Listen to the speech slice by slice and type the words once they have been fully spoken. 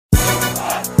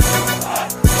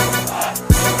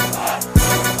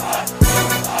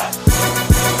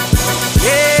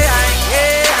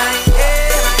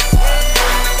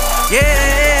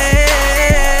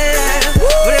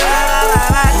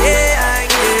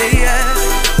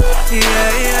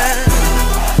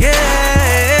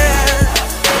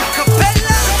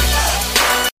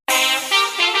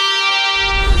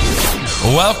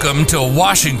Welcome to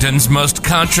Washington's most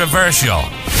controversial,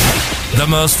 the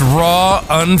most raw,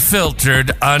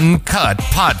 unfiltered, uncut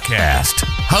podcast.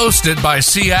 Hosted by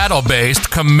Seattle-based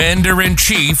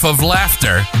Commander-in-Chief of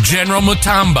Laughter, General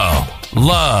Mutombo.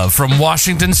 Love from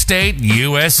Washington State,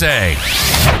 USA.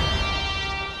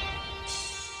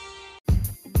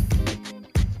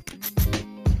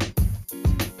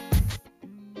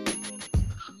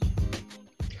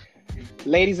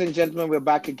 Ladies and gentlemen, we're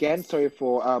back again. Sorry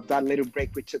for that little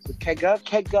break we took with Keggah.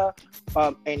 Keggah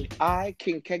and I,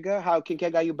 King Keggah. How, King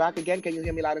Keggah, are you back again? Can you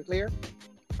hear me loud and clear?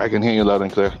 I can hear you loud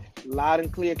and clear. Loud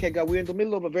and clear, Keggah. We're in the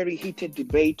middle of a very heated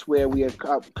debate where we are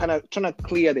kind of trying to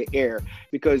clear the air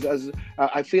because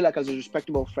I feel like as a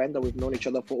respectable friend that we've known each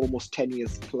other for almost 10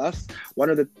 years plus, one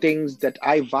of the things that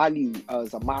I value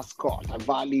as a mascot, I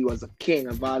value as a king,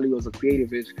 I value as a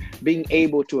creative is being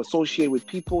able to associate with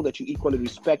people that you equally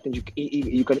respect and you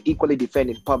can equally defend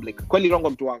in public. Kweli rongo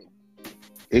mtu wangu?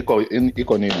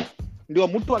 Iko nini? Ndio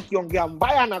mtu akiongea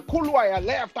mbaya anakulwa ya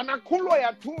left, anakulwa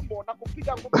ya tumbo na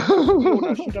kupiga ngumi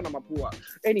unashuta na mapua.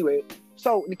 Anyway,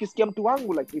 so nikisikia mtu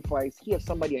wangu, like if I hear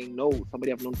somebody I know,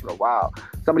 somebody I've known for a while,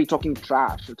 somebody talking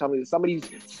trash, somebody's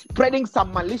spreading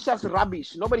some malicious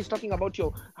rubbish. Nobody's talking about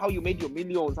how you made your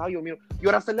millions,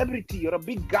 you're a celebrity, you're a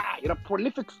big guy, you're a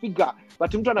prolific figure.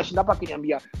 But mtu anashinda hapa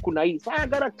akiniambia kuna hii. So I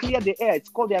gotta clear the air. It's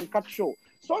called the Uncut Show.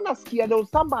 So nasikia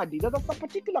there's a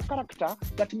particular character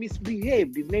that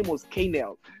misbehaved. His name was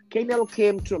Kanel. Kanel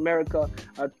came to America,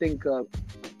 I think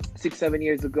 6-7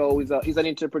 years ago. He's an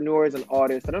entrepreneur, he's an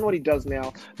artist. I don't know what he does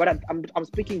now, but I'm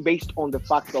speaking based on the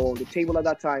facts that were on the table at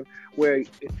that time, where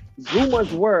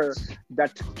rumors were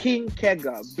that King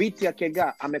Keggah, Bt3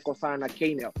 Keggah, amekosana na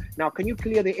Kanel. Now, can you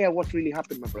clear the air? What really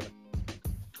happened, my brother?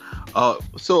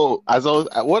 So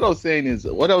what I was saying is,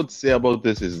 what I would say about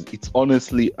this is, it's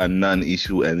honestly a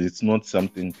non-issue, and it's not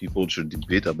something people should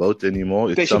debate about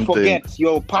anymore. They should forget.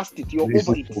 You're past it. You're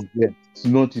over it. Forget. It's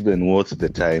not even worth the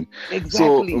time.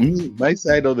 Exactly. So my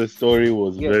side of the story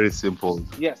was very simple.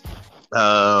 Yes.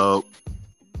 At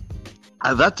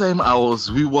that time,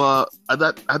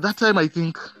 I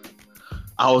think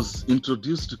I was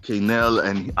introduced to Kanel,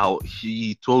 and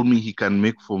he told me he can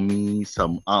make for me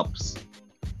some apps.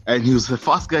 And he was the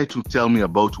first guy to tell me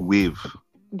about Wave.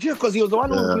 Yeah, because he was the one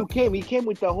who came. He came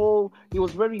with the whole. He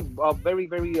was very bold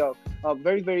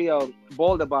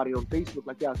about it on Facebook.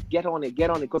 Like, yeah, get on it.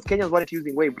 Because Kenyans wanted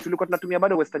using Wave. But you look at Natumia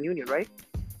about the Western Union, right?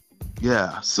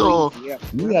 Yeah. So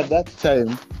me at that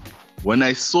time, when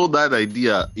I saw that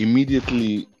idea,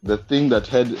 immediately the thing that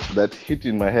hit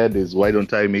in my head is, why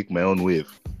don't I make my own Wave?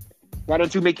 Why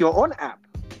don't you make your own app?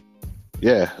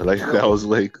 Yeah, I was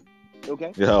like.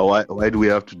 Okay. Yeah, why do we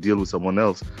have to deal with someone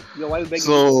else? Yeah, why begging?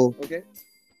 So okay.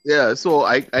 Yeah, so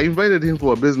I invited him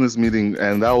for a business meeting,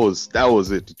 and that was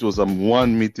it. It was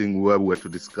one meeting where we were to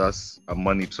discuss a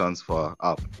money transfer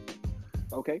app.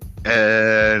 Okay.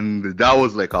 And that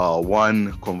was like our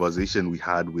one conversation we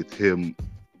had with him.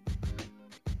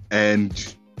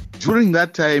 And during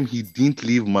that time, he didn't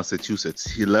leave Massachusetts.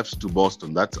 He left to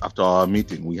Boston. That's after our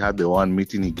meeting. We had the one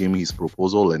meeting. He gave me his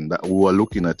proposal, and we were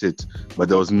looking at it. But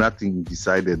there was nothing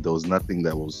decided. There was nothing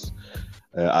that was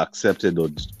accepted or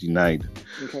denied.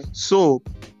 Okay. So,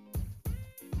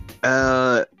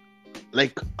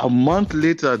 like a month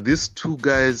later, these two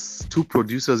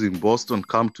producers in Boston,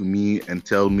 come to me and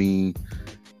tell me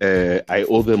I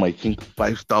owe them, I think,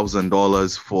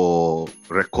 $5,000 for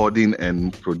recording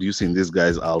and producing this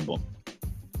guy's album.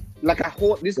 Like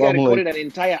this guy recorded an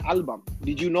entire album.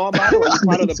 Did you know about it? Were you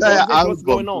part of the process? What's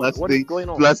going on? What's going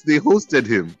on? Plus, they hosted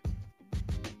him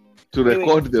to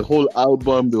record the whole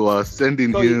album. They were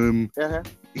sending him.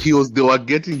 They were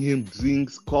getting him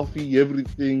drinks, coffee,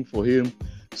 everything for him.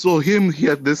 So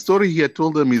the story he had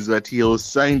told them is that he was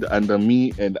signed under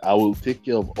me, and I will take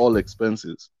care of all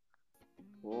expenses.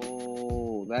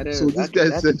 Oh, that is. So this guy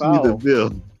sent me the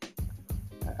bill.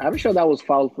 I'm sure that was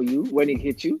foul for you when it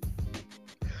hit you.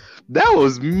 That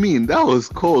was mean. That was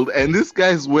cold. And these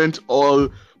guys went all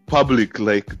public,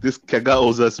 like, this Keggah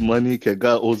owes us money.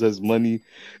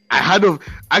 I had on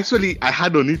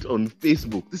it on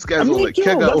Facebook. This guy's all like,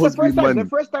 Keggah owes me money. The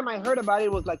first time I heard about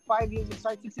it was like 5 years, 6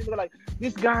 years ago. Like,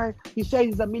 this guy, he says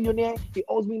he's a millionaire. He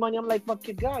owes me money. I'm like, but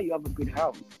Keggah, you have a good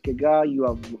house. Keggah, you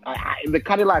have the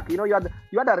Cadillac. You know, you had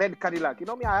a red Cadillac. You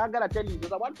know me, I gotta tell you,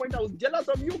 because at one point I was jealous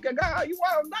of you, Keggah. You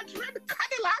were on that red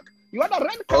Cadillac. You had a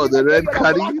red Cadillac. Oh, the red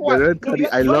Caddy.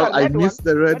 I missed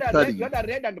the red Caddy. You had a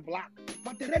red and black.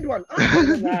 But the red one,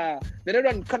 the red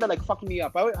one kind of like fucked me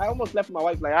up. I almost left my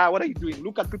wife like, what are you doing?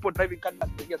 Look at people driving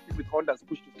Cadillacs with Hondas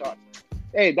push to start.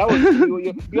 Hey, that was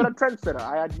you're a trendsetter.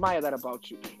 I admire that about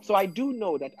you. So I do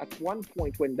know that at one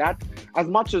point when that, as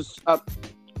much as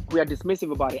we are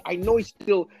dismissive about it. I know it's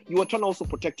still, you are trying to also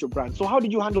protect your brand. So how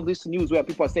did you handle this news where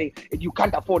people are saying you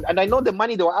can't afford? And I know the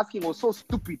money they were asking was so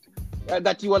stupid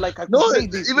that you were like, I could pay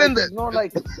this. Even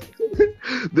like,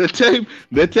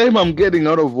 the time I'm getting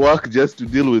out of work just to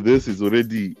deal with this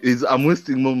I'm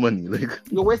wasting more money. Like,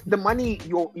 you waste the money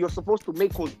you're supposed to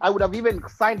make. I would have even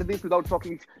signed this without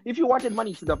talking. If you wanted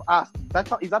money, you should have asked.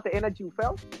 Is that the energy you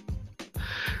felt?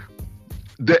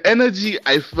 The energy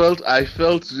I felt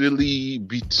really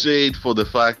betrayed for the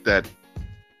fact that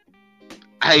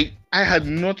I had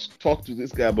not talked to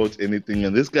this guy about anything,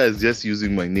 and this guy is just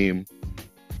using my name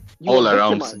all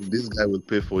around. This guy will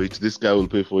pay for it. This guy will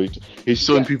pay for it. He's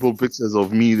showing people pictures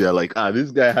of me. They're like,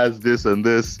 this guy has this and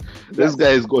this. This guy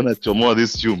is going to Chomo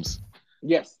these tunes.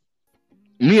 Yes.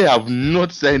 Me, I have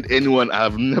not signed anyone. I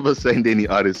have never signed any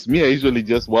artist. Me, I usually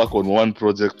just work on one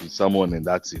project with someone and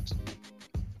that's it.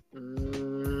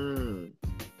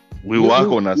 We work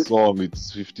on a song.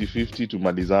 It's 50-50 to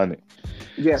Malizane.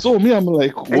 Yes. So me, I'm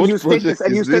like, what project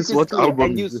is this? What album?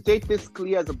 And you state this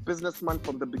clear as a businessman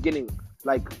from the beginning.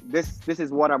 Like, this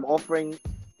is what I'm offering.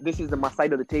 This is my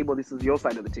side of the table. This is your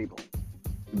side of the table.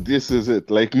 This is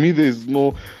it. Like me,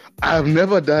 I've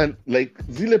never done like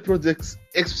Zile projects.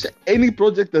 Any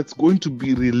project that's going to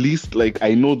be released, like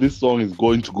I know this song is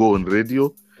going to go on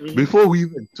radio before we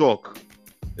even talk.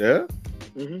 Yeah.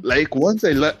 Mm-hmm. Like once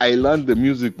I learned the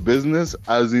music business,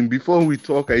 as in before we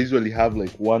talk, I usually have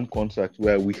like one contract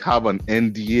where we have an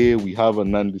NDA, we have a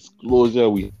non-disclosure,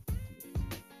 we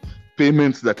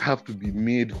payments that have to be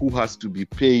made, who has to be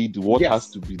paid, what has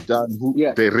to be done,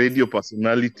 the radio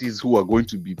personalities who are going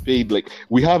to be paid. Like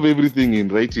we have everything in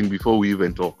writing before we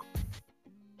even talk.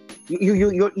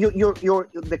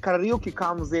 The karaoke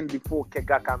comes in before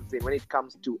Keggah comes in when it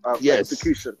comes to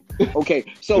execution. Okay,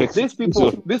 so these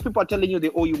people are telling you they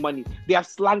owe you money. They are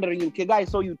slandering you. Keggah, I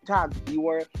saw you tagged. You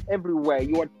were everywhere.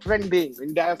 You were trending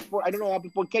in diaspora. I don't know how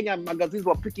people Kenyan magazines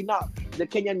were picking up the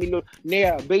Kenyan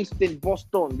millionaire based in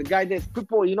Boston. The guy there's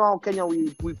people. You know how Kenya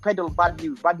we peddle bad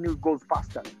news. Bad news goes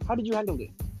faster. How did you handle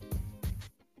this?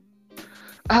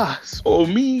 So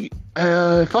me,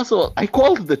 first of all, I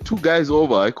called the two guys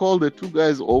over.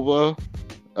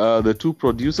 The two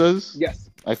producers. Yes.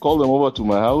 I called them over to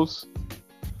my house.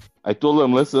 I told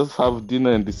them, let's just have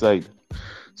dinner and decide.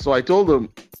 So I told them,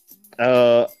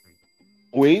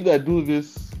 we either do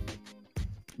this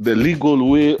the legal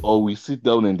way or we sit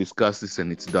down and discuss this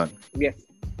and it's done. Yes.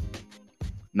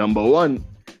 Number one,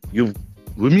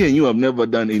 with me and you have never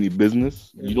done any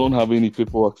business. You don't have any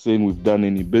paperwork saying we've done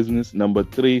any business. Number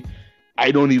three,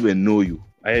 I don't even know you.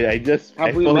 I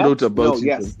found out about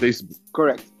you on Facebook.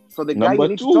 Correct. So the guy you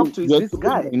need to talk to is this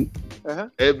guy.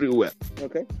 Everywhere.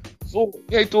 Okay. So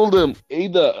I told them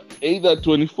either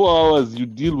 24 hours you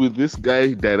deal with this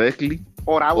guy directly,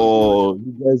 or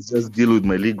you guys just deal with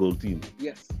my legal team.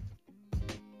 Yes.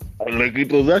 Like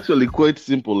it was actually quite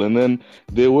simple, and then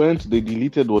they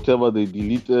deleted whatever they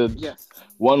deleted. Yes.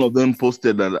 One of them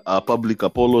posted a public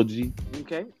apology.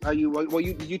 Okay.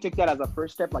 Did you take that as a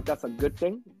first step? Like that's a good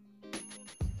thing?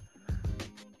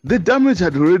 The damage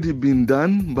had already been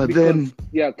done, but then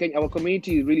our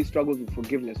community really struggles with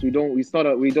forgiveness. We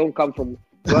don't come from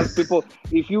once people.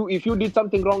 If you did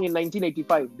something wrong in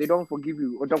 1985, they don't forgive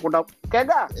you.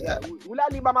 Keggah,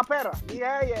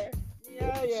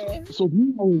 So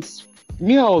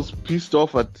me, I was pissed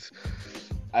off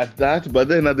at that, but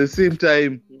then at the same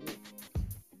time,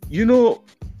 you know,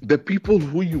 the people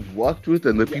who you've worked with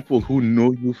and the people who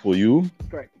know you for you,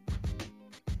 correct,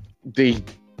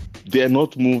 they're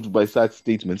not moved by such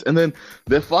statements. And then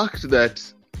the fact that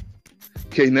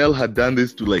Kenel had done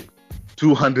this to like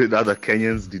 200 other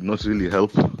Kenyans did not really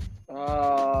help.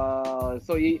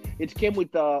 So it came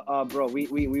with bro.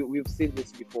 We've seen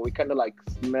this before. We kind of like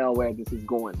smell where this is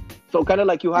going. So kind of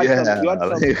like you had some.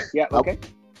 Okay.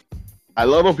 A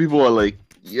lot of people are like,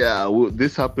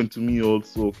 this happened to me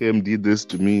also. Kem did this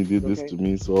to me, this to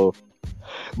me. So,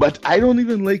 but I don't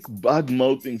even like bad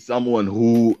mouthing someone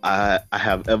who I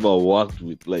have ever worked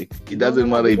with. Like it doesn't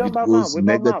matter if it goes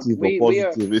negative or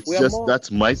positive. It's just that's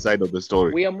my side of the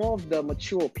story. We are more of the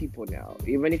mature people now.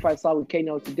 Even if I saw with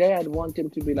Kenya today, I'd want him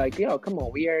to be like, come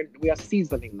on, we are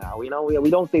seasoning now. You know, we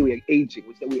don't say we are aging.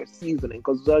 We say we are seasoning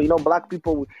because black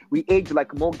people we age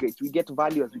like mortgage. We get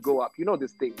value as we go up. You know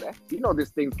this thing, eh? You know this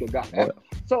thing, Keggah. Eh?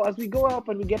 So as we go up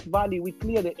and we get value, we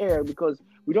clear the air because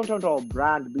we don't want our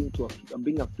brand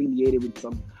being affiliated with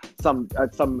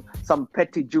some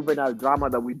petty juvenile drama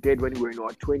that we did when we were in our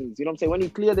 20s. You know what I'm saying? When you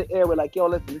clear the air, we're like,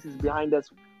 listen, this is behind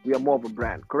us. We are more of a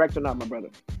brand. Correct or not, my brother?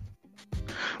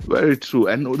 Very true.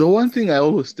 And the one thing I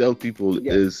always tell people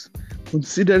is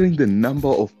considering the number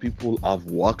of people I've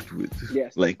worked with,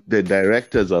 Yes. like the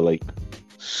directors are like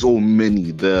so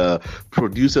many, the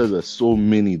producers are so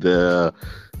many, the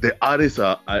artists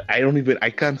are, I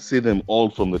can't say them all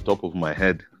from the top of my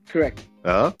head. Correct.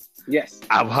 Yes.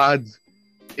 I've had,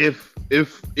 if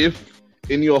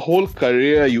in your whole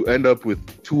career you end up with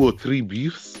 2 or 3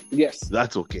 beefs, yes,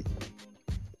 that's okay.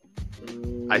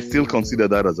 I still consider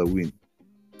that as a win,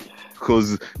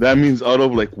 because that means out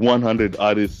of like 100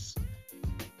 artists,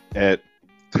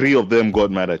 3 of them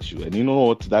got mad at you, and you know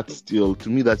what? That's still, to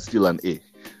me, that's still an A.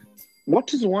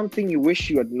 What is one thing you wish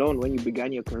you had known when you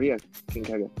began your career, King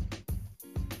Keggah?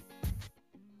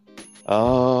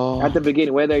 At the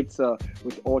beginning, whether it's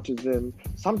with autism,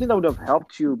 something that would have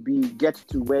helped you get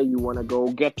to where you want to go,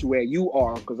 get to where you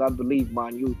are. Because I believe,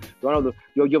 man, you've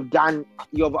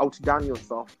outdone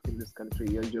yourself in this country.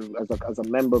 You're as a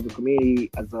member of the community,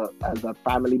 as a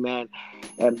family man,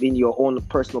 and in your own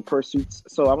personal pursuits.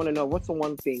 So I want to know, what's the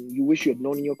one thing you wish you had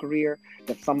known in your career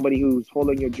that somebody who's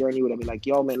following your journey would have been like,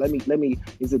 yo, man, let me.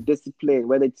 Is it discipline?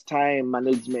 Whether it's time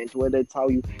management, whether it's how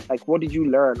you what did you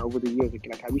learn over the years?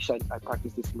 Like, I wish I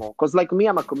practiced this more. Because like me,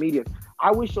 I'm a comedian.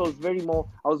 I wish I was very more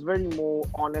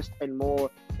honest and more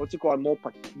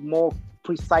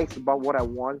precise about what I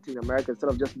want in America, instead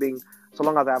of just being, so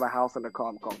long as I have a house and a car,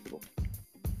 I'm comfortable.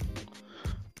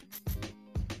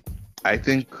 I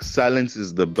think silence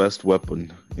is the best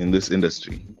weapon in this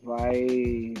industry.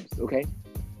 Vibes. Okay.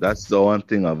 That's the one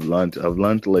thing I've learned. I've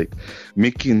learned like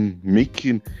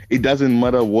making. It doesn't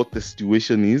matter what the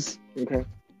situation is. Okay.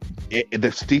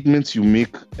 The statements you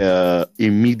make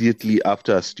immediately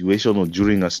after a situation or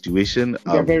during a situation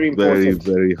are very, very,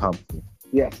 very harmful.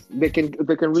 Yes, they can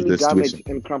really damage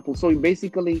and crumple. So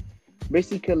basically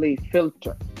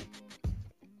filter.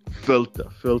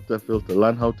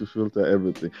 Learn how to filter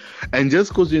everything. And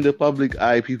just because you're in the public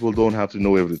eye, people don't have to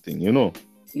know everything, you know.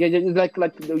 Yeah,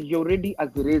 like you're already as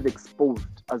it is exposed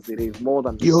as it is, more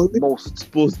than most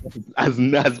exposed as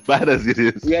bad as it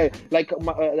is. Yeah, like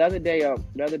the other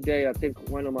day, I think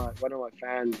one of my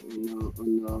fans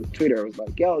on Twitter was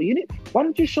like, "Yo, why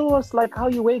don't you show us like how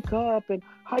you wake up and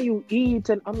how you eat?"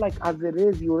 And I'm like, as it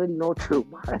is, you already know too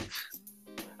much.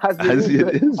 As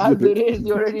it is,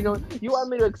 you already know. You want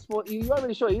me to expose? You want me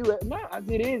to show you? No, as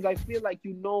it is, I feel like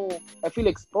I feel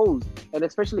exposed, and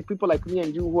especially people like me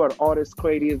and you who are artists,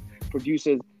 creatives,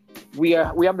 producers. We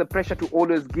have the pressure to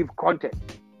always give content.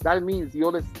 That means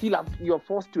you're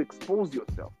forced to expose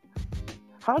yourself.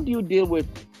 How do you deal with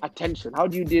attention? How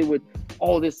do you deal with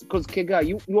all this? Because Keggah,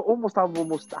 you almost have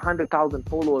 100,000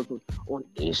 followers on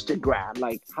Instagram.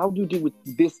 Like, how do you deal with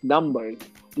this number? Do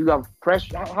you have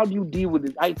pressure? How do you deal with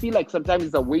it? I feel like sometimes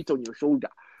it's a weight on your shoulder.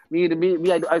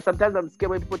 I sometimes I'm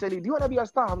scared when people tell me, "Do you want to be a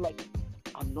star?" I'm like,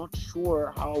 I'm not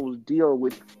sure how I'll deal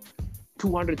with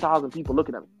 200,000 people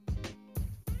looking at me.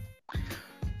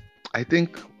 I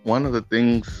think one of the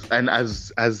things, and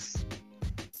as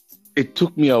it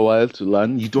took me a while to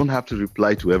learn, you don't have to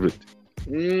reply to everything.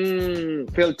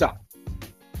 Filter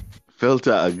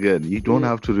again. You don't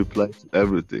have to reply to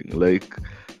everything.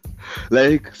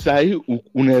 Like sahi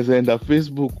unaweza enda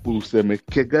Facebook useme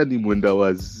Keggah ni mwenda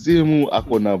wazimu,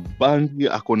 akona bangi,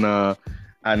 akona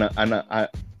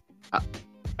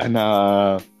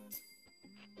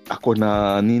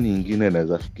akona nini ingine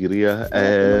naweza fikiria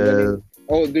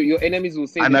your enemies will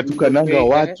say anatukananga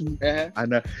watu.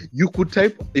 You could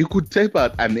type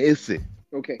out an essay.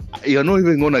 Okay. You're not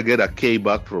even gonna get a K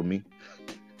back from me.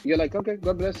 You're like, okay,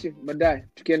 God bless you, badai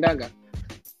tukiendanga.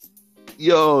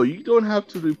 Yo, you don't have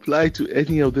to reply to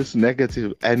any of this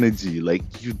negative energy.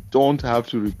 Like, you don't have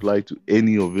to reply to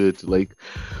any of it. Like,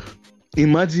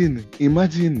 imagine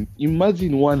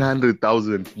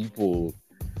 100,000 people.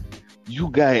 You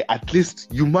guy, at least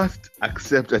you must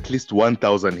accept at least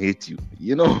 1,000 hate you.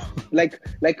 You know, like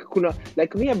me,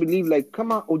 I believe like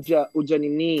kama uja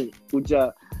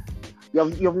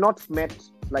you've not met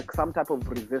like some type of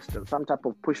resistance, some type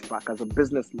of pushback as a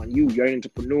businessman. You're an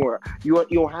entrepreneur.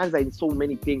 Your hands are in so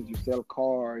many things. You sell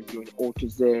cars, you're in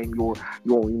autism,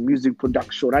 you're in music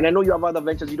production. And I know you have other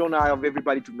ventures. You don't have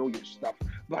everybody to know your stuff.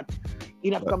 But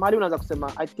in Afkamari unaanza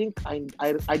kusema, I think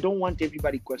I don't want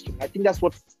everybody questioning. I think that's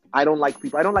what I don't like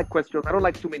people. I don't like questions. I don't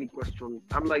like too many questions.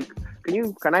 I'm like,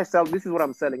 can I sell? This is what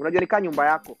I'm selling. Unajua nika nyumba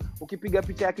yako. Ukipiga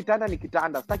picha ya kitanda ni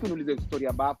kitanda. Sitaki uniulize story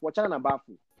ya bafu. Wachana na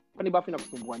bafu. Kwani bafu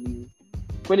inakusumbua nini?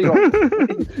 Kweli wrong.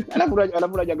 Alafu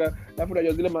unajua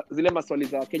zile maswali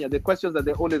za Kenya, the questions that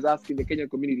they always ask in the Kenyan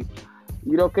community.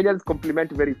 You know, Kenyans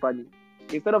compliment very funny.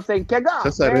 Instead of saying, Keggah,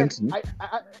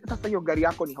 sasa hiyo gari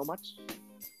yako ni how much?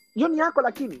 Hiyo ni yako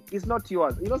lakini it's not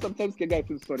yours. You know, sometimes Keggah, I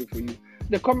feel sorry for you.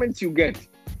 The comments you get,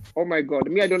 Oh my God.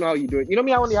 Me, I don't know how you do it. You know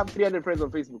me, I only have 300 friends on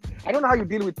Facebook. I don't know how you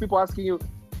deal with people asking you,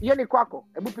 like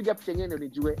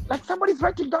somebody's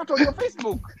writing that on your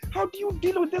Facebook. How do you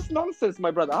deal with this nonsense, my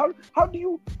brother? How do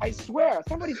you? I swear,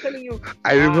 somebody's telling you.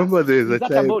 I remember there is a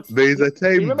time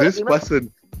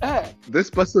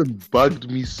this person bugged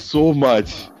me so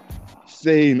much,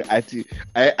 saying I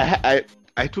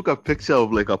took a picture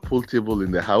of like a pool table in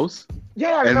the house.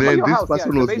 Yeah, and then this house.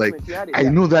 person was like, I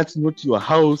know that's not your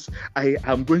house. I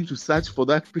am going to search for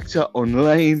that picture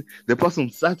online. The person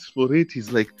searched for it. He's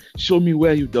like, show me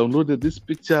where you downloaded this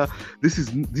picture. This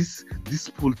is this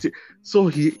pool table. So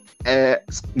he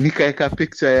nikaeka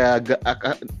picture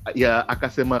ya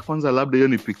akasema kwanza labda hiyo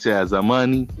ni picture ya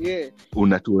zamani. Yeah.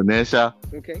 Unatuonesha.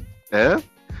 Okay.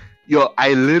 Yo,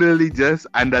 I literally just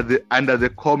under the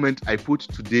comment I put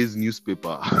today's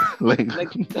newspaper. like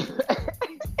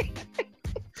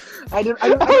I don't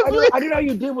know how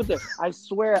you deal with it. I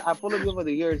swear, I followed you over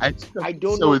the years. I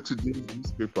don't know. With today's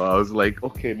newspaper, I was like,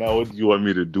 okay, now what do you want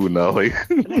me to do now? I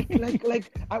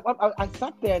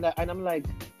sat there and I'm like,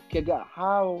 Keggah,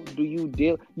 how do you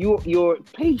deal? Your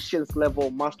patience level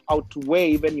must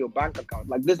outweigh even your bank account.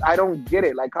 Like this, I don't get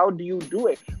it. Like, how do you do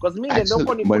it? Because me, they don't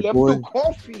want to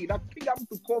coffee. That pig up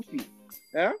to coffee.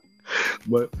 Yeah.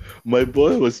 My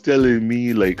boy was telling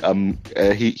me like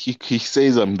he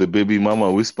says I'm the baby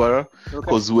mama whisperer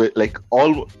because we're like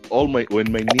all my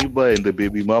when my neighbor and the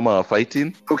baby mama are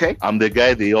fighting, I'm the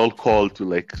guy they all call to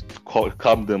like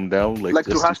calm them down, like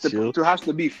just to hash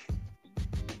the beef.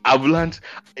 I've learned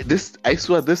this. I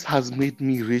swear this has made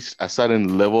me reach a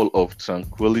certain level of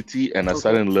tranquility and a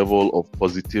certain level of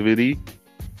positivity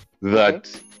that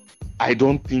I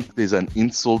don't think there's an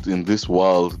insult in this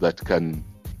world that can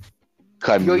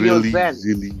really tear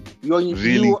me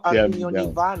down.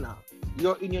 Nirvana.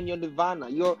 You're in your nirvana.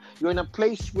 You're in a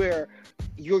place where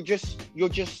you're just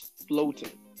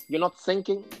floating. You're not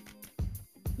sinking,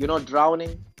 you're not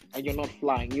drowning, and you're not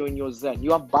flying. You're in your zen.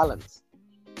 You have balance.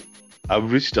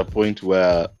 I've reached a point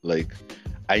where like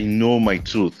I know my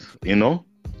truth, you know?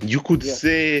 You could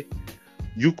say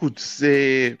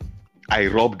I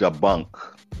robbed a bank.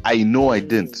 I know I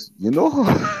didn't, you know?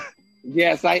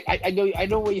 Yes, I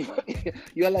know where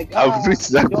you're like, I've reached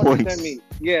that point.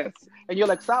 Yes. And you're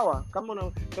like, sawa, come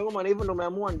on, even though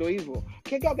I'm do evil.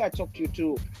 Keggah, I talk to you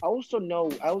too. I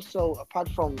also, apart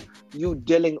from you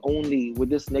dealing only with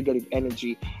this negative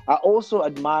energy, I also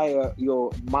admire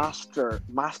your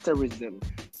masterism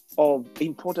of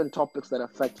important topics that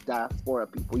affect diaspora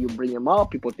people. You bring them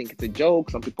up, people think it's a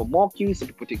joke, some people mock you, some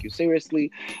people take you seriously,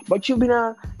 but you've been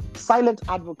a silent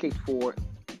advocate for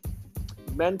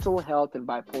mental health and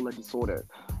bipolar disorder.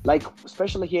 Like,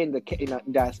 especially here in the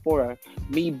diaspora,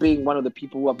 me being one of the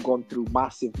people who have gone through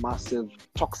massive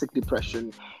toxic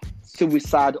depression,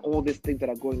 suicide, all these things that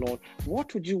are going on.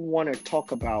 What would you want to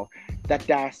talk about that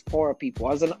diaspora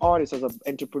people, as an artist, as an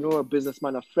entrepreneur, a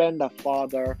businessman, a friend, a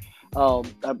father,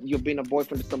 you've been a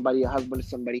boyfriend to somebody, a husband to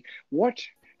somebody. What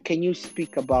can you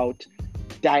speak about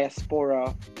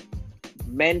diaspora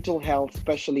mental health,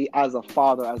 especially as a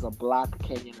father, as a black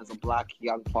Kenyan, as a black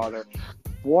young father?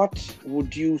 What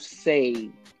would you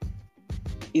say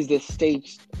is the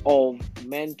state of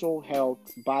mental health,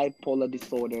 bipolar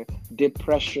disorder,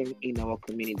 depression in our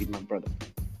community, my brother?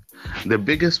 The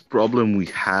biggest problem we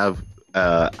have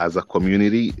as a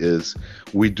community is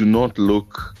we do not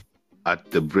look at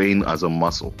the brain as a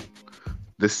muscle.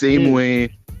 The same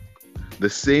way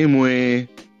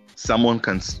someone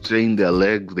can strain their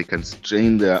leg, they can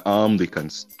strain their arm, they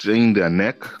can strain their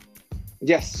neck.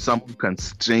 Yes. Someone can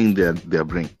strain their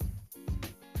brain.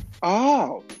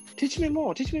 Oh, teach me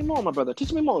more, my brother.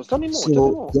 Tell me more. So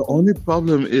the only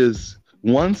problem is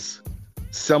once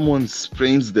someone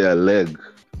sprains their leg,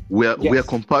 we are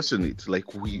compassionate.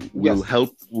 Like we will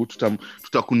help.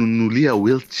 Tutakununulia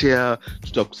wheelchair.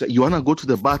 You wanna go to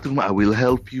the bathroom? I will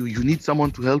help you. You need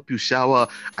someone to help you shower?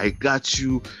 I got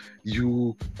you.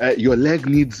 Your leg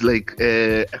needs like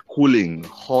a cooling,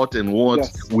 hot and warm.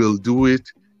 We'll do it.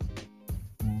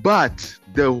 But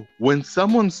when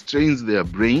someone strains their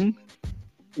brain,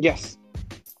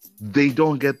 they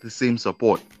don't get the same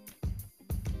support.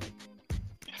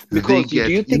 Because they get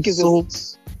do you think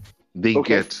insults, they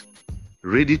get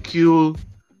ridicule,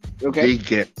 they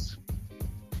get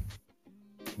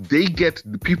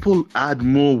the people add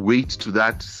more weight to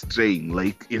that strain.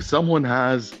 Like if someone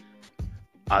has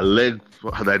a leg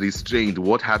that is strained,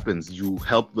 what happens? You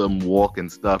help them walk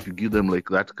and stuff. You give them like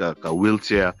that a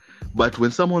wheelchair. But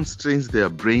when someone strains their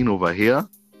brain over here,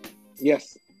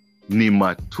 ni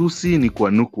matusi, ni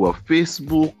kwanuku wa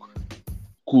Facebook,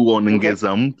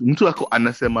 kuongeza mtu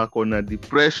anasema ako na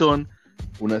depression.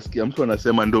 unasikia mtu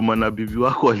anasema ndo maana bibi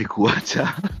wako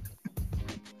alikuacha.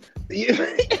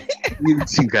 Ni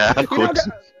mjinga yako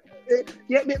tu.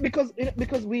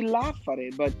 Because we laugh at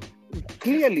it, but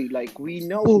clearly, like, we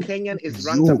know Kenyan is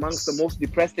ranked amongst the most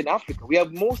depressed in Africa. We are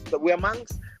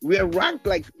ranked,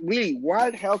 like, really,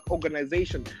 World Health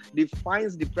Organization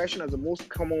defines depression as the most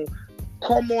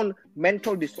common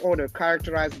mental disorder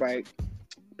characterized by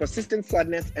persistent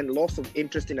sadness and loss of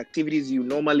interest in activities you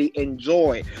normally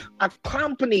enjoy,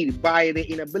 accompanied by the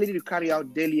inability to carry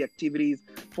out daily activities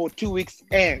for 2 weeks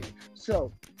end.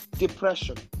 So,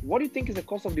 depression. What do you think is the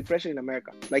cause of depression in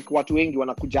America? Like, watu wengi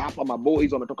wanakuja hapa,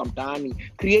 maboys wametoka mtaani,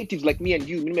 creatives like me and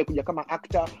you. Mimi nimekuja kama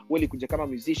actor, wewe ulikuja kama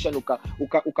musician,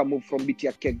 uka move from biti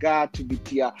ya Keggah to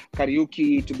biti ya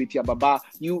karaoke to biti ya baba.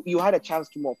 You had a chance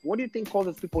to move. What do you think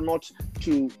causes people not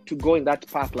to go in that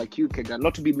path like you, Keggah,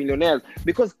 not to be millionaires?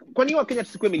 Because kwa nini Wakenya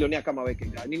tusikue millionaire kama wewe,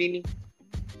 Keggah? Ni nini?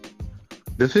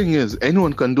 The thing is,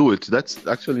 anyone can do it. That's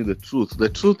actually the truth. The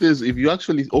truth is, if you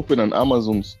actually open an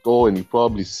Amazon store and you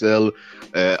probably sell,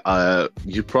 I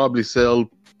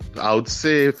would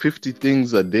say 50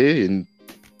 things a day, and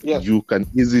you can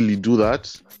easily do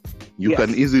that. You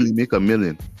can easily make $1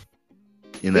 million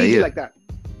in a year. Like that.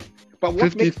 But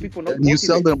what makes people not? You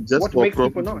sell them just for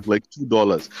profit of like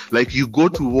 $2. Like, you go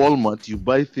to Walmart, you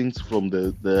buy things from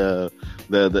the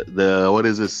what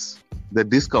is this? The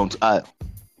discount aisle.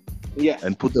 Yes.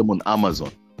 And put them on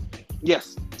Amazon.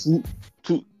 Yes.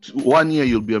 1 year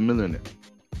you'll be a millionaire.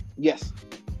 Yes.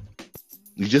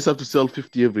 You just have to sell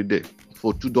 50 every day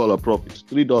for $2 profit,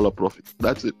 $3 profit.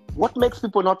 That's it. What makes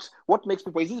people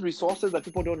is it resources that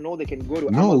people don't know they can go to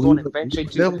Amazon and venture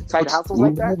into side hustles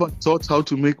like that? We never taught how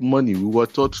to make money. We were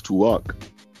taught to work.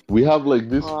 We have like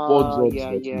this 4 jobs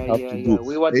that we have to do.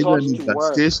 We were taught to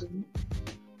work.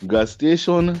 Gas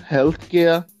station,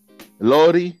 healthcare,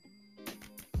 lorry,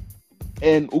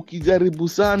 and ukijaribu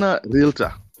sana,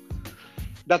 realtor.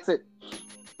 That's it.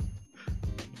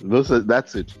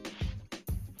 That's it.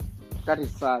 That is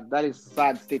sad. That is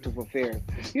sad state of affairs.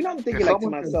 You know, I'm thinking like to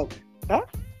myself, huh?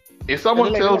 If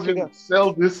someone tells you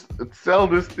sell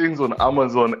these things on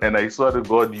Amazon, and I swear to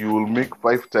God, you will make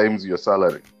 5 times your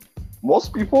salary,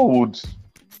 most people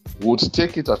would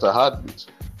take it at a heartbeat.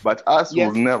 But us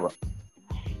will never.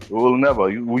 We will never.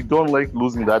 We don't like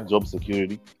losing that job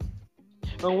security.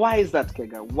 And why is that,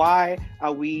 Keggah? Why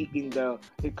are we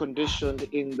conditioned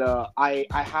in the I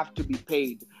have to be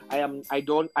paid? I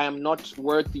am not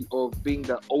worthy of being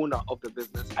the owner of the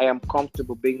business. I am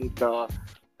comfortable being the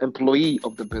employee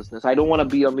of the business. I don't want to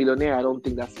be a millionaire. I don't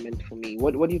think that's meant for me.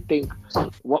 What do you think?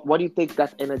 What do you think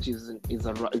that energy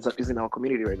is in our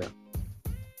community right now?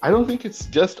 I don't think it's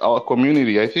just our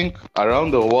community. I think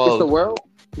around the world. It's the world.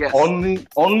 Yes. Only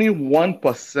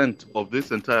 1% of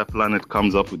this entire planet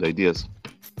comes up with ideas.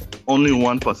 Only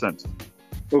 1%.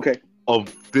 Okay.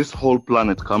 Of this whole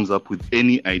planet comes up with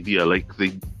any idea. Like,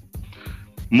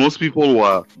 most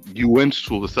people you went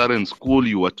to a certain school,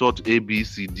 you were taught A, B,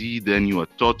 C, D, then you were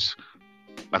taught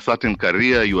a certain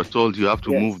career, you were told you have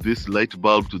to move this light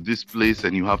bulb to this place,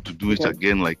 and you have to do it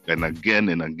again, and again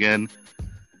and again.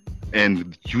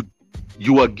 And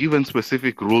you are given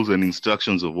specific rules and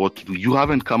instructions of what to do. You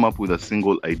haven't come up with a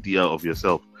single idea of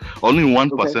yourself. Only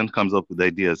 1% comes up with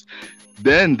ideas.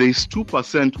 Then there's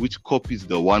 2% which copies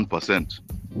the 1%.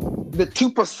 The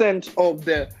 2% of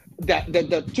the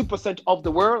 2% of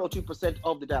the world, or 2%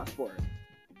 of the diaspora?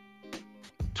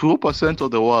 2%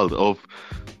 of the world.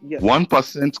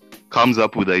 1% comes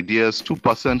up with ideas,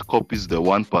 2% copies the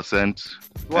 1%,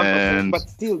 and but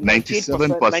still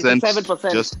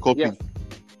 97% just copy. Yes.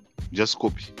 Just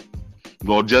copy.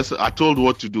 No, just I told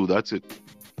what to do. That's it.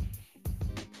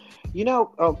 You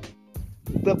know,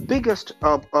 the biggest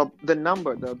the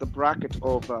number, the bracket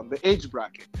of the age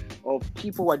bracket of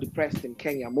people who are depressed in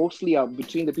Kenya mostly are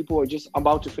between the people who are just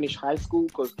about to finish high school,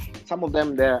 because some of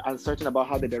them, they're uncertain about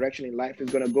how the direction in life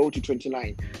is going to go, to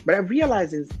 29. But I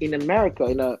realize in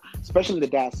America, especially in the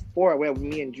diaspora where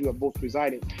me and you are both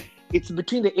residing, it's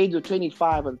between the age of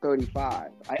 25 and 35.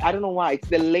 I don't know why. It's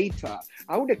the later.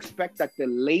 I would expect that the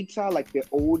later, like the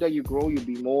older you grow, you'll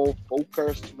be more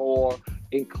focused, more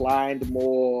inclined,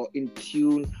 more in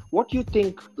tune. What do you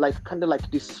think, like, kind of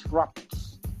like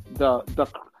disrupts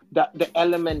the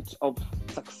element of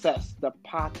success, the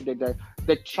path,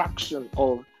 the traction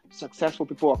of successful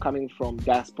people are coming from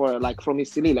diaspora, like from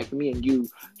Italy, like me and you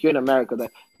here in America?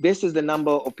 That this is the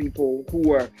number of people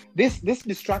who are this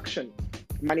distraction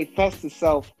manifests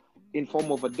itself in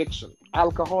form of addiction,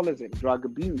 alcoholism, drug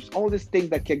abuse, all these things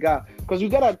that Keggah, because you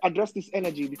got to address this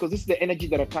energy, because this is the energy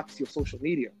that attacks your social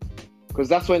media, because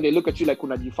that's when they look at you like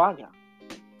unajifanya.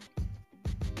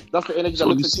 That's the energy that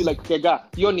looks at you like Keggah.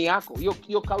 Hiyo ni yako.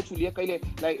 Hiyo couch ulieka ile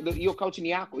like hiyo couch ni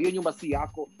yako. Hiyo nyumba si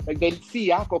yako. Like the si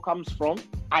yako comes from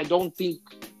I don't think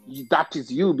that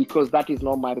is you because that is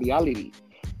not my reality.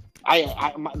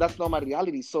 That's not my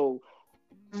reality. So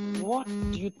what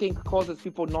do you think causes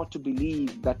people not to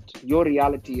believe that your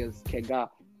reality as Keggah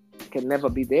can never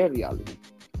be their reality?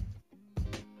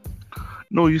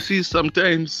 No, you see,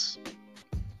 sometimes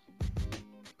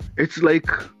it's like,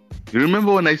 you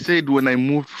remember when I said when I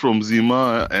moved from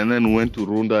Zima and then went to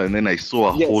Runda and then I saw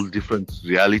a whole different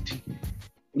reality?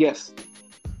 Yes.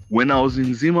 When I was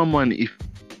in Zima, man, if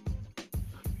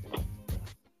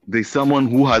there's someone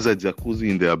who has a jacuzzi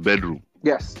in their bedroom,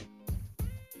 yes,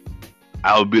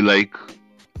 I'll be like,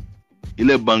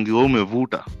 ile bangi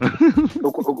umevuta.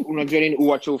 Unajua nini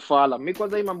uache ufala. Mimi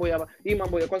kwanza hii mambo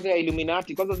ya kwanza ya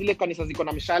Illuminati, kwanza zile kanisa ziko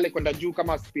na mshale kwenda juu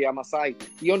kama spear ya Masai.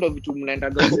 Hiyo ndio vitu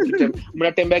mnaenda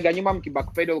mnatembea nyuma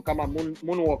mkibackpedal kama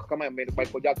moonwalk kama ya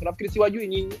Michael Jackson. Nafikiri si wajui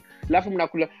nyinyi. Alafu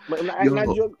mnakula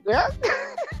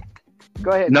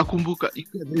Go ahead. Nakumbuka,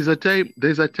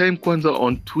 there's a time kwanza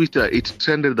on Twitter it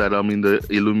trended that I'm in the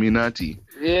Illuminati.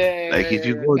 If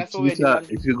you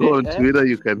go on Twitter,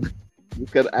 you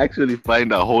can actually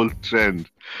find a whole trend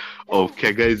of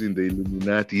Keggah is in the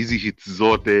Illuminati. Hizi hits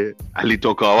zote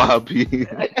alitoka wapi?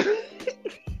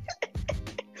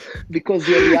 Because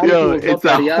your reality was not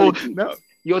their reality.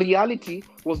 Your reality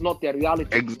was not their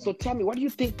reality. So tell me, why do you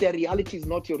think their reality is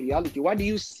not your reality? Why do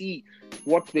you see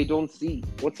what they don't see?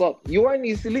 What's up? You are in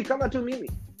Isili, kama tu mimi.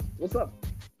 What's up?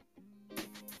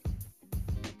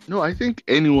 No, I think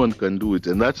anyone can do it,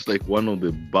 and that's like one of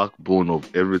the backbone of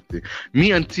everything.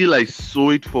 Me, until I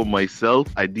saw it for myself,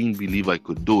 I didn't believe I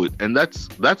could do it, and that's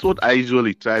what I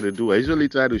usually try to do. I usually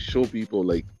try to show people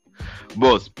like,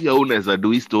 boss, pia unaweza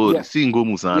do histo, si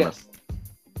ngumu sana. Yes.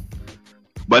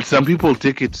 But some people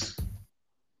take it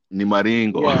ni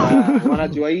maringo.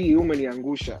 Wanajua hii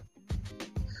umeniangusha.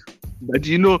 But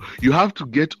you have to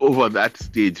get over that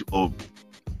stage of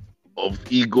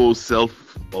ego,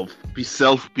 self-pity.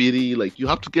 Like, you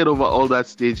have to get over all that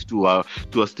stage to a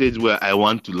stage where I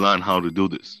want to learn how to do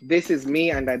this. This is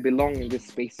me and I belong in these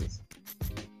spaces.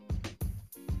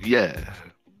 Yeah.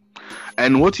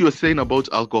 And what you were saying about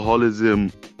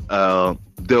alcoholism,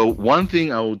 the one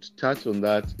thing I would touch on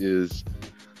that is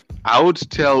I would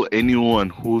tell anyone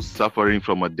who's suffering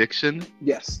from addiction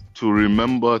to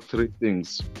remember 3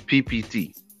 things.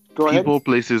 PPT. Go ahead. People,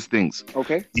 places, things.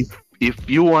 Okay. If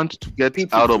you want to get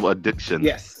PPT. out of addiction,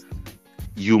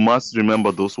 you must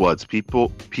remember those words. People,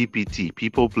 PPT,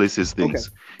 people, places, things.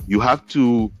 Okay. You have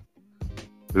to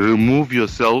remove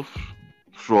yourself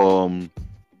from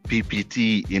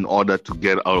PPT in order to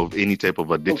get out of any type of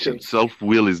addiction. Okay.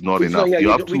 Self-will is not enough.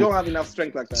 We don't have enough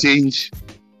strength like that. Change.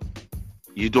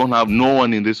 No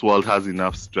one in this world has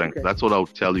enough strength. Okay. That's what I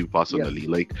would tell you personally.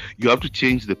 Like, you have to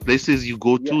change the places you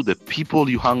go to, the people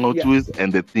you hang out with,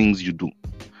 and the things you do.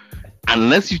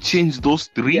 Unless you change those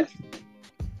 3,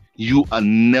 you are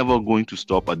never going to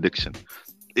stop addiction.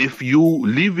 If you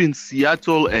live in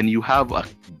Seattle and you have a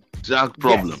drug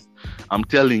problem, I'm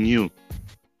telling you,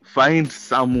 find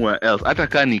somewhere else.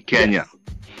 Atakani, Kenya.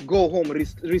 Go home,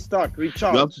 restart,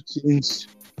 recharge.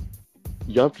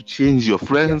 You have to change your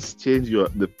friends, change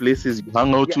the places you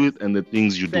hang out with, and the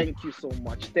things you do. Thank you so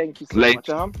much. Much.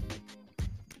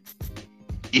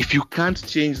 If you can't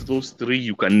change those 3,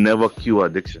 you can never cure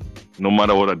addiction. No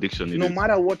matter what addiction it is. No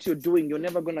matter what you're doing, you're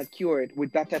never gonna cure it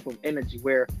with that type of energy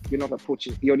where you're not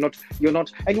approaching. You're not.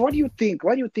 And what do you think?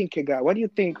 Why do you think, Keggah? What do you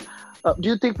think? Do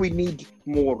you think we need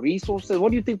more resources?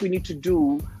 What do you think we need to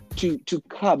do to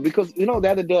curb? Because the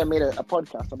other day I made a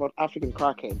podcast about African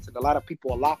crackheads, and a lot of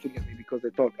people are laughing at me because they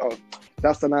thought, oh,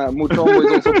 that's Mutombo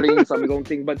is also playing some his own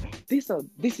thing. But this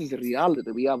is a reality.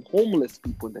 We have homeless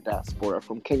people in the diaspora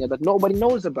from Kenya that nobody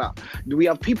knows about. We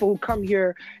have people who come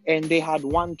here and they had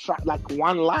one track, like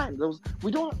one line.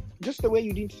 We don't, just the way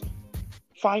you didn't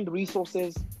find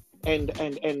resources and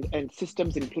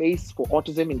systems in place for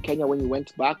autism in Kenya when you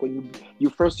went back, when you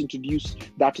first introduced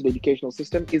that to the educational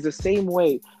system, is the same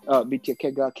way, Pt3,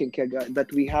 Keggah, King Keggah,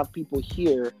 that we have people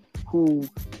here who,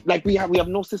 like, we have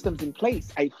no systems in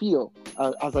place, I feel,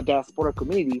 as a diaspora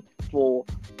community for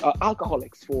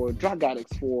alcoholics, for drug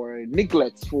addicts, for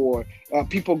neglects, for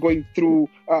people going through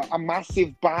a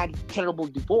massive, bad, terrible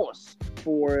divorce,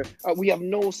 for we have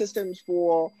no systems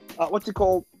for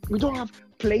we don't have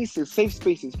places, safe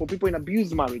spaces for people in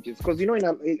abused marriages, because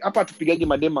hapa tupigage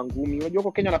madema ngumi. Unajua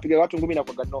kwa Kenya anapiga watu ngumi na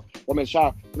kwa no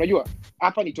wamesha, unajua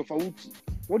hapa ni tofauti.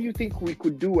 What do you think we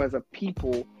could do as a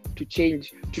people to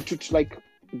change, to like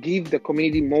give the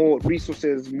community more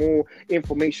resources, more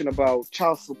information about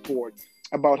child support,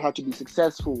 about how to be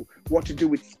successful, what to do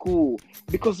with school,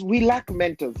 because we lack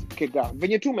mentors, Keggah.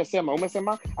 Venye tu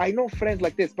umesema, I know friends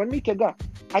like this, but me, Keggah,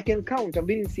 I can count. I've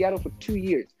been in Seattle for 2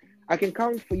 years. I can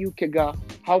count for you, Keggah,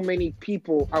 how many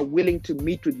people are willing to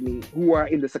meet with me who are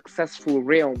in the successful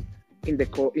realm in the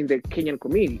Kenyan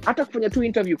community. Hata kufanya tu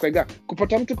interview, Keggah,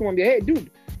 kupata mtu kumwambia, hey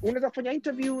dude, unaweza kufanya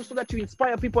interview so that you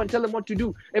inspire people and tell them what to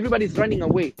do. Everybody's running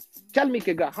away. Tell me,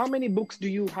 Keggah, how many books do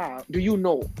you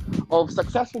know of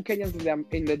successful Kenyans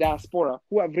in the diaspora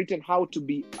who have written how to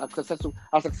be a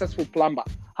successful plumber,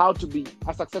 how to be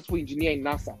a successful engineer in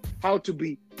NASA, how do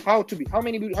you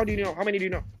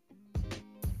know?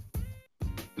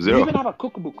 Zero. You even have a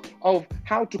cookbook of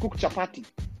how to cook chapati.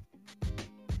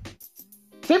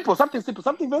 Something very simple.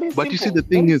 But you see, the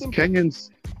thing is, Kenyans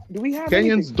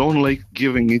don't like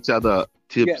giving each other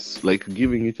tips, like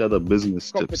giving each other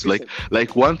business tips.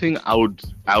 Like one thing I would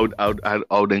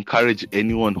encourage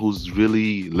anyone who's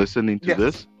really listening to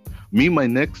this. Me, my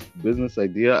next business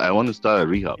idea, I want to start a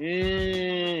rehab.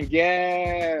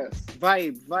 Yes,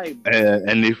 vibe.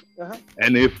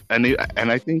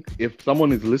 And I think if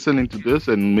someone is listening to this,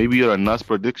 and maybe you're a nurse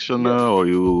practitioner or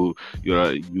you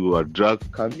are a drug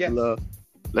counselor.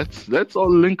 Let's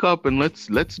all link up and let's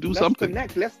do something.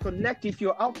 Let's connect. If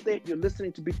you're out there, you're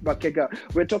listening to Big Keggah.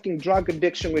 We're talking drug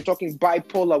addiction. We're talking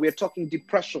bipolar. We're talking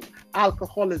depression,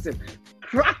 alcoholism,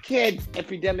 crackhead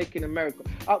epidemic in America.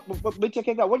 But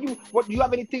Keggah, what do you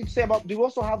have anything to say about? Do you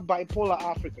also have bipolar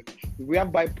African? We have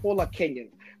bipolar Kenyan.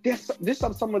 These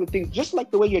are some of the things, just like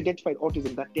the way you identified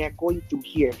autism, that they are going through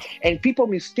here. And people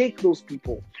mistake those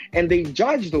people and they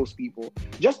judge those people.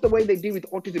 Just the way they deal with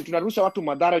autism. Tunarusha watu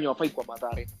madhara wenye hawafai kwa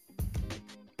madhara.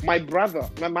 My brother,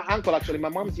 my uncle actually, my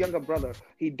mom's younger brother,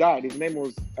 he died. His name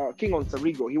was King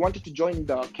Onsarigo. He wanted to join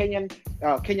the Kenyan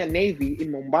Navy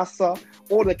in Mombasa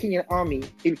or the Kenyan Army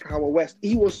in Kahawa West.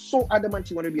 He was so adamant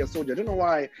he wanted to be a soldier. I don't know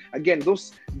why. Again,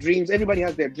 those dreams, everybody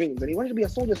has their dreams. And he wanted to be a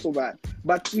soldier so bad.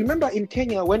 But remember in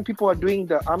Kenya, when people are doing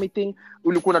the army thing,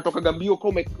 ulikuwa unatoka gambio kwa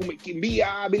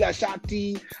umekimbia bila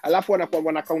shati, alafu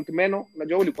wana count meno.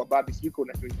 Unajua ulikuwa babi, sijui kwa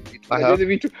unajua hizi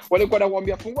vitu. Walikuwa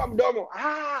wanakuambia fungua mdomo.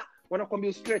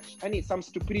 Wanakuambia stretch. I need some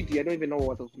stupidity. I don't even know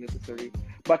what was necessary.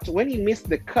 But when he missed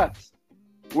the cut,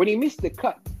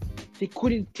 he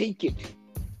couldn't take it.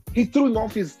 He threw him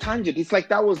off his tangent. It's like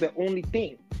that was the only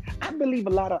thing. I believe a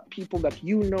lot of people that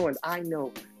you know and I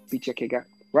know, Keggah,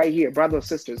 right here, brothers,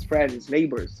 sisters, friends,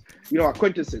 neighbors,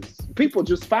 acquaintances, people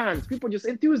just fans, people just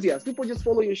enthusiasts, people just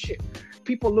follow your shit.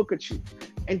 People look at you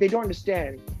and they don't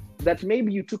understand that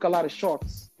maybe you took a lot of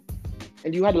shots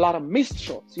and you had a lot of missed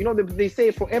shots. They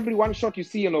say for every one shot you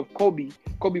see of Kobe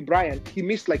Bryant, he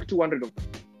missed like 200 of them.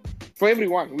 For every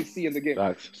one we see in the game.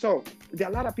 That's... So there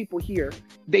are a lot of people here,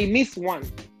 they miss one.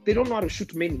 They don't know how to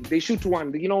shoot many. They shoot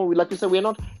one. Like you said,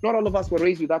 not all of us were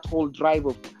raised with that whole drive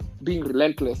of being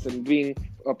relentless and being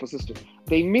persistent.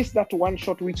 They missed that one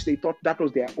shot which they thought that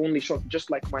was their only shot,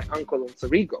 just like my uncle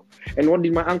Onsarigo. And what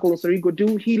did my uncle Onsarigo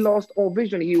do? He lost all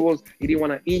vision. He didn't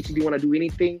want to eat. He didn't want to do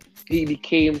anything. He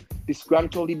became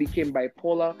disgruntled. He became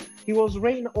bipolar. He was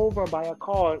ran over by a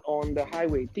car on the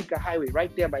highway, Thika Highway,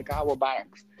 right there by Kahawa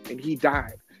Barracks. And he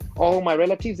died. All my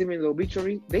relatives, even in the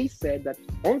obituary, they said that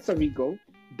Onsarigo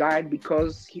died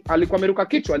because alikuwa ameruka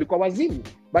kichwa, alikuwa wazimu.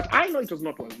 But I know it was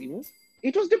not wazimu.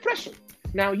 It was depression.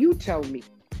 Now you tell me,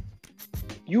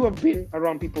 you have been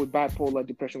around people with bipolar,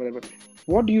 depression, whatever.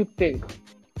 What do you think?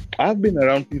 I've been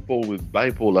around people with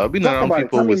bipolar. I've been around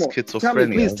people with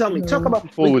schizophrenia. Please tell me. Talk about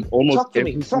people with almost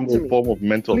every single form of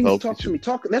mental health issue.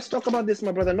 Let's talk about this,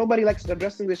 my brother. Nobody likes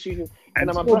addressing this issue. And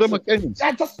I'm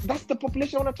that's the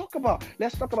population I want to talk about.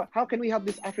 Let's talk about how can we have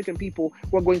these African people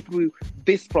who are going through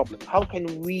this problem? How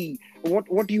can we?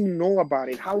 What do you know about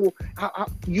it? How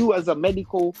you as a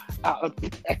medical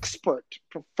expert,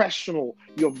 professional,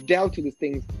 you've dealt with these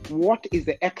things. What is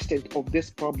the extent of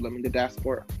this problem in the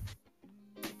diaspora?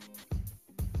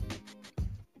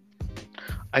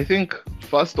 I think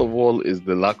first of all is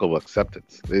the lack of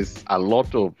acceptance. There's a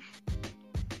lot of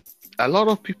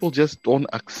people just don't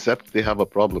accept they have a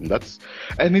problem.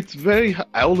 And it's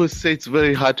I always say it's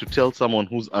very hard to tell someone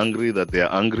who's angry that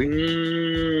they're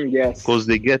angry. Yes. Because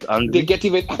they get angry. They get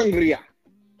even angrier.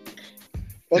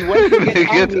 And once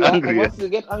they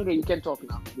get angry, you can't talk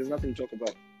now. There's nothing to talk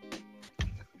about.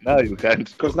 Now you can't.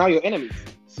 Because now you're enemies.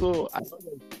 So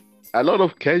a lot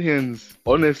of Kenyans,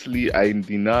 honestly, are in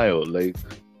denial. Like,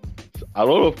 a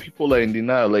lot of people are in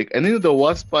denial. Like, and then the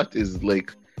worst part is,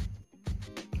 like,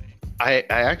 I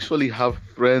actually have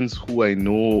friends who I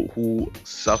know who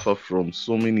suffer from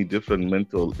so many different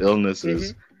mental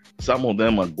illnesses. Mm-hmm. Some of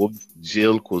them are going to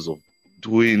jail because of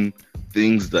doing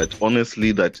things that,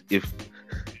 honestly, that if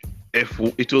if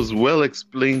it was well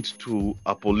explained to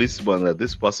a policeman that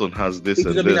this person has this It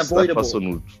and would have been this, that avoidable.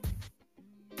 person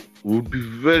would be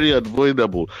very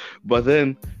avoidable. But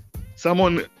then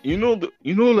someone,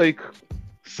 like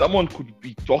someone could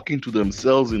be talking to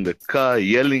themselves in the car,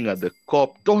 yelling at the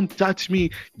cop, "Don't touch me!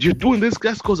 You're doing this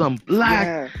just because I'm black."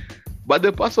 Yeah. But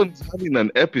the person's having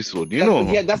an episode,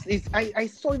 Yeah, I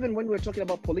saw even when we were talking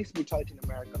about police brutality in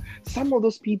America, some of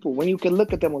those people, when you can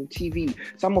look at them on TV,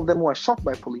 some of them who are shot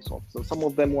by police officers, some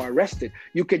of them who are arrested,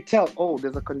 you could tell, oh,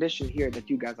 there's a condition here that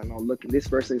you guys are not looking. This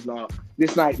person is not,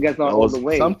 this guy's not all the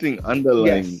way. Something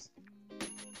underlying. Yes.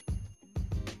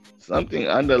 Something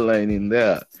underlying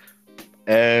there.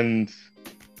 And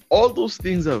all those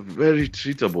things are very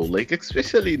treatable, like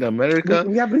especially in America.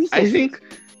 We have resources.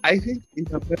 I think in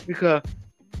America,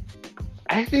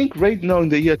 right now in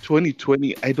the year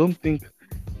 2020, I don't think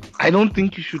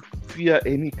you should fear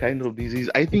any kind of disease.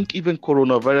 I think even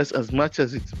coronavirus, as much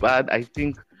as it's bad, I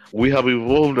think we have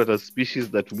evolved as a species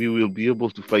that we will be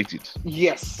able to fight it.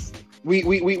 Yes. We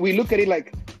look at it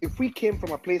like, if we came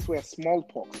from a place where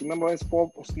smallpox, remember when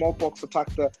smallpox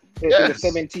attacked in the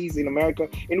 70s in America,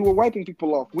 and we were wiping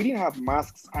people off. We didn't have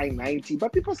masks, I-90,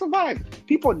 but people survived.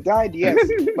 People died, yes,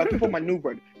 but people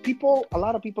maneuvered. A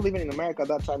lot of people even in America at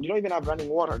that time, they don't even have running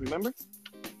water, remember?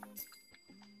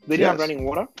 They didn't have running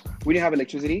water. We didn't have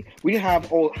electricity. We didn't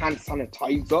have all hand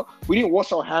sanitizer. We didn't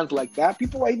wash our hands like that.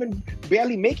 People were even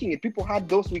barely making it. People had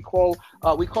those we call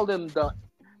them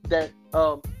the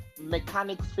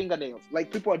mechanics fingernails.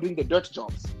 Like people are doing the dirt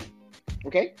jobs.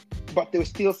 Okay? But they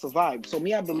still survived. So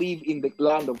I believe in the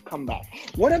land of comeback.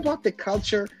 What about the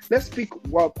culture? Let's speak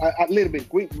a little bit,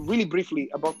 really briefly,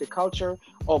 about the culture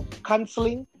of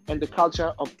counseling and the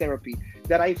culture of therapy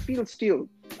that I feel still,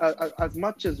 as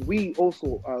much as we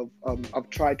also have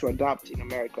tried to adapt in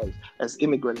America as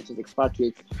immigrants, as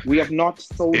expatriates, we have not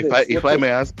sold this. If I may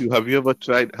ask you, have you ever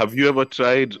tried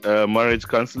marriage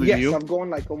counseling? Yes, I've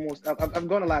gone I've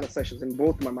gone a lot of sessions in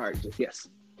both my marriages. Yes.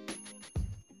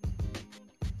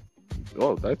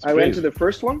 Oh, that's I went to the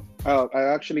first one.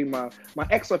 My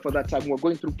ex-wife at that time were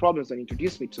going through problems and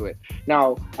introduced me to it.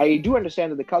 Now, I do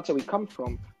understand that the culture we come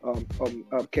from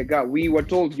Keggah, we were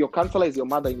told your counselor is your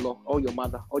mother-in-law or your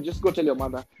mother, or just go tell your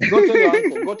mother. Go tell your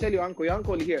uncle. Go tell your uncle. Your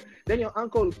uncle will hear. Then your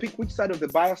uncle will pick which side of the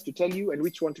bias to tell you and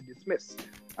which one to dismiss.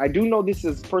 I do know this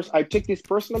is I take this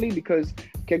personally because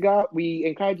Keggah, we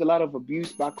encourage a lot of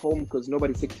abuse back home because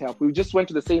nobody seeks help. We just went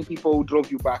to the same people who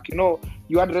drove you back.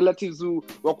 You had relatives who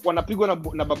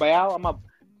wanapigwa na baba yao ama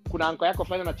kuna anko yako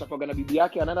fulani anachapwa na bibi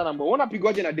yake anaenda na mbona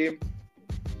unapigwaje na dem?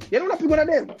 Yaani unapigwa na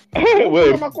dem.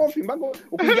 Wewe makofi mbango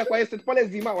ukiingia kwa estate pale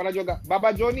zima wanajoga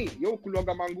baba Johnny, yeye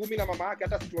kuloga mangumi na mama yake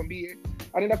hata situambie.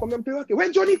 Anaenda kumwambia mpe wake, "We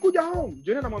Johnny kuja home."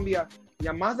 Johnny anamwambia,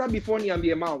 "Nyamaza before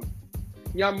niambie mom."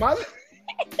 Nyamaza.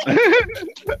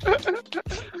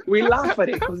 We laugh at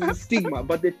it because it's a stigma,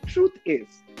 but the truth is,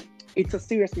 it's a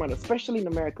serious matter, especially in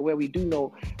America where we do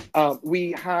know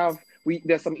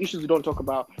there's some issues we don't talk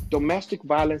about. Domestic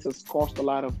violence has cost a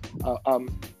lot of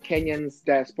Kenyans,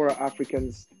 diaspora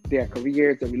Africans, their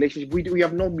careers, their relationships. We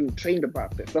have not been trained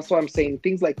about this. That's why I'm saying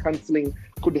things like counseling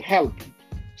could help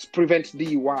prevent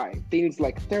DUI. Things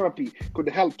like therapy could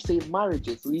help save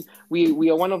marriages. We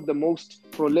are one of the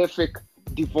most prolific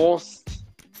divorced,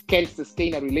 can't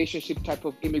sustain a relationship type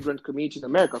of immigrant community in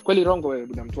America. Kweli rongo wewe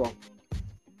buda mtu wangu.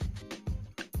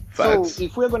 So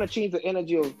if we're going to change the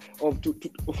energy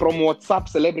from WhatsApp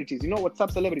celebrities,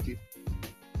 WhatsApp celebrities?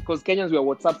 Because Kenyans, we are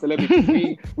WhatsApp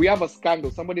celebrities. we have a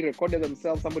scandal. Somebody recorded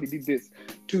themselves. Somebody did this.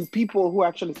 To people who are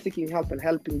actually seeking help and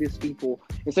helping these people,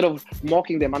 instead of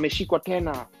mocking them, ameshikwa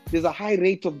tena. There's a high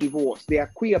rate of divorce. There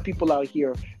are queer people out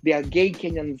here. There are gay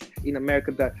Kenyans in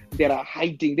America that are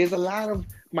hiding. There's a lot of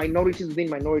minorities within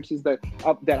minorities that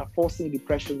are forcing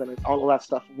depression and all of that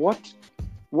stuff.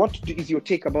 What is your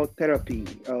take about therapy,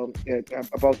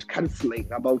 about counseling,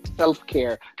 about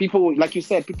self-care? People, like you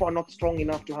said, people are not strong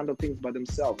enough to handle things by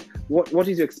themselves. What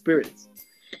is your experience?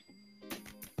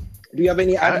 Do you have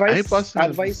any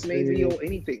advice maybe, or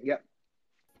anything? Yeah.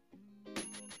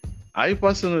 I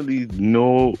personally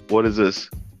know, what is this?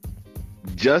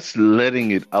 Just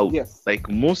letting it out. Yes. Like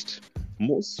most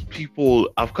people,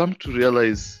 I've come to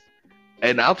realize,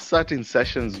 and I've sat in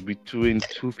sessions between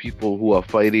two people who are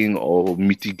fighting, or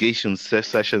mitigation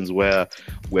sessions where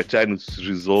we're trying to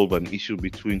resolve an issue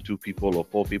between two people or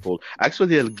four people.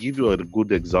 Actually, I'll give you a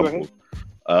good example.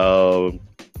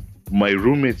 My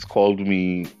roommates called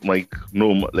me,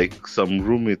 some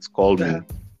roommates called me.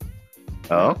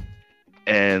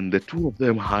 And the two of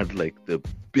them had like the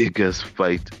biggest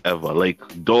fight ever.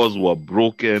 Like doors were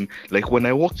broken. Like when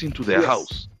I walked into their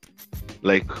house,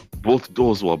 like both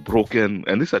doors were broken,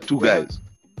 and these are two guys.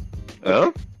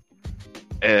 Uh,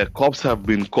 cops have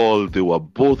been called. They were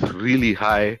both really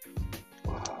high.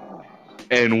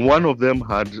 And one of them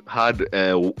had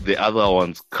the other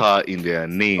one's car in their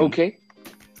name. Okay.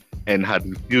 And had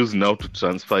refused now to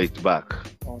transfer it back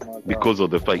because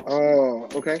of the fight. Oh,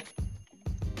 okay.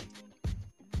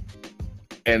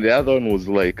 And the other one was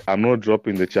like, I'm not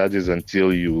dropping the charges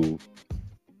until you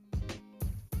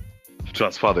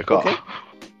transfer the car. Okay.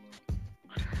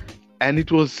 And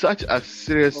it was such a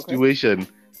serious situation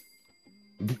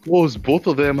because both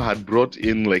of them had brought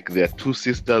in like their two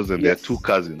sisters and their two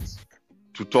cousins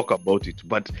to talk about it.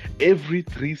 But every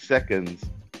 3 seconds,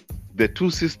 the two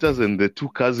sisters and the two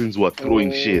cousins were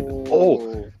throwing shade.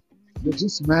 Oh, you're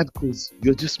just mad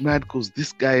because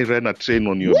this guy ran a train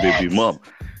on your baby mom.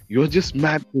 You're just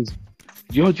mad because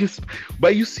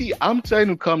but you see, I'm trying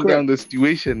to calm down the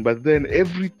situation, but then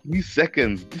every 3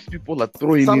 seconds, these people are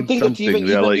throwing in something.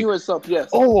 They're like,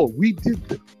 oh, we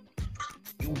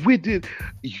did.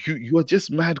 You're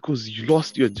just mad because you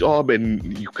lost your job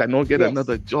and you cannot get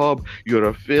another job. You're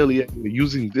a failure. You're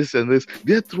using this and this.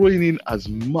 They're throwing in as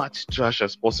much trash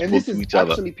as possible and this to is each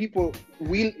other. Actually, people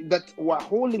that were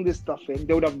holding this stuff in,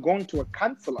 they would have gone to a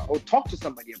counselor or talked to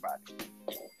somebody about it.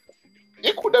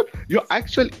 They could have.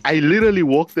 I literally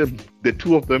walked them, the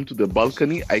two of them, to the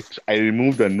balcony. I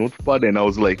removed a notepad and I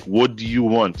was like, "What do you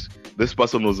want?" This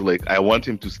person was like, "I want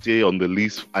him to stay on the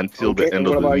lease until the end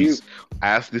of the lease." I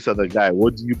asked this other guy,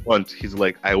 "What do you want?" He's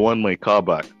like, "I want my car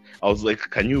back." I was like,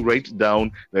 "Can you write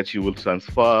down that you will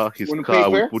transfer his car?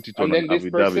 We'll put it on an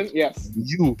affidavit." Yes. Can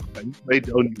you write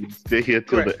down you will stay here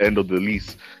till the end of the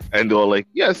lease? And they were like,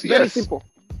 "Yes, Very yes." simple.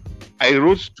 I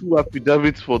wrote 2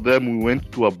 affidavits for them. We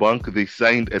went to a bank, they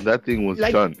signed, and that thing was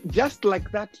done. Just like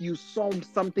that, you solved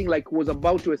something like was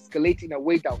about to escalate in a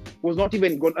way that was not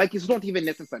even good. Like, it's not even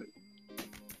necessary.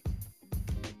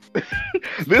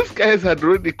 These guys had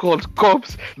already called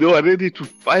cops. They were ready to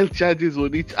file charges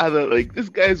on each other. Like, these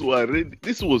guys were ready.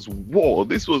 This was war.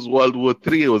 This was World War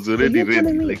III. It was already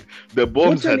ready. Like, the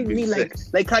bombs had been set.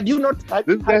 Like, had you not...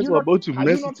 These guys were about to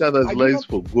mess each other's lives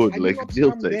for good. Like,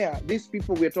 jail time. These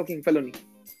people were talking felony.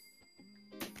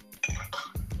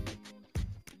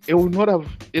 It would not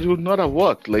have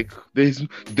worked. Like,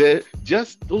 there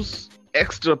just those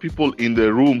extra people in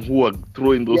the room who are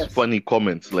throwing those funny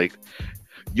comments. Like,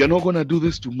 you're not gonna do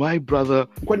this to my brother.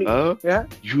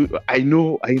 I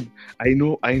know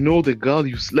the girl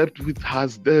you slept with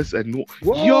has this and no.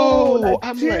 Whoa, yo,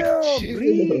 I'm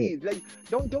breathe. Like,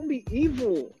 don't be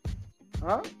evil,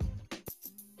 huh?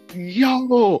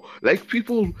 Yo, like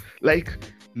people, like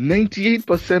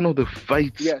 98% of the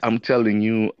fights, I'm telling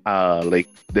you, are like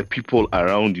the people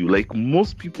around you. Like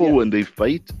most people when they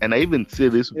fight, and I even say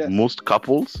this with most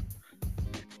couples.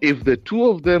 If the two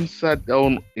of them sat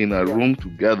down in a room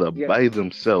together by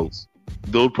themselves,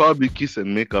 they'll probably kiss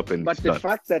and make up and But the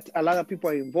fact that a lot of people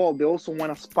are involved, they also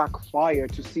want to spark fire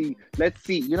to see, let's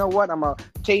see, you know what, I'm going to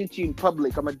change you in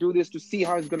public. I'm going to do this to see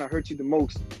how it's going to hurt you the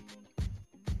most.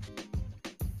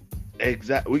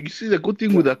 Exactly. You see, the good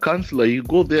thing with a counselor, you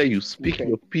go there, you speak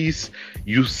your piece,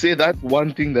 you say that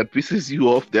one thing that pisses you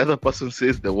off, the other person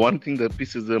says the one thing that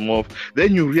pisses them off,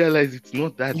 then you realize it's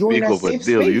not that big of a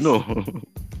deal, you know.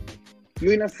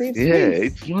 You're in a safe space. Yeah,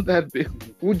 it's not that big.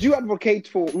 Would you advocate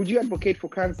for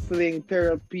counseling,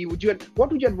 therapy? What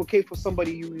would you advocate for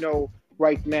somebody you know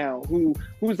right now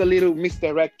who's a little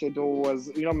misdirected or was,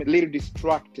 a little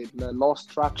distracted,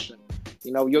 lost traction?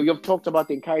 You've talked about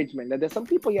the encouragement. That there's some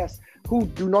people, who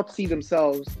do not see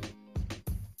themselves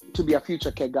to be a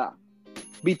future Keggah.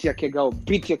 Bitia Keggah, or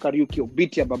Bitia Kariuki, or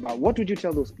Bitia Baba. What would you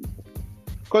tell those people?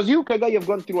 Because you, Keggah, you've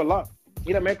gone through a lot.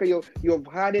 In America, you've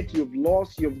had it, you've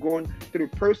lost, you've gone through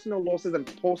personal losses and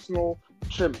personal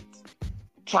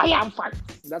triumphant.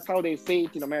 That's how they say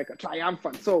it in America,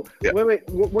 triumphant. So, wewe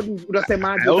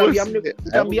unasemaje?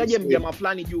 Utaambiaje mjamaa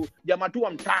fulani juu jamaa tu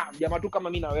amtaa, jamaa tu kama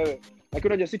mimi na wewe.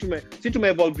 Lakini unajua si tume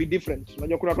evolve different.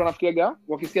 Unajua kuna watu wanafikiria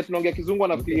wakisikia tunaongea kizungu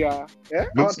wanafikiria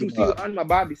watu si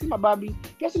mababi, si mababi.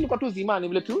 Kiasi ni kwa tu zimani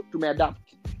vile tu tumeadapt.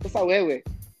 Sasa wewe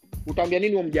utaambia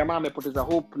nini wa mjamaa amepoteza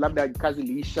hope, labda kazi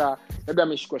liisha, labda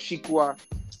ameshikwa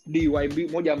DYB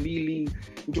 1-2,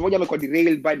 mtu mmoja amekuwa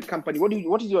derailed by the company.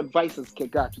 What is your advice as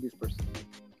Keggah to this person?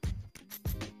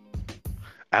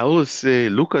 I always say,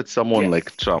 look at someone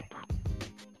like Trump.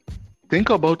 Think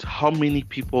about how many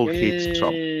people hate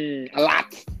Trump. A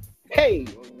lot. Hey,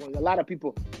 a lot of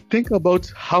people. Think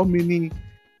about how many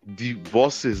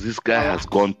divorces this guy has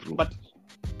gone through. But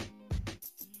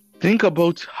think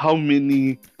about how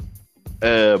many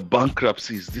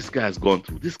bankruptcies this guy has gone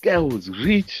through. This guy was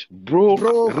rich, broke,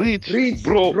 rich,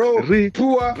 broke, rich,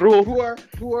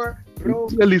 poor, bro.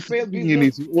 Literally sleeping in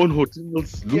his own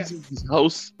hotels, losing his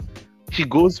house. He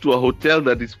goes to a hotel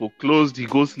that is foreclosed. He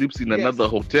goes sleeps in another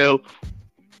hotel,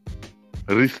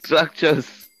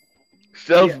 restructures,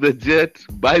 sells the jet,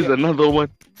 buys another one.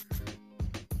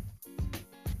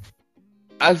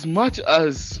 As much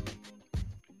as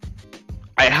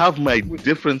I have my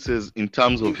differences in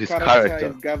terms of his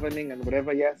character, his governing and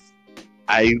whatever,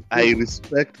 I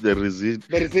respect the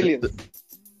resilience.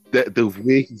 The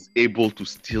way he's able to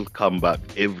still come back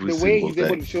every single time. The way he's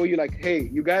able to show you, like, hey,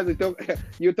 you guys,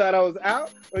 you thought I was out?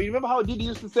 Or you remember how Didi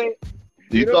used to say,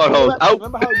 you thought I was out?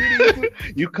 Remember how Didi used to...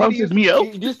 You counted me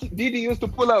out? Didi used to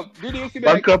pull up. Didi used to be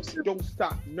bankruptcy. Like, don't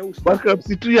stop, no stop.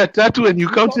 Bankruptcy 3 at tattoo and you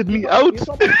counted me out?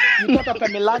 You thought after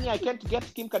Melania I can't get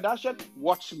Kim Kardashian?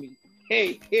 Watch me.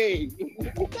 Hey.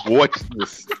 Watch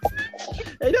this.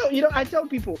 I tell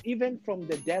people, even from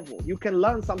the devil, you can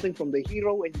learn something from the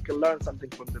hero and you can learn something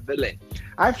from the villain.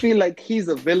 I feel like he's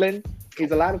a villain.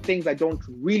 He's a lot of things I don't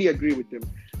really agree with him.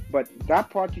 But that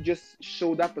part you just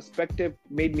showed, that perspective,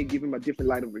 made me give him a different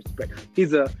line of respect.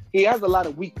 He has a lot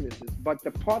of weaknesses, but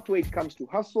the part where it comes to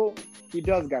hustle, he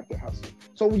does got the hustle.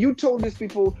 So you told these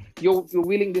people you're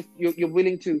willing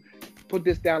to put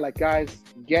this down, like, guys,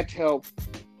 get help.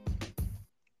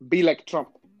 Be like Trump,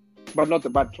 but not the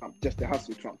bad Trump, just the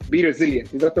hustle Trump. Be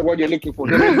resilient. Is that the word you're looking for?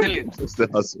 Resilient. Just the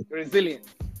hustle. Resilient.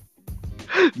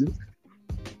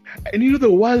 And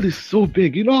the world is so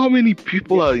big. You know how many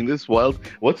people are in this world?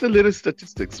 What's the latest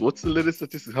statistics?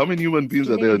 How many human beings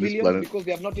are there on this planet? Because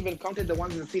they have not even counted the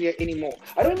ones in Syria anymore.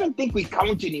 I don't even think we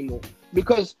count anymore.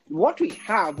 Because what we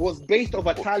have was based off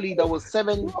a tally that was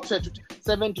 7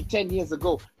 to 10 years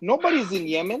ago. Nobody's in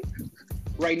Yemen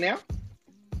right now.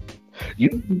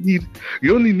 You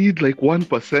only need like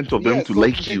 1% of them to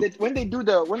like you. When they do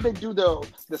the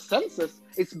census,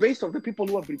 it's based on the people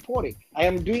who have reported. I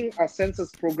am doing a census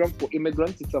program for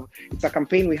immigrants. It's a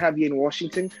campaign we have here in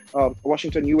Washington,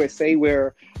 USA,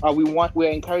 where we're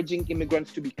encouraging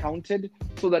immigrants to be counted,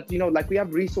 so that like we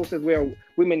have resources where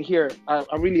women here. I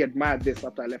really admired this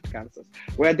after I left Kansas,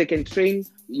 where they can train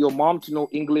your mom to know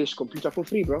English, computer for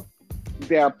free, bro.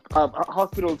 There are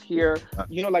hospitals here,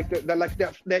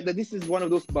 this is one of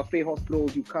those buffet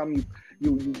hospitals. You come,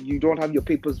 you don't have your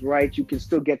papers right, you can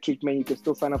still get treatment, you can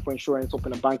still sign up for insurance,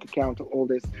 open a bank account, all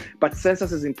this. But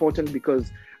census is important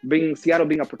because Seattle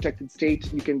being a protected state,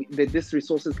 these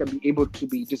resources can be able to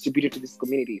be distributed to this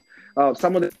community.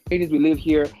 Some of the communities we live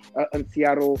here in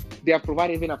Seattle, they have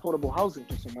provided even affordable housing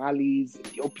to Somalis,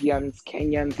 Ethiopians,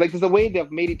 Kenyans. Like, there's a way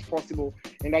they've made it possible.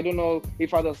 And I don't know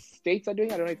if other states are doing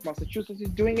it. I don't know if Massachusetts is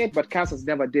doing it, but Kansas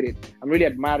never did it. I'm really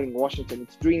admiring Washington.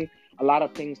 It's doing a lot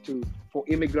of things for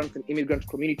immigrants and immigrant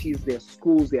communities, their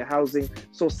schools, their housing.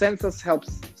 So census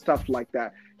helps stuff like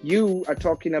that. You are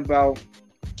talking about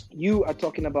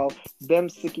them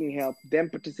seeking help, them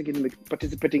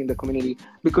participating in the community,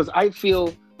 because I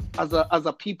feel as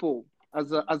a people, as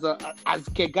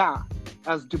Keggah,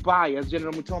 as Dubai, as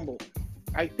General Mutombo,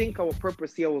 I think our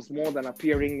purpose here was more than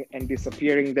appearing and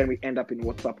disappearing. Then we end up in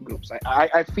WhatsApp groups.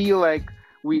 I feel like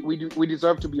we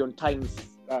deserve to be on Times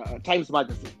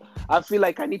magazine. I feel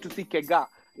like I need to see Keggah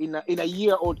in a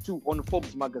year or two on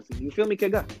Forbes magazine. You feel me,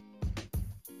 Keggah?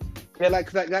 Yeah,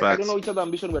 like I don't know which other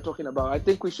ambition we're talking about. I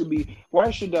think we should be. Why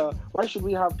should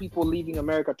we have people leaving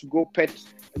America to go pet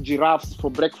giraffes for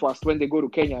breakfast when they go to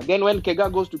Kenya? Then when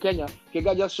Keggah goes to Kenya,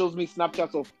 Keggah just shows me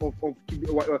Snapchats of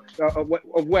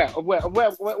where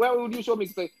would you show me?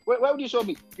 Say, where would you show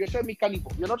me? You're showing me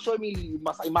Carnival. You're not showing me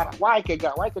Masai Mara. Why,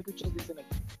 Keggah? Why can't you change this image?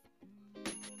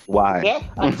 Why? Yeah,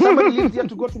 and somebody lives here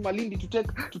to go to Malindi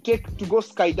to go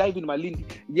skydive in Malindi.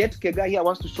 Yet Keggah here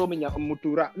wants to show me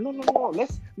Mutura. No.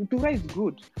 Mutura is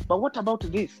good, but what about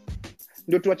this?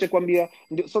 Ndio tuache kwambia,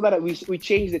 so that we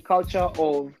change the culture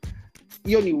of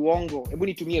hiyo ni uongo. Hebu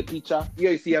nitumie picha.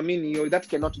 Hiyo isiamini hiyo. That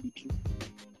cannot be true.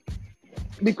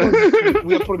 Because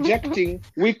we are projecting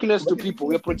weakness to people.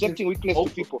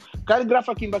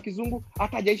 Calligrapher Kimba Kizungu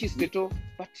hata hajaishi Stato,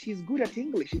 but he's good at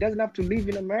English. He doesn't have to live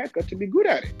in America to be good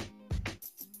at it.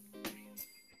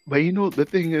 But the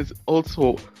thing is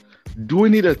also,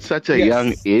 doing it at such a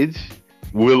young age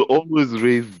will always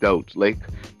raise doubt. Like,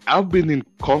 I've been in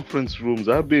conference rooms,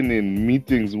 I've been in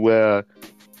meetings where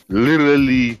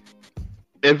literally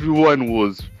everyone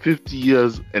was 50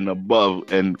 years and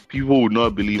above, and people would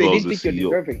not believe I was a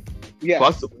CEO. Yes.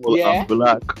 First of all, I'm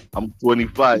black. I'm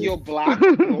 25. You're black.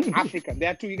 You're African.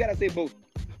 There are two. You gotta say both.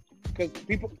 Because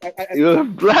people... You're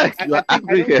black. You're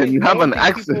African. You have an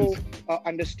accent. People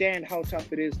understand how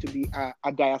tough it is to be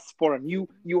a diasporan.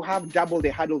 You have double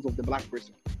the hurdles of the black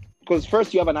person. Because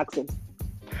first you have an accent.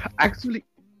 Actually,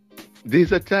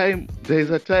 there's a time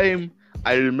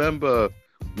I remember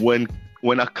when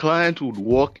a client would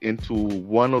walk into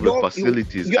one of the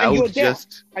facilities, I would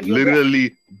just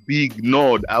literally be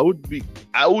ignored. I would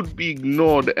be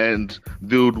ignored, and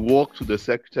they would walk to the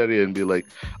secretary and be like,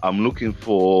 "I'm looking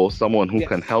for someone who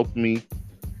can help me."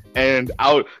 And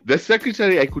the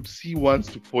secretary, I could see once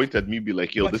to point at me, be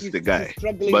like, "Yo, this is the guy."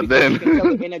 But then you can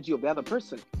tell the energy of the other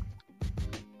person.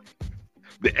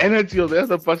 The energy of the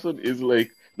other person is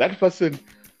like that person.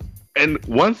 And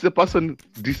once the person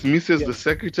dismisses the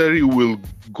secretary, will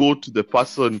go to the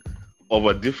person of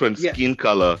a different skin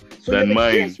color than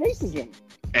mine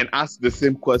and ask the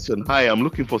same question. "Hi, I'm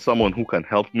looking for someone who can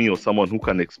help me or someone who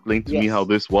can explain to me how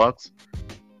this works."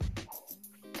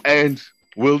 And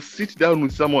we'll sit down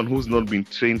with someone who's not been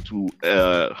trained to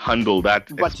handle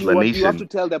that explanation, you have to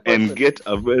tell the person. And get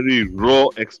a very raw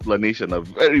explanation, a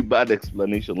very bad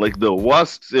explanation, like the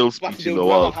worst sales pitch in the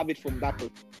world. Have it from that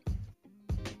person.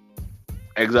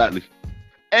 Exactly.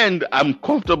 And I'm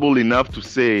comfortable enough to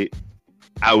say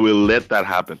I will let that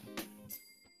happen.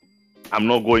 I'm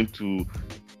not going to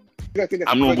fight it. Okay.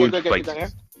 I'm not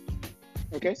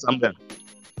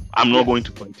going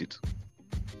to fight it.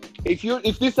 If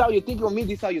this is how you're thinking of me,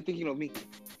 this is how you're thinking of me.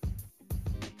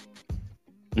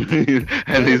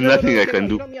 And there's nothing I can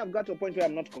do. You know me, I've got to a point where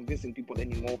I'm not convincing people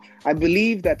anymore. I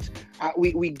believe that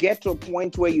we get to a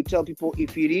point where you tell people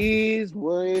if it is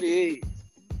what it is.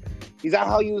 Is that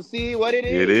how you see what it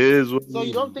is? It is. So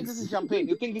you don't think this is champagne.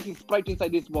 You think this is Sprite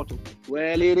inside this bottle.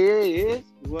 Well, it is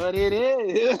what it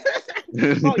is.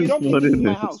 No, you don't think this is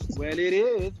my house. Well, it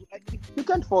is. You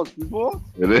can't force people.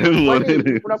 It is what it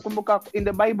is. In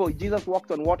the Bible, Jesus walked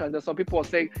on water, and there's some people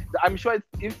saying, I'm sure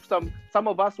if some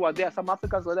of us were there, some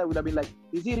Africans were there, would have been like,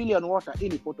 is he really on water?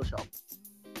 In Photoshop.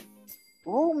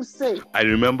 I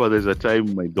remember there's a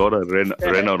time my daughter ran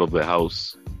out of the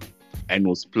house and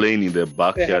was playing in the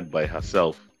backyard by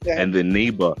herself. And the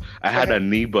neighbor, I had a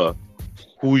neighbor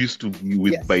who used to be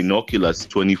with binoculars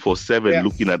 24/7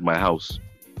 looking at my house.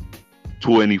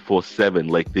 24/7.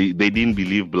 Like they didn't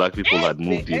believe black people had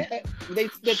moved in. They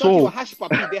thought you were Hush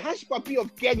Puppy, the Hush Puppy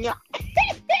of Kenya.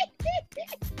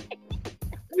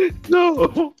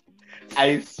 No,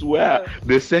 I swear,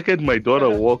 the second my daughter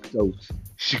walked out,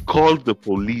 she called the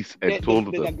police and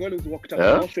told them. The girl who's walked out,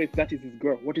 I'm not sure if that is his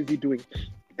girl. What is he doing?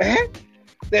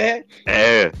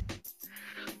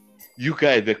 You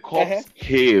guys, the cops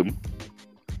came.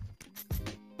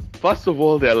 First of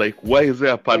all, they're like, "Why is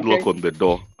there a padlock on the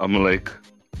door?" I'm like,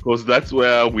 "Because that's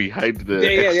where we hide the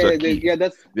extra key."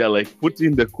 They're like, "Put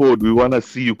in the code. We want to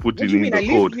see you put in the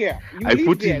code." I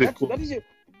put in the code.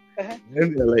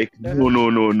 And they're like,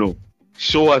 "No.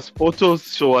 Show us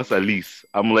photos, show us a lease."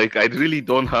 I'm like, "I really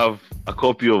don't have a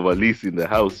copy of a lease in the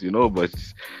house, but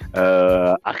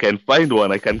I can find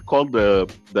one. I can call the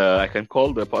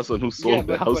person who sold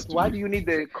the house. But why do you need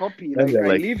the copy? Like,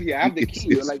 I live here, I have the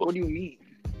key. You're like, what do you need?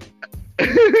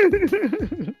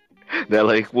 They're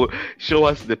like, well, show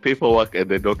us the paperwork and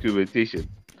the documentation.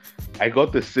 I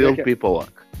got the sale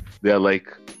paperwork. They're like,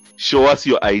 show us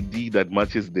your ID that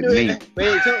matches the name.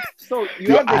 Wait, so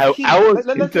you have the key. I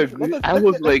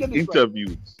was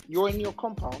interviewed. You're in your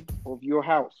compound of your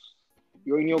house.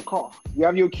 You're in your car. You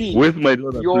have your key. With my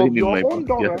daughter playing in my own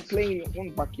daughter playing in your own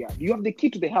backyard. You have the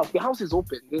key to the house. The house is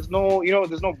open. There's no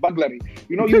burglary.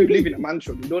 You live in a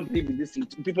mansion. You don't live in this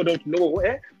city. People don't know.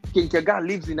 Keggah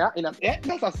lives in a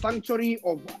that's a sanctuary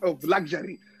of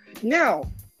luxury. Now,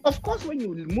 of course, when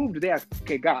you moved there,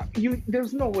 Keggah,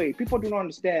 there's no way. People do not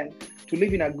understand to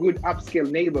live in a good upscale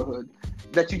neighborhood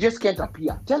that you just can't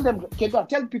appear. Tell them, Keggah,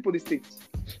 tell people these things.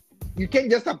 You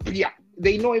can't just appear.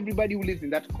 They know everybody who lives in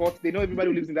that court. They know everybody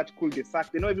who lives in that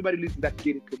cul-de-sac. They know everybody who lives in that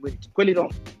gated community. Kweli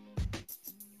no?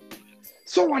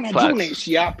 So wanajua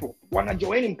unaishi hapo. Wanajua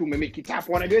wewe mtu umemake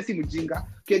hapo. Wanajua si mjinga.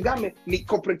 Keggah ni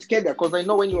corporate Keggah, because I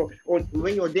know when you're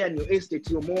there in your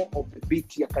estate, you're more of the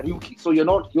beat ya Kariuki. So you're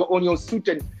on your suit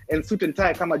and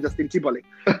tie kama Justin Timberlake.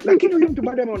 Lakini huyu mtu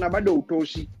bado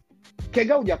utoshi.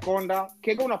 Keggah hujakonda,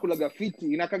 Keggah unakulaga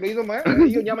fiti, inakaga hiyo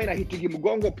nyama inahitigi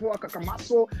mgongo poa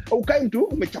kakamaso, ukai mtu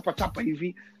umechapa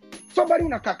hivi. So bado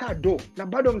unakaka na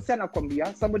bado msana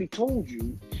kwambia somebody told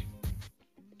you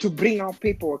to bring out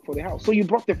paperwork for the house. So you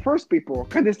brought the first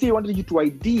paperwork and they still wanted you to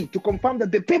ID to confirm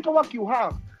that the paperwork you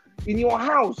have in your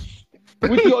house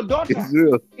with your daughter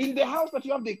in the house that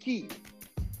you have the key,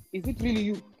 is it really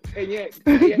you?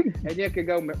 Enye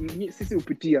Keggah sisi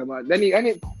upitia man.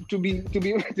 Then to be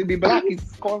black is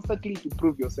constantly to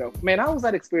prove yourself. Man, how was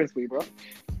that experience for you, bro?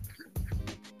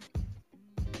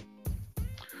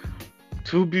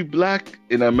 To be black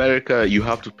in America, you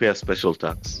have to pay a special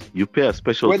tax. You pay a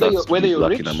special tax to be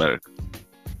black in America.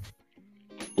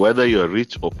 Whether you're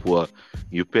rich or poor,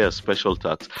 you pay a special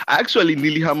tax. Actually,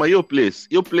 nilihama your place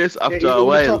after a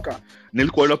while.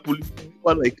 Nilikuwa na police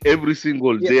like every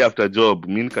single day after job.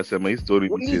 Mimi nikasema hii story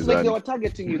it's like they were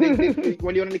targeting you.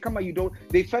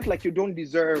 They felt like you don't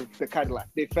deserve the Cadillac.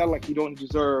 They felt like you don't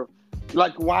deserve,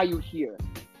 like, why are you here?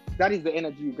 That is the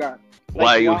energy you got.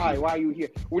 Like, why are you here?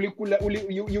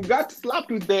 You got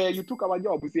slapped with you took our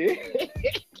job, you see?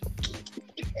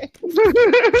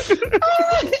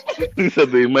 These are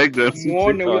the immigrants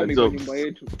who take our jobs.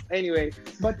 Anyway,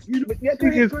 but these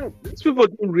people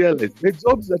don't realize the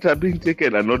jobs that are being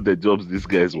taken are not the jobs these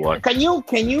guys want. Can you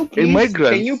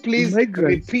please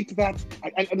repeat that?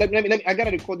 I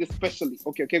gotta record this specially.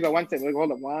 Okay, one second.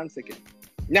 Hold on 1 second.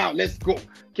 Now let's go.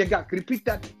 Keggah, repeat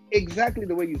that exactly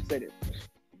the way you said it.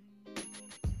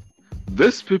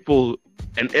 These people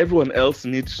and everyone else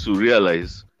needs to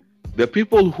realize the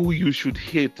people who you should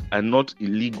hate are not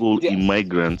illegal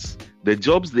immigrants. The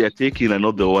jobs they are taking are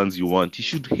not the ones you want. You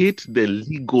should hate the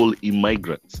legal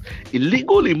immigrants.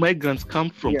 Illegal immigrants come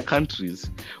from countries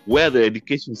where the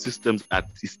education systems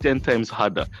is 10 times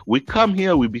harder. We come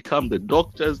here, we become the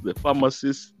doctors, the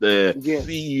pharmacists, the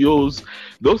CEOs.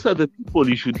 Those are the people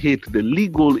you should hate, the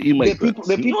legal immigrants,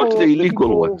 not the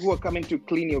illegal ones. Who are coming to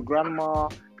clean your grandma,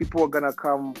 people who are going to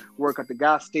come work at the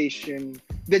gas station.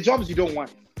 The jobs you don't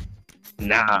want.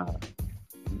 Nah.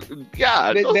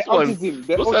 Yeah, the autism.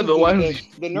 Those are the ones.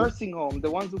 The nursing home,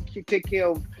 the ones who take care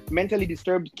of mentally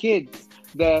disturbed kids,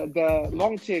 the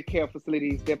long-term care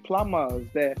facilities, the plumbers,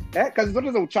 because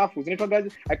those are uchafus.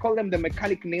 Guys, I call them the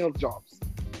mechanic nail jobs.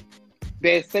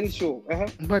 They're essential.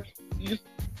 But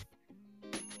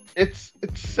it's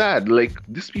sad. Like,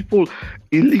 these people,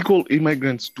 illegal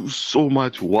immigrants, do so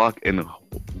much work and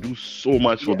do so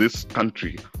much for this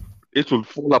country. It will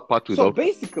fall apart without. So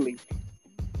basically,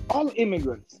 all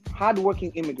immigrants,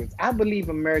 hardworking immigrants. I believe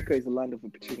America is a land of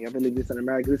opportunity. I believe this in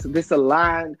America. This is a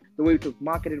land, the way it was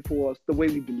marketed for us, the way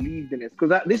we believed in it.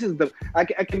 Because I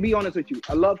can be honest with you.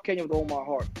 I love Kenya with all my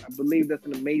heart. I believe that's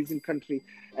an amazing country.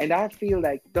 And I feel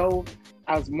like, though,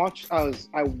 as much as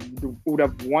I would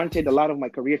have wanted a lot of my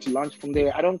career to launch from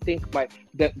there, I don't think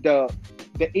the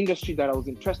industry that I was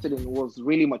interested in was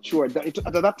really mature. At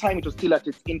that time, it was still at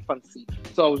its infancy.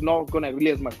 So I was not going to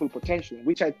realize my full potential,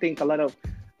 which I think a lot of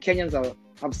Kenyans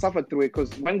have suffered through it,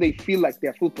 because when they feel like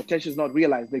their full potential is not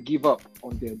realized, they give up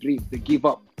on their dreams. They give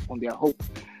up on their hope.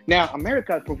 Now,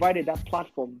 America has provided that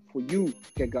platform for you,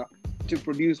 Keggah, to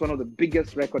produce one of the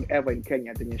biggest record ever in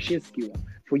Kenya, the Nyashinski one.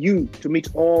 For you to meet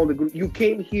all the group. You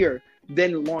came here,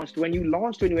 then launched. When you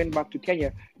went back to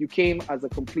Kenya, you came as a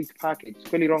complete package.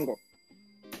 Kweli Rongo.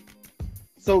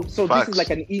 So this is like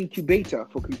an incubator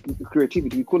for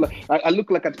creativity. I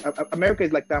look like America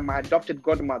is like my adopted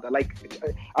godmother. Like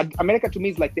America to me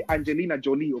is like the Angelina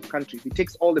Jolie of countries. It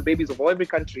takes all the babies of every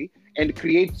country and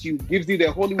creates you, gives you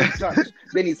the Hollywood touch.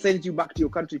 Then it sends you back to your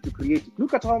country to create it.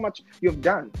 Look at how much you've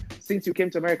done since you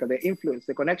came to America. The influence,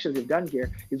 the connections you've done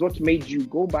here is what made you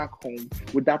go back home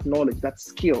with that knowledge, that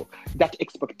skill, that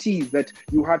expertise that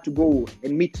you had to go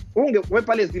and meet.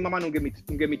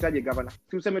 Ungemitaje governor.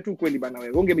 Tuseme tu kweli bana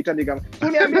wewe. Ungemitaje governor.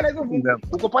 Uniambia hizo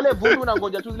uko pale Vundu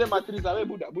unangoja tu zile matriza wewe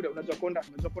buda unachokonda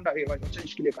acha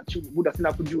nishikilie kachuni buda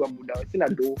sina kujua buda sina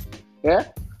do.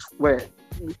 Where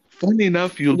funny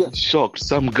enough, you'll be shocked.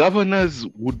 Some governors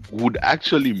would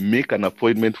actually make an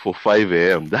appointment for 5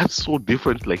 a.m. That's so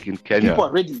different, like in Kenya. People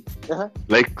are ready.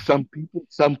 Like some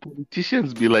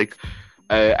politicians be like,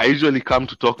 I usually come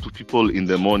to talk to people in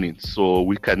the morning, so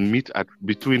we can meet at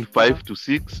between 5 to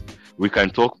 6. We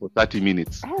can talk for 30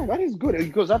 minutes. Oh, that is good,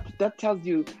 because that tells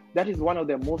you that is one of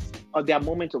their their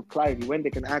moments of clarity, when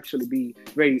they can actually be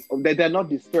they're not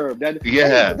disturbed.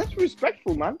 That's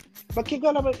respectful, man. But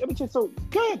Keggah, let me say so.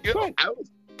 Go ahead.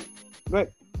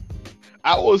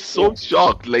 I was so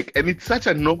shocked, like, and it's such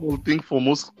a normal thing for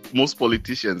most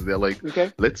politicians. They're like,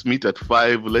 let's meet at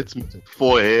 5, let's meet at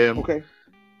 4 a.m. Okay.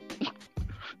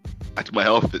 At my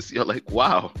office, you're like,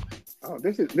 wow. Oh,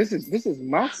 this is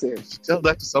massive. Tell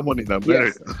that to someone in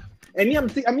America. Yes. And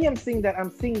I'm seeing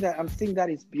that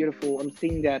is beautiful. I'm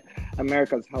seeing that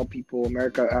America's helped people.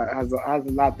 America has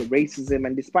a lot of racism,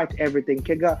 and despite everything,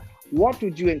 Keggah, what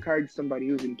would you encourage somebody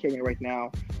who's in Kenya right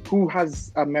now, who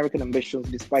has American ambitions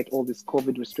despite all these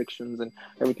COVID restrictions and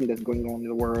everything that's going on in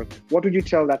the world? What would you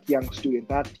tell that young student,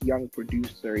 that young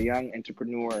producer, young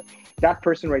entrepreneur, that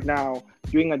person right now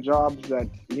doing a job that,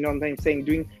 you know what I'm saying,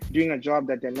 doing a job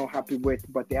that they're not happy with,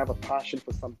 but they have a passion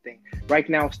for something, right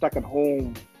now stuck at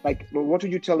home? Like, what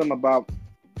would you tell them about?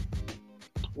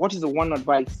 What is the one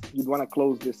advice you'd want to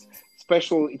close this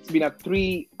special? It's been a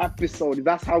 3 episode.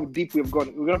 That's how deep we've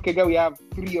gone. We have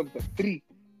 3 of them. Three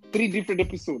different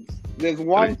episodes. There's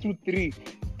 1, 2, 3.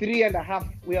 3.5.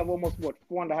 We have almost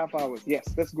 4.5 hours. Yes,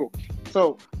 let's go.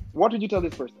 So, what would you tell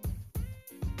this person?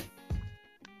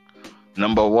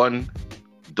 Number one,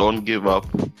 don't give up.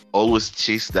 Always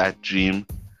chase that dream.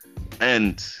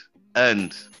 And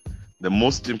the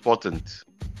most important,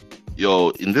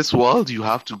 in this world, you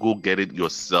have to go get it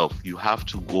yourself. You have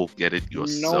to go get it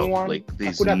yourself.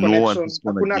 There's no one who's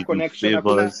going to give you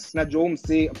favors.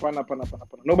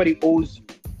 Nobody owes you.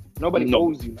 Nobody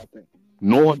owes you nothing.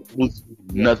 No one owes you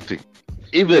nothing.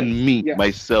 Even me,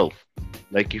 myself.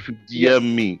 If you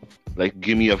DM me,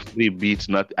 give me a free beat,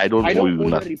 I don't owe you nothing. I don't owe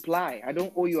you a reply. I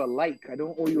don't owe you a like. I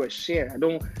don't owe you a share. I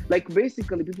don't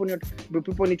basically people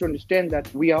need to understand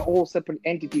that we are all separate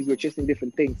entities. We're chasing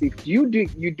different things. If you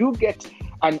do get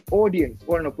an audience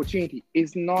or an opportunity,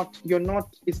 it's not you know what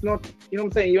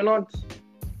I'm saying?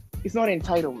 It's not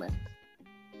entitlement.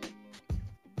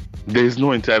 There is no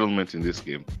entitlement in this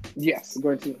game. Yes, go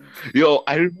ahead.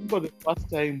 I remember the first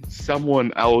time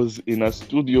I was in a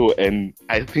studio and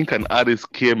I think an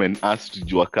artist came and asked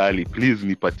Juakali, please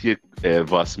nipatie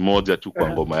verse moja tu kwa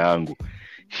ngoma yangu.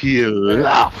 He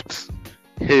laughed.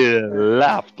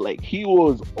 Like he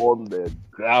was on the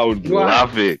ground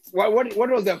laughing. What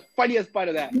was the funniest part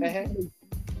of that?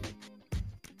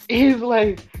 He's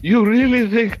like, you really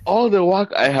think all the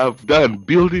work I have done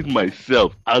building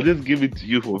myself, I'll just give it to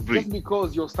you for free? Just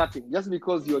because you're starting, just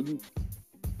because you're you.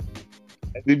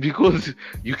 Because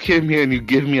you came here and you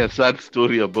gave me a sad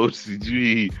story about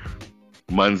sijui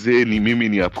manzeni, mimi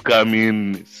ni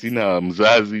upcoming, sina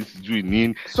mzazi, sijui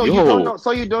nini. So you don't know.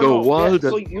 So you don't know.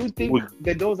 So you think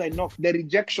the doors I knocked, the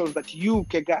rejections that you,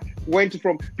 Keggah, went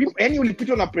from people. Any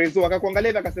ulipitwa na prezo,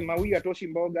 akakuangalia akasema huyu atoshi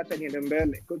mboga hata niende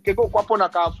mbele. Keggah uko hapo na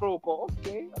kaafro uko,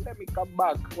 okay, let me come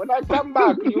back. When I come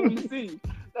back, you will see.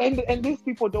 And these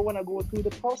people don't want to go through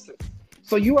the process.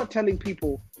 So you are telling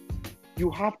people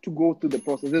you have to go through the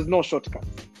process. There's no shortcuts.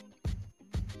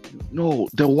 No,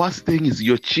 the worst thing is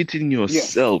you're cheating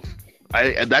yourself.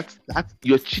 Yes.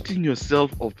 You're cheating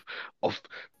yourself of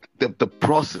the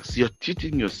process. You're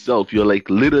cheating yourself. You're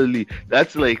literally,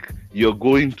 that's like you're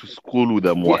going to school with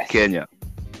a Mwakenya,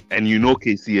 and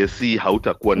KCSE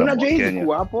hautakuwa na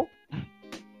Mwakenya.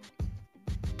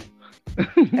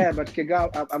 Yeah, but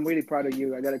Keggah, I'm really proud of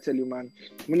you. I gotta tell you, man,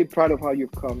 I'm really proud of how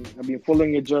you've come. I've been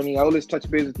following your journey. I always touch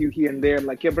base with you here and there. I'm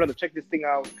like, yeah, brother, check this thing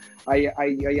out. I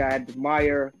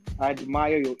admire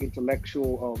your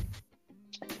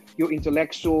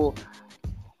intellectual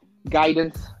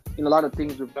guidance in a lot of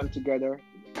things we've done together.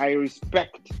 I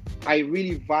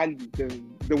really value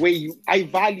the way I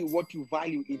value what you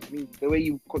value in me, the way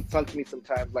you consult me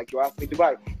sometimes, like you ask me,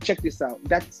 Dubai, check this out.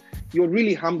 You're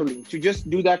really humbling to just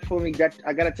do that for me. That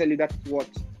I gotta tell you, that's what,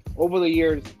 over the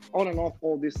years, on and off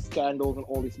all these scandals and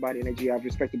all this bad energy, I've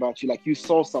respect about you. Like you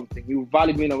saw something, you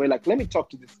valued me in a way, like, let me talk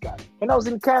to this guy. When I was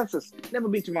in Kansas, never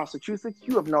been to Massachusetts,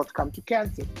 you have not come to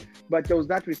Kansas. But there was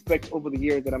that respect over the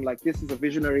years that I'm like, this is a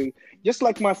visionary, just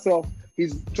like myself.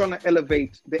 He's trying to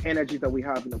elevate the energy that we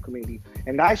have in the community.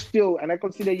 And I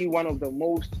consider you one of the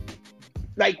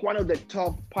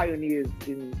top pioneers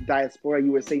in diaspora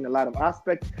USA in a lot of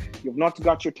aspects. You've not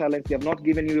got your talents. You have not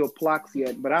given you your plaques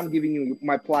yet, but I'm giving you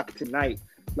my plaque tonight.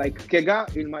 Like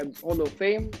Keggah in my Hall of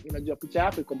Fame, inajua picha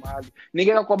yako iko mahali.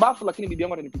 Ningeenda kwa bafu lakini bibi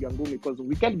yangu atanipiga ngumi because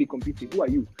we can't be competing. Who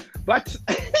are you? But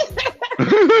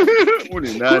who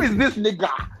is this nigga?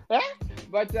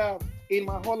 But in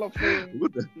my Hall of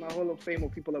Fame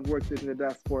of people I've worked with in the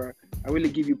diaspora, I really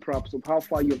give you props of how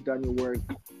far you've done your work,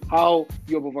 how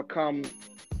you've overcome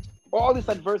all this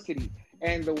adversity.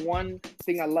 And the one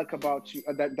thing I like about you,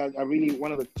 that I really,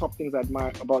 one of the top things I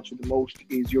admire about you the most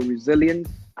is your resilience,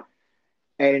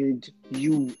 and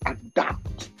you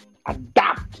adapt.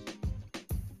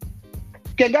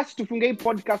 Keggah, tufunge hii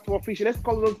podcast for official. Let's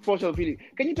call those social video.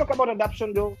 Can you talk about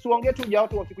adaptation though? Tuongee tu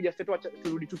watu wakikuja state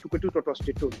turudi tu kwetu toto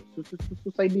state.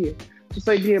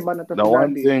 Tusaidie bana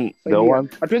tafadhali. The one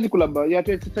hatuwezi kulaba.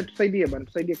 Tusaidie bana,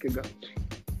 tusaidie Keggah.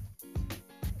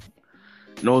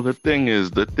 No, the thing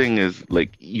is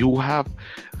like you have,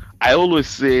 I always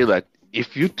say that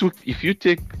if you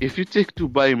take to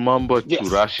buy Mamba to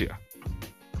Russia,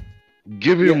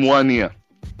 give him 1 year.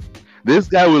 This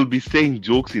guy will be saying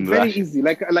jokes in Russian. Very easy.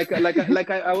 Like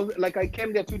I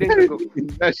came there 2 days ago. In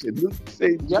Russian. He'll be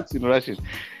saying jokes in Russian.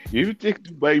 If you take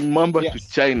to buy Mamba to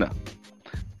China,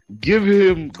 give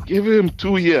him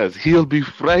 2 years. He'll be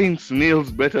frying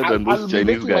snails better than those Chinese guys. I'll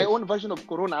be making my own version of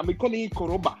Corona. I'm calling it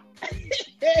Koroba.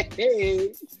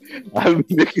 I'll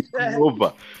be making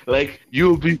Koroba. Like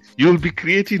you'll be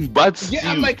creating bad stew.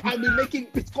 Yeah, I'm like, I'll be making,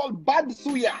 it's called bad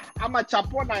suya. I'm a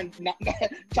chapona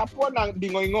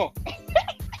dingoingo.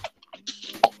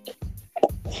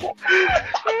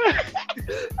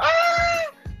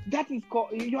 is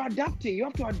called, you're adapting. You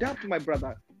have to adapt, my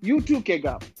brother. You too,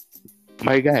 Keggah.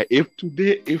 My guy, if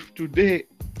today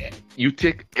you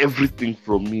take everything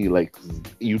from me, like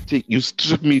you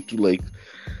strip me to like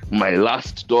my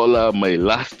last dollar, my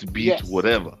last beat, Yes.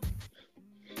 whatever.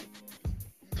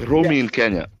 Throw me in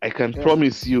Kenya. I can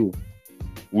promise you,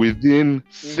 within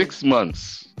 6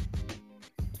 months,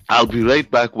 I'll be right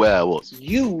back where I was.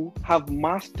 You have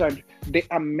mastered the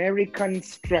American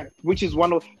strength, which is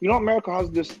one of, America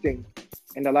has this thing.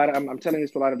 And I'm telling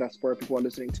this to a lot of diaspora people who are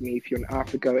listening to me. If you're in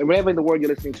Africa, wherever in the world you're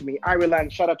listening to me,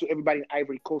 Ireland, shout out to everybody in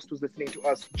Ivory Coast who's listening to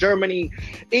us. Germany,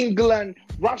 England,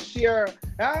 Russia,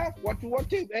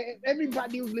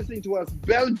 everybody who's listening to us.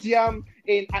 Belgium,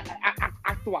 in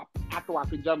Antwerp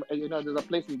in Germany. There's a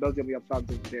place in Belgium we have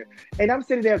fans over there. And I'm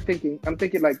sitting there thinking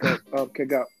like,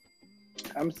 Keggah,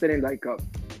 I'm sitting like,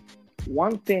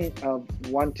 one thing I've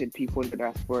wanted people in the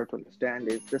diaspora to understand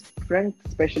is the strength,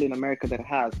 especially in America, that it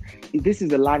has. This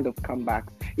is a land of comebacks.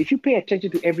 If you pay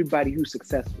attention to everybody who's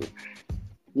successful,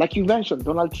 like you mentioned,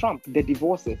 Donald Trump, the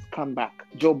divorces come back.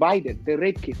 Joe Biden, the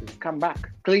rape cases come back.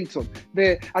 Clinton,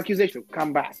 the accusation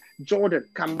come back. Jordan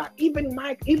come back. Even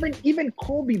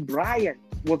Kobe Bryant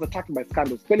was attacked by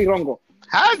scandals. Felirongo.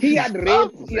 He had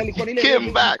rape. He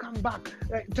came back. Come back.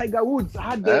 Tiger Woods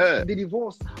had the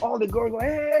divorce. All the girls go,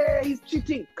 hey, he's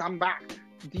cheating. Come back.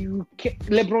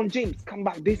 LeBron James, come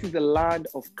back. This is a land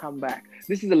of comeback.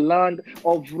 This is a land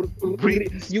of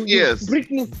Britney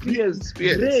Spears.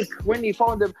 Drake, when he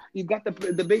found them, he got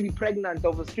the baby pregnant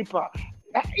of a stripper.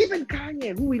 Even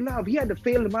Kanye, who we love, he had a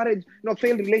failed marriage,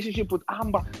 failed relationship with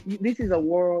Amber. This is a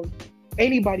world.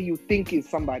 Anybody you think is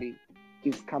somebody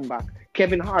is come back.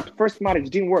 Kevin Hart, first marriage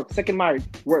didn't work. Second marriage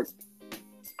worked.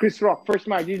 Chris Rock, first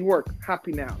marriage didn't work.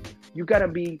 Happy now. You gotta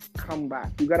be come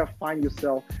back. You gotta find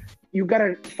yourself. You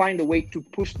gotta find a way to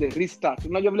push the restart.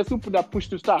 Unajua vile super da push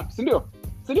to start. Sindio?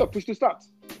 Push to start.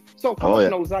 So kama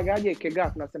tunauzagaje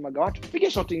Keggah, tunasemaga watu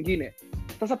tupige shot ingine.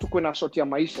 Sasa tuko na shot ya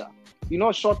maisha.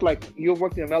 A shot like you've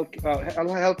worked in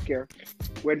healthcare,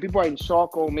 when people are in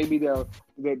shock or maybe they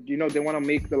want to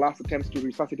make the last attempts to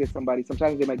resuscitate somebody.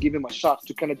 Sometimes they might give him a shot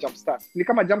to kind of jumpstart. Ni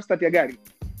kama jumpstart ya gari.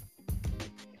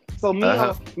 So me,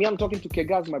 I'm talking to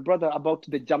Keggah, my brother, about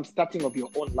the jumpstarting of your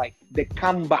own life, the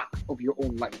comeback of your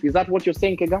own life. Is that what you're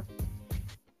saying, Keggah?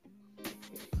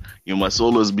 You must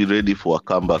always be ready for a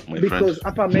comeback, my friend. Because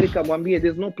Upper America, Mwambie,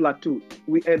 there's no plateau.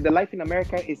 The life in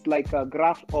America is like a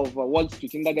graph of Wall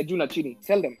Street. Indagajuna chini.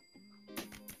 Tell them.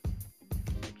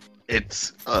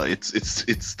 It's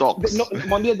stocks.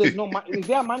 Mwambie, there's no. Is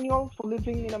there a manual for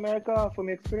living in America from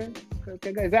your experience?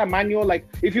 Keggah? Is there a manual like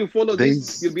if you follow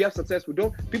this, you'll be successful?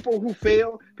 People who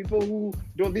fail, people who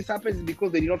don't. This happens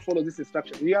because they did not follow this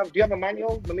instruction. Do you have a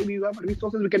manual? Maybe you have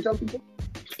resources we can tell people.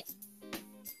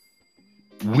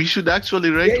 We should actually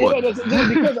write one.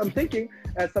 Because I'm thinking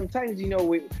sometimes,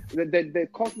 the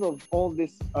cause of all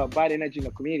this bad energy in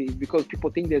the community is because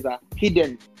people think there's a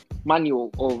hidden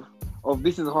manual of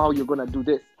this is how you're going to do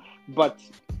this. But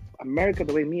America,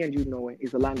 the way me and you know it,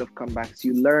 is a land of comebacks.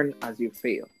 You learn as you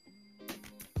fail.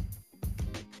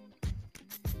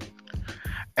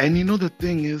 And the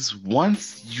thing is,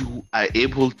 once you are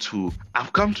able to,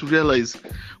 I've come to realize,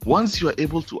 once you are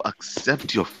able to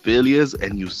accept your failures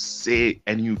and you say,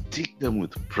 and you take them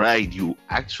with pride, you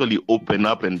actually open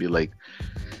up and be like,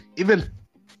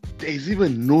 there's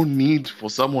even no need for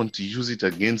someone to use it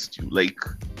against you. Like,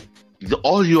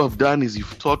 all you have done is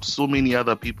you've taught so many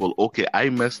other people, okay, I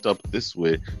messed up this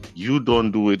way. You don't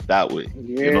do it that way.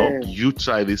 Yeah. You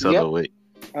try this other way.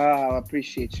 I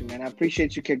appreciate you, man. I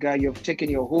appreciate you, Keggah. You've taken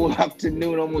your whole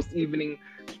afternoon, almost evening,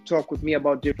 to talk with me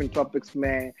about different topics,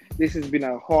 man. This has been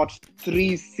a hot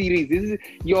 3 series.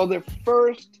 You're the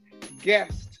first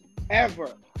guest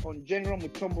ever on General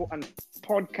Mutombo and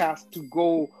podcast to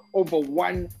go over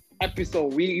 1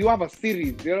 episode. You have a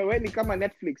series. When you come on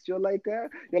Netflix, you're like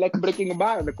Breaking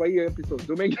Bad. Kwa hiyo episode.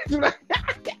 Don't make it.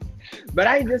 But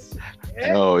I just.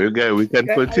 No, you guys, we can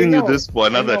continue this for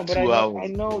another 2 hours. I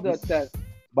know that.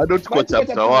 But don't go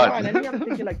chapter 1. And I'm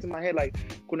thinking to my head,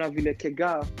 kuna vile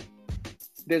Keggah,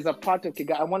 there's a part of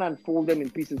Keggah, I want to unfold them in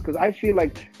pieces because I feel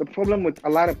like the problem with a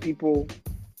lot of people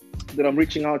that I'm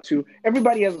reaching out to,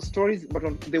 everybody has stories, but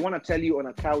they want to tell you on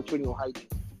a couch when you're hiding.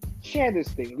 Share this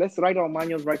thing. Let's write our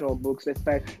manuals, write our books.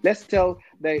 Let's tell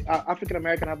the African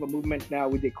American have a movement now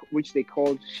which they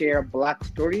call Share Black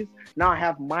Stories. Now I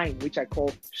have mine, which I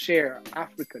call Share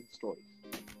African Stories.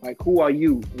 Like, who are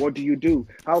you? What do you do?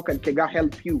 How can Keggah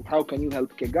help you? How can you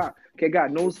help Keggah?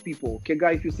 Keggah knows people.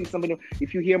 Keggah, if you see somebody,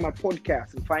 if you hear my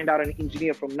podcast and find out an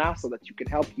engineer from NASA that you can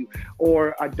help you,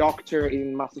 or a doctor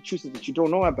in Massachusetts that you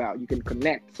don't know about, you can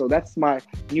connect. So that's my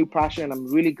new passion, and I'm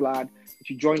really glad that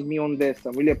you joined me on this.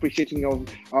 I'm really appreciating you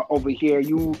over here.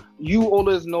 You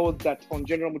always know that on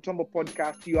General Mutombo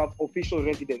podcast you have official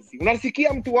residency.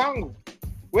 Unasikia mtu wangu?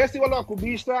 Wewe si wala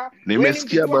kubisha.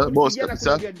 Nimesikia boss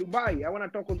kabisa. Dubai. I want to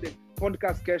talk on the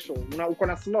podcast kesho. Uko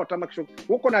na slot ama kesho.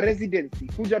 Uko na residency.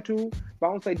 Kuja tu,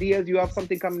 bounce ideas. You have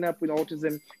something coming up with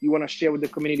autism you want to share with the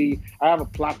community. I have a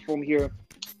platform here.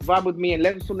 Vibe with me and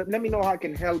let me know how I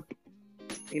can help.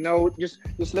 Just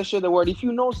let's share the word. If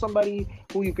you know somebody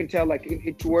who you can tell like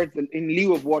in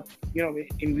lieu of what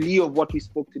we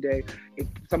spoke today, if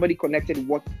somebody connected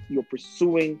what you're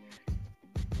pursuing,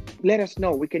 let us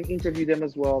know. We can interview them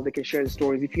as well. They can share the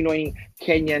stories. If you know any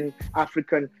Kenyan,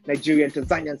 African, Nigerian,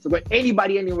 Tanzanian, so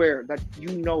anybody anywhere that you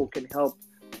know can help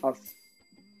us.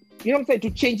 You know what I'm saying? To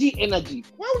change the energy.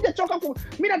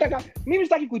 Mimi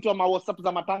sitaki kuitwa ma WhatsApp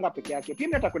za matanga peke yake. Pia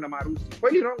mimi nataka kwenda maharusi.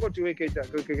 Kweli rongo tuweke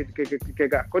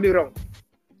Keggah. Kweli rongo.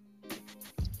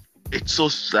 It's so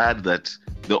sad that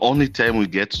the only time we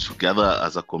get together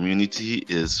as a community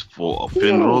is for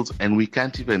funerals, and we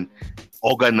can't even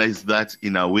organize that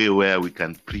in a way where we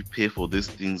can prepare for these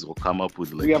things or come up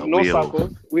with like we have a no way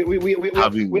circles.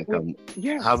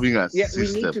 having a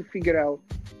system. We need to figure out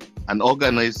an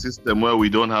organized system where we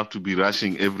don't have to be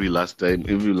rushing every last minute.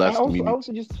 I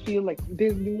also just feel like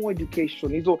there's more education.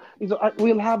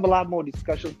 We'll have a lot more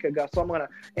discussions, Keggah. So I'm gonna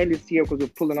end this here because we'll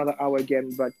pull another hour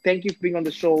again. But thank you for being on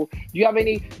the show. Do you have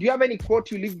any quote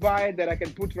you live by that I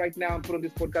can put right now and put on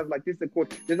this podcast? Like this is a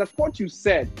quote. There's a quote you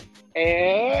said,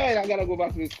 and I gotta go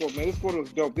back to this quote, man. This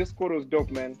quote was dope,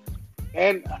 man.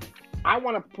 And I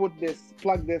want to plug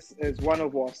this as one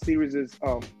of our series.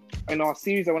 In our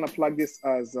series, I want to plug this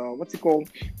as what's it called?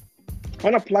 I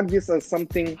want to plug this as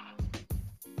something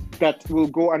that will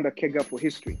go under Keggah for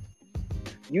history.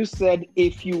 You said,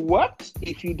 if you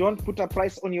don't put a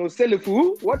price on yourself,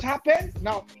 what happens?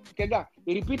 Now, Keggah,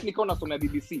 repeat Nikona from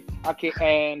BBC. Okay,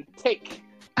 and take.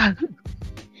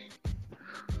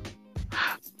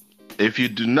 If you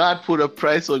do not put a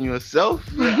price on yourself,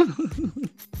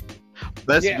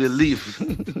 best believe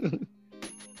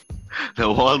the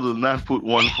world will not put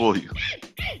one for you.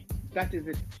 That is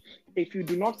it. If you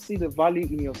do not see the value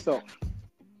in yourself,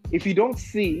 if you don't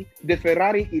see the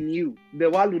Ferrari in you, the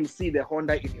world will see the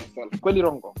Honda in yourself. Kweli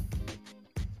rongo.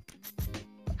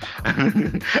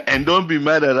 And don't be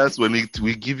mad at us when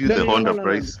we give you the Honda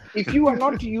price. No. If you are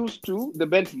not used to the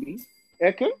Bentley,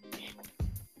 okay,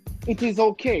 it is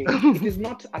okay. It is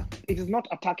not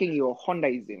attacking your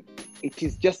Hondaism. It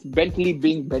is just Bentley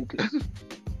being Bentley.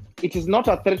 It is not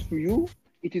a threat to you.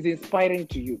 It is inspiring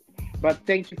to you. But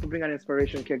thank you for bringing an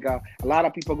inspiration, Keggah. A lot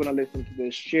of people are going to listen to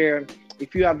this. Share.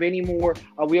 If you have any more,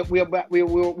 we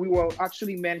were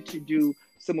actually meant to do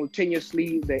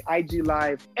simultaneously the IG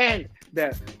live and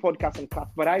the podcast and cut.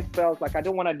 But I felt like I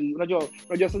don't want to do.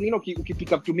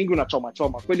 Ukipick up to mingi unachoma.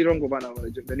 Kweli rongo bana,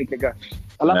 Keggah.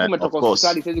 Alafu umetoka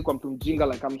hospitali sasa kwa mtu mjinga,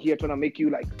 like I'm here trying to make you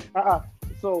like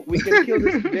So we can kill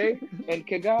this today. And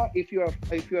Keggah, if you are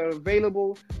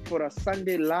available for a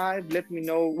Sunday live, let me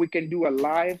know. We can do a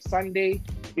live Sunday.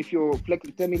 If you're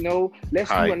flexible, let me know.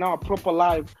 Let's do a proper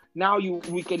live. Now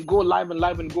we can go live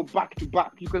and go back to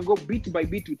back. You can go beat by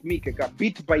beat with me, Keggah.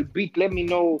 Beat by beat. Let me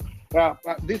know.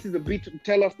 This is a beat.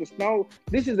 Tell us this now.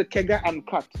 This is the Keggah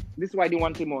uncut. This is why I didn't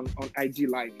want him on IG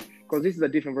live, because this is a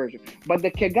different version. But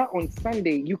the Keggah on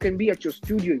Sunday, you can be at your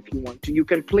studio if you want to. You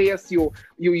can play us you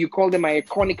call them my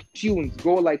iconic tunes.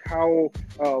 Go like how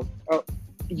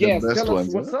yes, tell us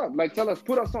what's up. Like tell us,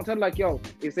 put us on. Tell like, yo,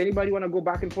 if anybody want to go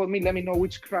back and forth with me, let me know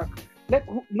which track.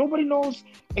 Nobody knows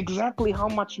exactly how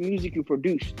much music you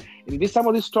produce. In some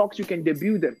of these talks, you can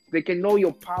debut them. They can know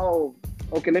your power.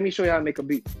 Okay, let me show you how to make a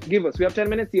beat. Give us. We have 10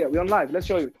 minutes here. We're on live. Let's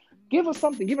show you. Give us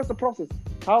something. Give us a process.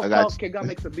 How Keggah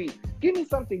makes a beat. Give me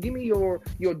something. Give me your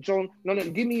John. No.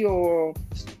 Give me your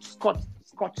Scotch.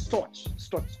 What is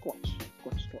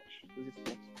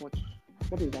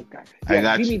that guy?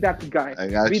 Give me that guy.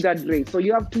 Be that great. So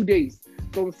you have 2 days.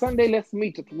 So on Sunday, let's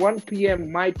meet at 1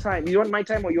 p.m. my time. You want my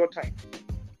time or your time?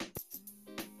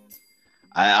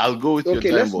 I'll go with your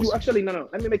time, let's boss. Actually, no.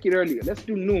 Let me make it earlier. Let's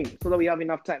do noon so that we have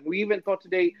enough time. We even thought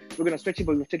today we're going to stretch it,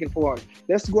 but we've taken 4 hours.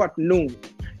 Let's go at noon.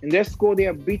 And let's go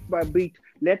there beat by beat.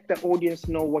 Let the audience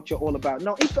know what you're all about.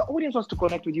 Now, if the audience wants to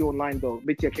connect with you online, though,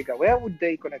 Pt3 Keggah, where would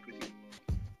they connect with you?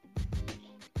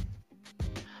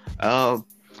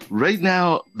 Right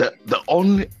now, the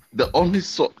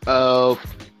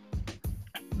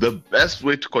best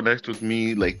way to connect with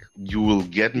me, like you will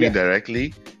get me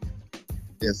directly,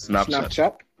 is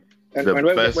Snapchat. And the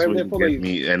best way to get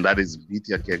me, and that is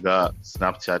Pt3 Keggah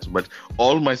Snapchat. But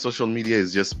all my social media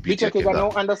is just Pt3 Keggah.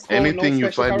 No underscore. Anything no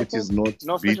you find characters, which is not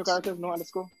no special characters, no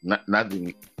underscore.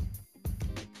 Nothing.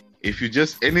 If you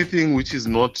just anything which is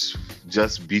not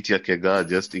just beat ya Keggah,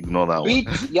 just ignore that Beat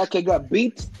one. ya Keggah,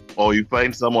 beat. Or you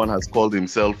find someone has called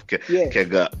himself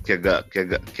Keggah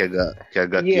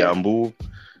Kiambu,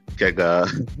 Keggah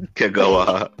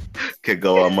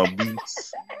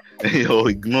Mabeats. Yo,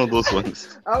 ignore those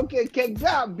ones. Okay,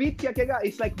 Keggah, beat ya Keggah.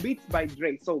 It's like Beats by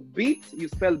Dre. So beat, you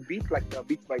spell beat like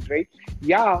Beats by Dre.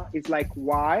 Ya, it's like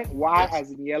Y Yes.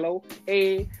 as in yellow,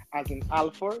 A as in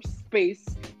alpha, space,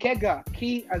 Keggah,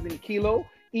 key as in kilo,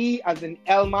 E as in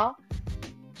Elma,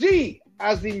 G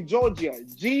as in Georgia,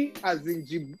 G as in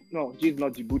G is not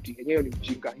Djibouti. And you're in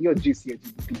Jinga. You're G here,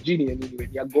 Djibouti. G ni anyway.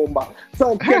 You're Gomba.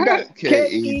 So Keggah,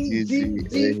 Keggah.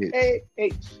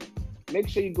 Make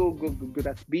sure you go.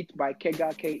 That's Beat by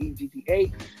Keggah, Keggah.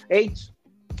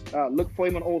 Look for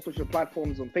him on all social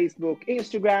platforms on Facebook,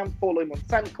 Instagram. Follow him on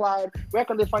SoundCloud. Where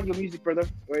can they find your music, brother?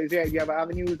 Where is there? You have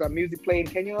avenues of music play in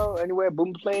Kenya? Anywhere?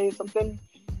 Boom play something?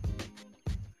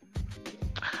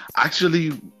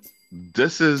 Actually,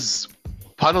 this is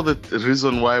part of the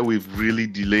reason why we've really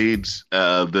delayed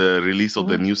the release of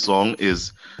the new song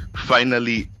is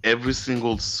finally every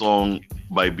single song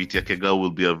by Beat ya Keggah will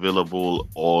be available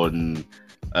on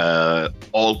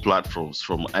all platforms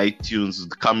from iTunes.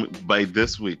 Come by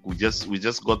this week. We just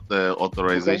got the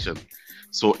authorization. Okay.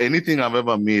 So anything I've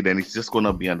ever made, and it's just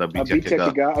gonna be under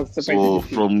Pt3. So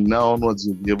from now onwards,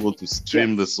 you'll be able to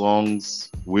stream the songs.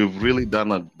 We've really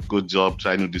done a good job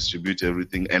trying to distribute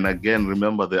everything. And again,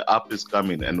 remember the app is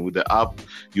coming, and with the app,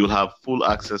 you'll have full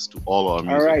access to all our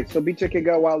music. All right. So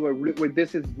Pt3, while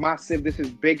this is massive, this is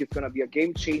big. It's gonna be a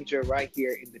game changer right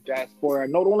here in the diaspora.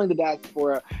 Not only in the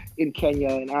diaspora in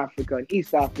Kenya, in Africa, in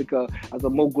East Africa, as a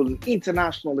mogul,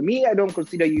 international. Me, I don't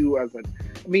consider you as a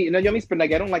me. You know, I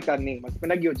don't like that name.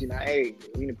 Hey,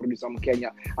 we need to produce from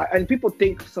Kenya. And people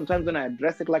think sometimes when I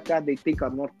address it like that, they think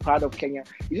I'm not part of Kenya.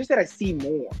 It's just that I see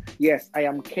more. Yes, I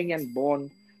am Kenyan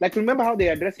born. Like, remember how they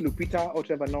address Lupita or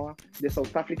Trevor Noah? The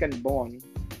South African born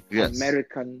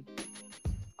American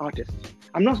artist.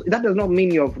 That does not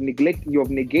mean you've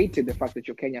negated the fact that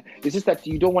you're Kenyan. It's just that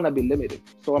you don't want to be limited.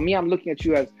 So I'm looking at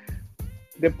you as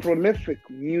the prolific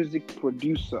music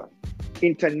producer.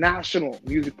 International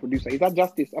music producer. Is that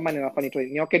justice? Ama ninafanya tu.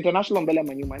 Nyoka international mbele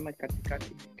manyuma ima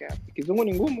katikati. Kizungu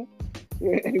ni ngumu.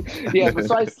 Yeah, but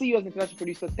so I see you as an international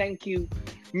producer. Thank you,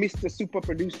 Mr. Super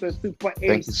Producer, Super MC.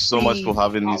 Thank you so much for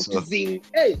having me, sir.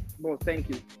 Hey, boss, thank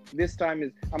you. This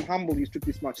time I'm humble you took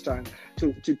this much time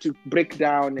to break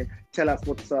down and tell us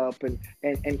what's up and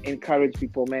encourage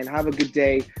people, man. Have a good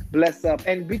day. Bless up.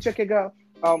 And Pt3,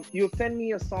 you'll send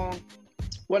me a song,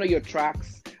 one of your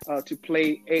tracks, to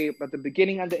play at the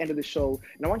beginning and the end of the show,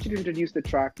 and I want you to introduce the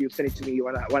track. You send it to me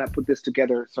when I put this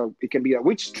together, so it can be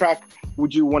which track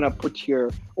would you want to put here,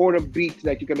 or a beat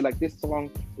that you can be like, this song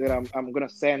that I'm gonna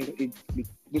send.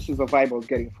 This is the vibe I was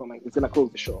getting from it. It's gonna close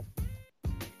the show.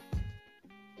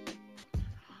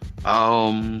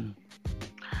 I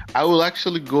will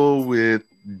actually go with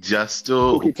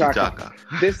Justo Ukitaka.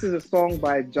 This is a song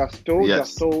by Justo.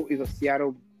 Yes. Justo is a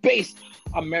Seattle-based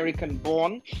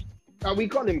American-born. We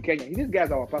call him Kenyan. These guys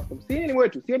are our pastor. See anywhere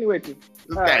to. Justo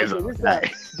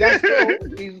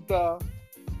is the.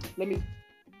 Let me.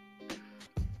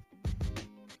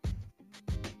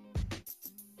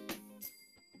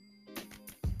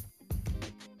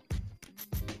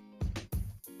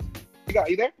 Are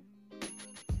you there?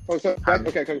 Oh, sorry.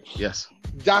 Okay. Yes.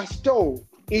 Justo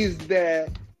is the.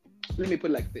 Let me put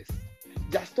it like this.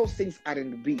 Justo sings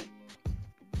R&B.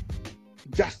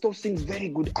 Justo sings very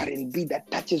good R&B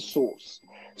that touches souls.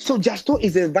 So Justo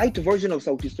is a right version of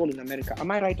Sauti Sol in America.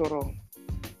 Am I right or wrong?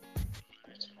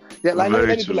 Yeah, let me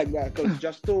put it like that, because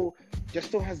Justo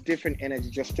has different energy.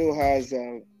 Justo has.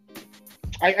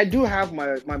 I do have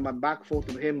my back foot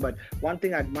to him, but one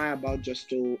thing I admire about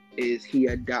Justo is he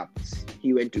adapts.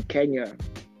 He went to Kenya.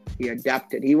 He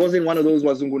adapted. He wasn't one of those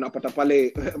wazungu napata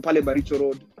pale Baricho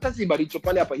Road. Hata si Baricho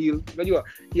pale hapa hill.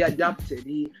 He adapted.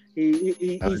 He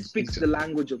speaks the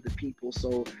language of the people.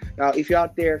 So if you're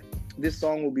out there, this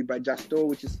song will be by Justo,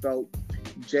 which is spelled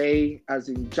J as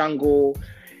in Django,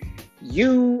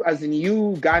 U as in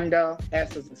Uganda,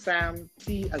 S as in Sam,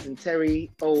 T as in Terry,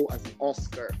 O as in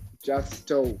Oscar.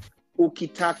 Justo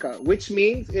Ukitaka, which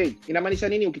means, hey, inamaanisha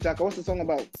nini Ukitaka? What's the song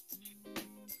about?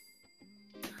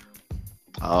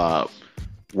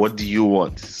 What do you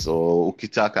want? So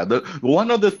Ukitaka.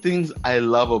 One of the things I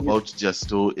love about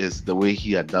Justo is the way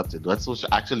he adapted. That's what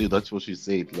she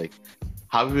said. Like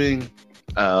having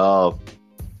one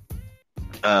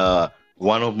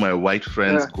of my white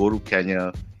friends go to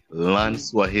Kenya, learn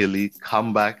Swahili,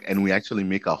 come back, and we actually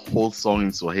make a whole song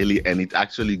in Swahili, and it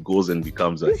actually goes and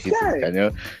becomes a hit in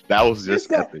Kenya. That was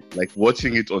just epic. Like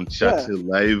watching it on Churchill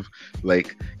live,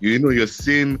 like you're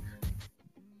seeing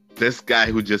this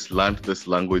guy who just learned this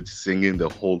language singing the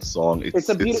whole song. It's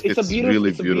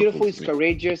really beautiful. It's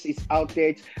courageous. It's out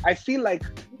there. I feel like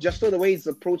just the way it's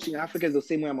approaching Africa is the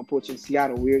same way I'm approaching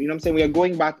Seattle. You know what I'm saying? We are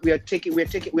going back. We are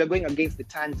going against the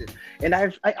tangent. And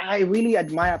I really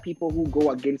admire people who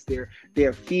go against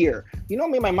their fear. You know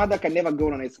me, my mother can never go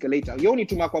on an escalator. You only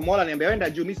tuma kwa mola niambia wenda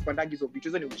juu miss pandagi of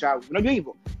vitu ni uchawi. Unajua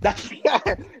hivyo? That's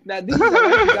now this is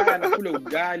a guy anakula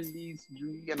ugali,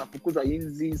 sijui anafukuza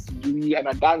inzi, sijui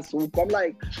ana dance huko. I'm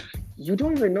like, you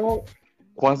don't even know.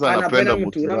 Kwanza anapenda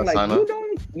mutura like, sana.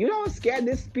 You don't scare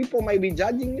these people might be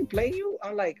judging you, playing you.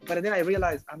 I'm like, but then I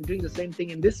realized I'm doing the same thing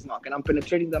in this market. I'm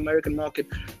penetrating the American market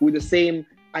with the same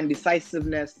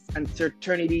undecisiveness,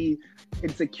 uncertainty,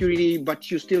 insecurity,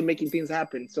 but you're still making things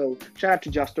happen. So shout out to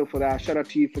Justo for that. Shout out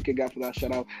to you for Keggah for that.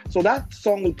 Shout out. So that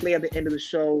song will play at the end of the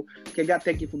show. Keggah,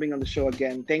 thank you for being on the show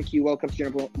again. Thank you. Welcome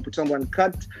to Mputambo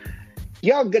Uncut.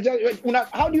 Yo,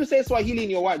 how do you say Swahili in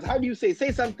your words? How do you say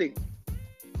something?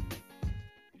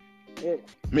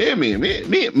 Mi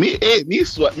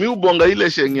ubonga ile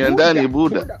shenye ndani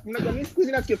buda. Unajua mimi siku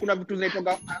nasikia kuna vitu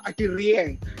zinaitoka ati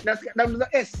rieng. Nasikia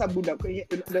esa buda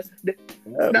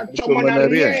na choma na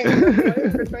rieng.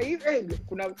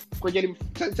 Kuna kwenye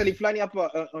chali fulani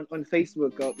hapa on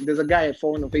Facebook. There's a guy I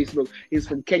follow on Facebook. He's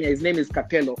from Kenya. His name is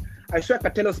Katelo. I swear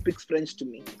Katelo speaks French to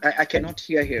me. I cannot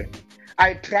hear him.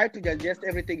 I try to digest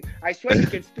everything. I swear you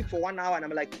can speak for 1 hour and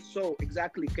I'm like, so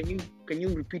exactly, can you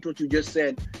repeat what you just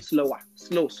said? Slower.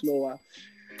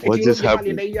 What just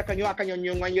happened? I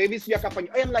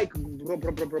am like,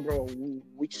 bro,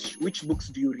 which books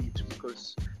do you read?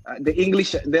 Because the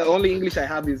only English I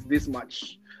have is this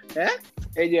much. Eh?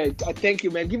 And yeah, thank you,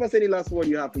 man. Give us any last word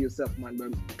you have for yourself,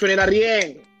 man. Tuende na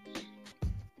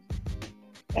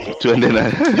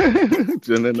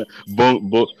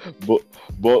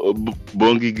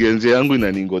bongi genje yangu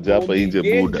inaningoja hapa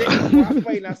nje buda.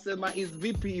 Hapa inasema is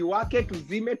vipi wake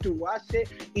tuzime tuwashe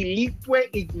ilipwe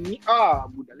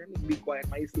buda, let me be quiet,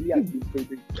 my silly has been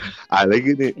crazy. I like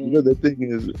it. You know, the thing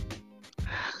is,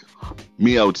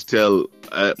 me, I would tell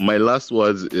my last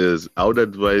words is I would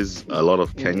advise a lot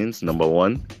of Kenyans. Number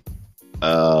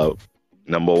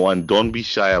one, don't be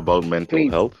shy about mental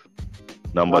health.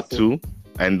 Number two,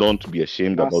 and don't be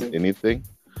ashamed about anything.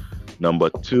 Number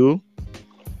two,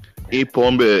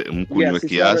 pombe mkunywe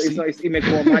kiasi.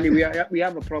 We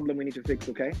have a problem we need to fix,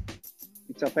 okay?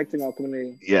 It's affecting our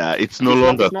community. Yeah, it's no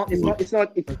longer. It's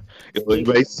not. If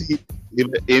I see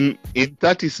in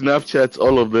 30 Snapchats,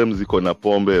 all of them ziko na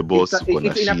pombe, boss, ziko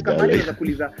na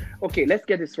shida. Okay, let's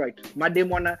get this right.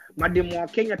 Mademu wa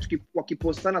Kenya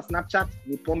wakipostana Snapchat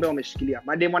ni pombe wameshikilia.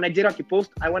 Mademu wa Nigeria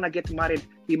wakipost, I wanna get married,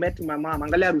 he met my mom,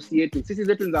 angalia harusi yetu. Sisi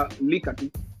zetu za lika tu.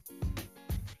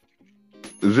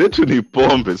 Zetu ni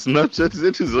pombe. Snapchat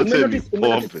zetu zote ni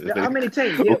pombe. How many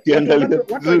times?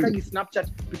 Watu wakagi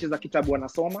Snapchat pictures za kitabu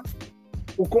wanasoma.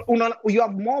 You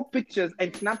have more pictures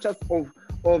and Snapchats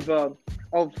of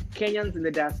Kenyans in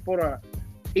the diaspora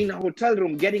in a hotel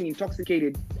room getting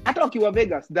intoxicated hata wakiwa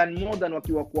Vegas than more than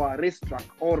wakiwa kwa restaurant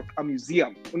or a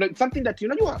museum. Something that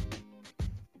unajua.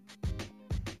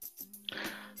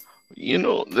 You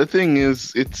know, the thing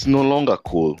is, it's no longer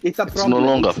cool. It's a problem. It's no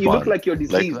longer fun. You look like you're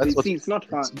diseased. It's not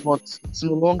fun. It's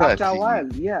no longer after a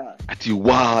while, yeah.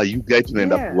 Wow, you guys to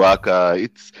end up worker.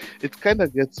 It kind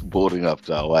of gets boring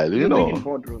after a while, you know. I've been in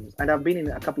boardrooms and I've been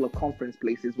in a couple of conference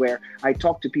places where I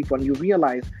talk to people and you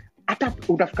realize hata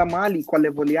utafika mahali kwa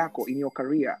level yako in your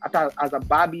career, hata as a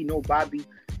babi, no babi,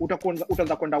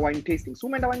 utaanza kwenda wine tasting. So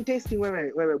umeenda wine tasting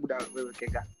wewe buda wewe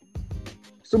Keggah.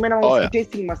 So umeenda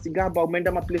tasting masigaba,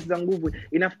 umeenda ma place za nguvu,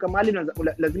 inafika mahali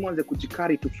lazima uanze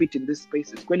kujikari to fit in these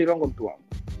spaces. Kweli rongo mtu wangu.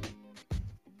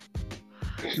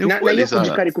 Na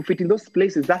kujikari to fit in those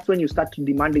places, that's when you start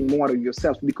demanding more out of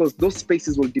yourself, because those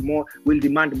spaces will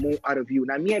demand more out of you.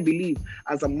 Now me, I believe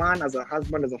as a man, as a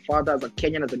husband, as a father, as a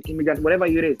Kenyan, as an immigrant, whatever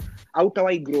it is,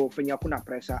 hautawai grow penye hakuna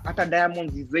pressure. Hata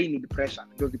diamonds they need pressure.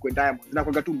 Ndio zikwe diamonds.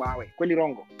 Zinakuwa tu mawe. Kweli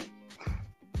rongo.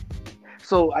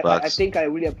 So I think I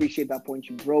really appreciate that point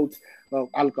you brought of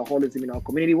alcoholism in our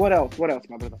community. What else,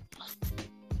 my brother?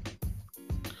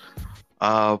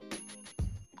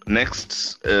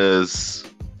 Next is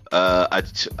a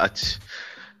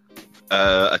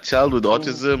child with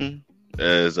autism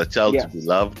is a child to be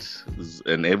loved,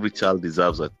 and every child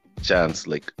deserves a chance.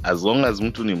 Like as long as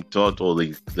mtu ni mtoto,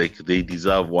 they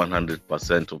deserve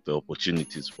 100% of the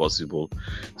opportunities possible.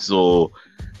 So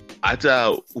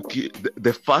hata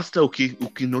the faster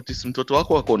notice mtoto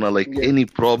wako akona like any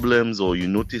problems, or you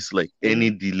notice like any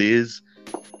delays,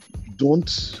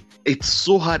 it's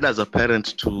so hard as a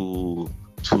parent to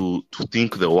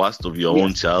think the worst of your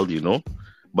own child,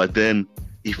 but then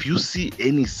if you see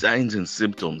any signs and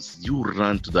symptoms, you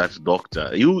run to that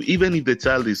doctor. Even if the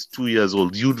child is 2 years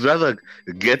old, you'd rather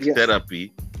get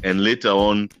therapy and later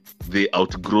on they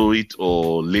outgrow it,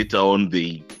 or later on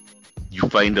you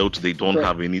find out they don't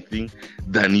have anything,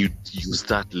 than you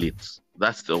start late.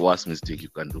 That's the worst mistake you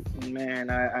can do. Man,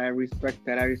 I respect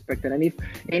that. And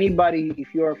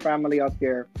if you're a family out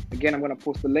there, again, I'm going to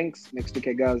post the links next to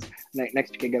Keggah's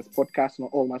podcast on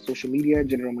all my social media,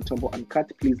 General Mutombo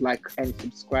Uncut. Please like and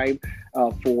subscribe.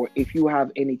 For if you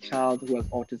have any child who has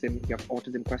autism, you have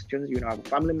autism questions, have a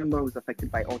family member who's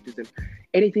affected by autism,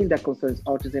 anything that concerns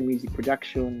autism, music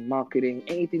production, marketing,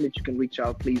 anything that you can reach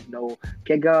out, please know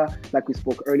Keggah, like we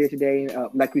spoke earlier today,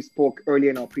 like we spoke earlier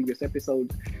in our previous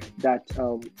episodes, that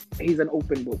he's an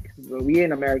open book. So we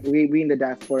in America, we in the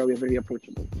diaspora, we're very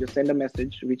approachable. Just send a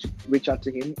message, reach out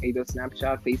to him, either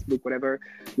Snapchat, Facebook, whatever.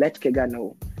 Let Keggah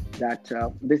know that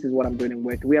this is what I'm doing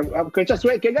with. We have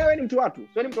Keggah him to watu.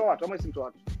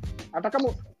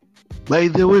 By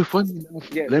the way, funny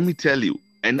enough, let me tell you,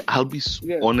 and I'll be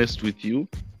honest with you,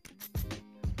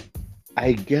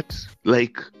 I get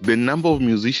like the number of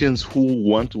musicians who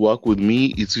want to work with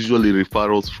me, it's usually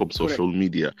referrals from social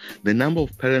media. The number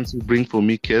of parents who bring for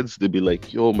me kids, they'll be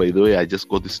like, yo, by the way, I just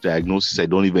got this diagnosis, I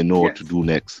don't even know what to do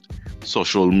next.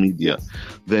 Social media.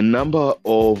 The number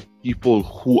of people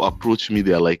who approach me,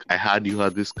 they're like, I heard you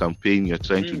had this campaign, you're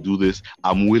trying to do this,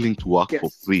 I'm willing to work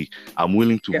for free, I'm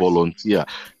willing to volunteer.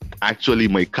 Actually,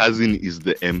 my cousin is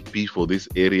the MP for this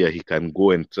area, he can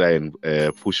go and try and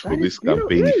push for this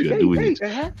campaign if you're doing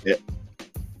it.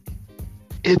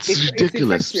 It's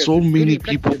ridiculous. So many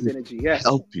people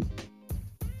help you.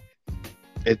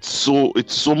 It's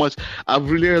so much. I've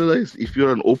realized if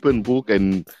you're an open book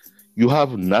and you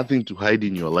have nothing to hide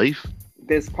in your life,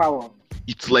 there's power.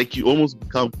 It's like you almost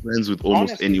become friends with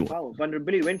almost anyone. Power.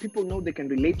 Vulnerability. When people know they can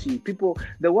relate to you,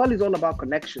 the world is all about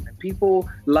connection, and people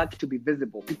like to be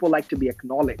visible. People like to be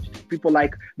acknowledged. People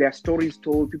like their stories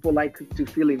told. People like to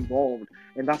feel involved,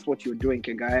 and that's what you're doing,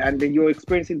 Keggah. And then you're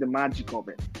experiencing the magic of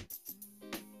it.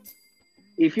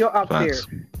 If you're out there,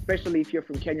 especially if you're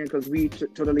from Kenya, because we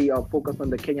totally focus on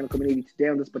the Kenyan community today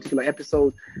on this particular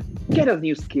episode, get a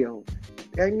new skill.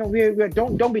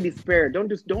 Don't be despair. Don't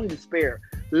despair.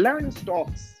 Learn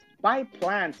stocks. Buy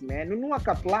plants, man. Nunua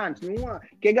ka plant.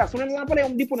 Keggah. So nunua pale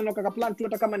ndipo nunua ka plant tu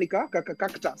hata kama ni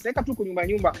kakta. Seka tu kwa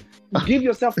nyumba. Give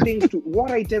yourself things to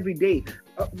water it every day.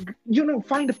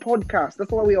 Find a podcast.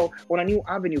 That's why we are on a new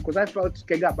avenue. Because I felt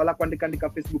Keggah bala kuandika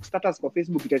Facebook status kwa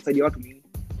Facebook itasaidia watu mingi.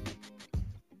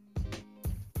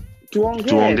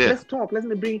 Let's talk. Let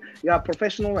me bring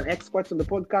professional and experts on the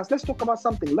podcast. Let's talk about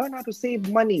something. Learn how to save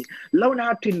money. Learn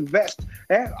how to invest.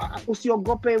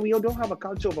 Usiogope. We don't have a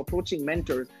culture of approaching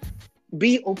mentors.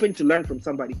 Be open to learn from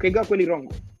somebody. Keggah kweli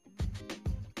rongo.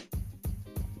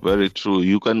 Very true.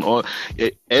 You can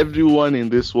everyone in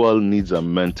this world needs a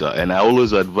mentor, and I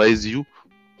always advise you,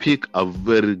 pick a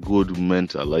very good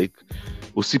mentor. Like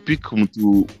usipik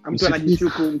mtu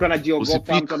anajishuku, mtu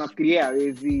anajiogopa, mtu anafikiria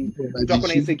hawezi, mtu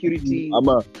akona insecurity,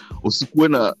 ama usikuwe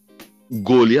na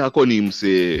goal yako ni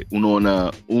mse,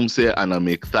 unaona umse ana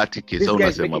make 30k, sasa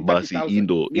unasema basi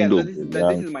indo this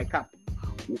is my cap.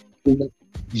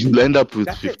 You'll end up with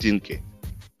 15k.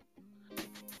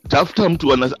 Tafuta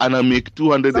mtu ana make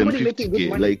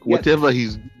 250k, like whatever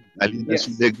he's alina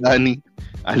shule gani,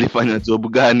 alifanya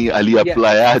job gani,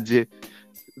 aliapply aje,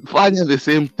 fanya the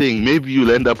same thing. Maybe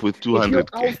you'll end up with 200k. If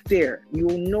you're out there,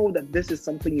 you'll know that this is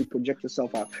something you project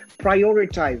yourself out.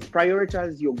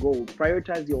 Prioritize your goals.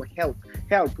 Prioritize your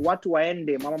health. Watu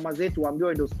waende, mama zetu waambiwe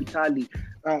waende hospitali.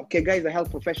 Keggah is a health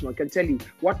professional. I can tell you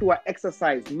what to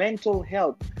exercise, mental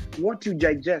health, what you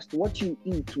digest, what you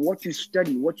eat, what you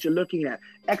study, what you're looking at.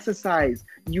 Exercise.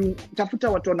 You tafuta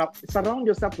watu na surround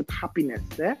yourself with happiness.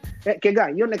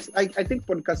 Keggah, your next, I think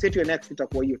podcast yetu next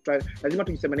itakuwa hiyo. Lazima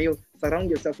tujiseme na hiyo,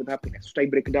 surround yourself with happiness. Tutai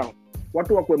break down.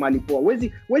 Watu wakwe mahali poa.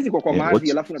 Wezi kwa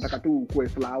mavi alafu unataka tu ukue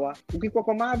flower. Ukikuwa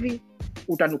kwa mavi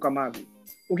utanuka mavi.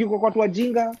 Ukikuwa kwa watu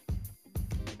wajinga,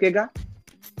 Keggah,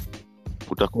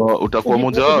 utakuwa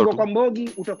mmoja wao. Kwa mbogi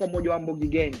utakuwa mmoja wa mbogi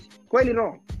gengi. Kweli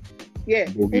no?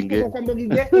 Usipokuwa kwa mbogi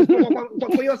gengi, usipokuwa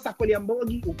kwa hiyo sakoli ya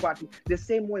mbogi upati. The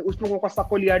same way, usipokuwa kwa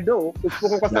sakoli ya do,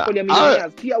 usipokuwa kwa sakoli ya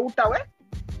millionaires, pia utawe.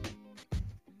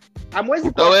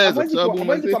 Amwezi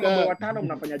kwa mambo watano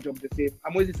mnafanya job the same.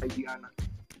 Amwezi saidiana.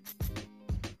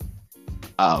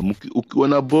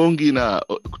 ukiona bongi na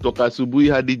kutoka asubuhi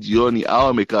hadi jioni au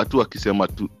amekaa tu akisema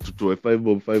tutoe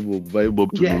 5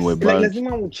 bob tununue bank.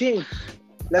 Lazima uchange.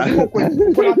 Lazima kuna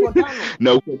watu watano.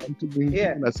 Na uko mtu mwingine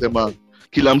anasema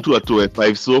kila mtu atoe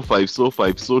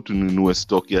 5 so tununue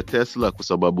stock ya Tesla kwa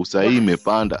sababu saa hii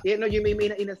imepanda.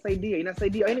 Inasaidia.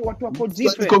 Yaani watu wako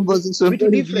different.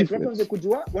 Watu wanze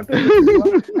kujua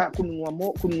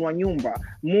kununua nyumba,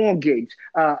 mortgage,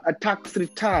 a tax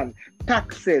return,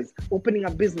 taxes, opening a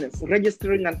business,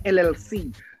 registering an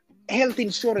LLC, health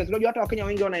insurance. Unajua hata Wakenya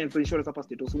wengi wana health insurance hapa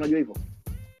status. Unajua hivyo?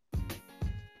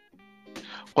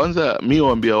 Kwanza mi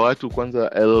huambia watu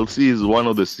kwanza LLC is one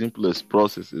of the simplest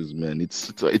processes, man.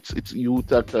 It's you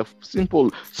take a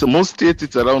simple, so most states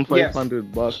it's around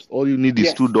 $500. All you need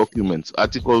is 2 documents: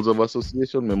 articles of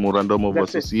association, memorandum of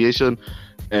association,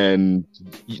 and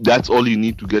that's all you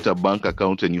need to get a bank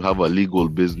account, and you have a legal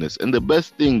business. And the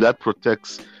best thing that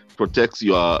protects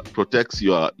your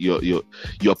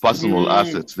personal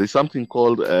assets. There's something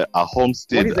called a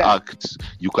Homestead Act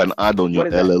you can add on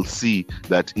your LLC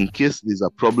that in case there's a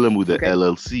problem with the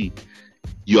LLC,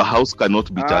 your house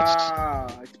cannot be touched.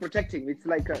 It's protecting. It's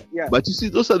like But you see,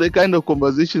 those are the kind of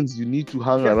conversations you need to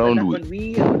hang around with. When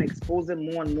we are going to expose them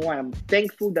more and more, I'm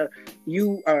thankful that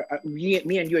you are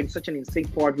me and you are in such an insane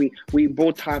part. We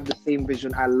both have the same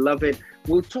vision. I love it.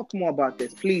 We'll talk more about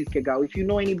this. Please, Keggah, if you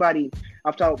know anybody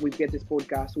after we get this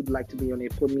podcast who'd like to be on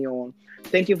it, put me on.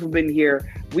 Thank you for being here.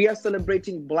 We are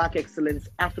celebrating Black excellence,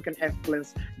 African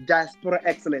excellence, diaspora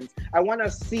excellence. I want to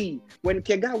see when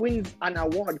Keggah wins an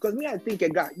award, because I think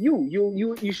Keggah,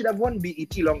 you should have won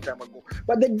BET long time ago.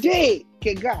 But the day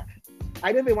Keggah,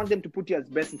 I don't even want them to put you as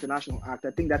best international act.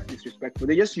 I think that's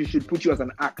disrespectful. You should put you as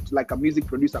an act, like a music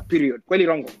producer, period. Kweli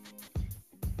rongo.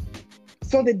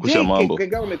 So the day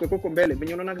Keggah umekuwa mbele,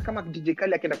 when unaona kama DJ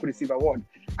Kali akienda ku receive award,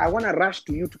 I want to rush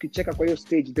to you tukicheka kwa hiyo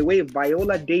stage the way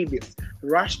Viola Davis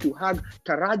rushed to hug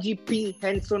Taraji P.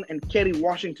 Henson and Kerry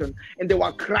Washington, and they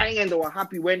were crying and they were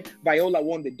happy when Viola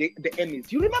won the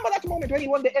Emmys. You remember that moment when he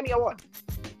won the Emmy award?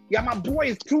 Yeah, my boy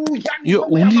is too young. You're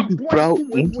only be proud.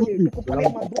 What's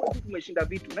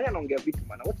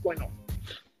going on?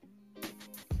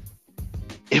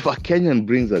 If a Kenyan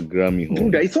brings a Grammy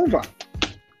home, dude, it's over.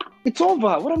 It's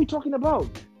over. What are we talking about?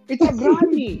 It's a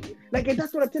Grammy. Like,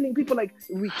 that's what I'm telling people. Like,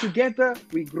 we together,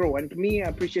 we grow. And to me, I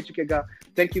appreciate you, Keggah.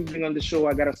 Thank you for being on the show.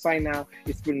 I got to sign now.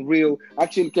 It's been real.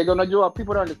 Actually, Keggah,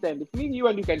 people don't understand. If me, you,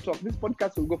 and you can talk, this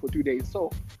podcast will go for 2 days. So,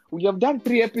 we have done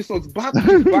 3 episodes back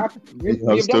to back. We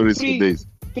have done 3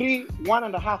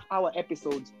 1.5 hour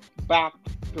episodes back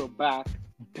to back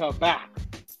to back.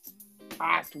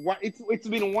 It's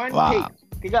been one take.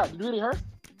 Keggah, did you rehearse?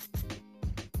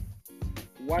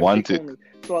 One take. Only.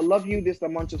 So I love you. This is the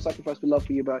amount of sacrifice we love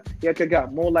for you. But yeah,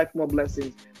 Keggah, more life, more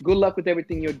blessings. Good luck with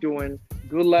everything you're doing.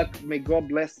 Good luck. May God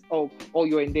bless all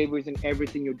your endeavors and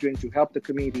everything you're doing to help the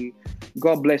community.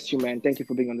 God bless you, man. Thank you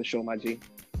for being on the show, my G.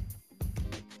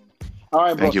 All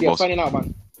right, bro. Thank you, boss. Signing out,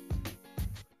 man.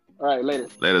 All right, later.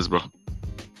 Later, bro.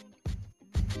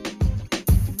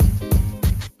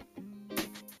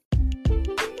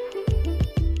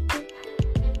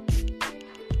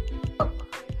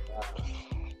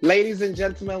 Ladies and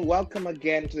gentlemen, welcome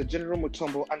again to the General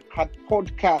Mutombo Uncut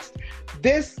podcast.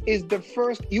 This is the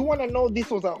first, you want to know,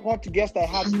 this was a hot guest I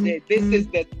had today. This is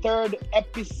the 3rd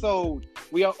episode.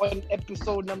 We are on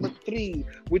episode number 3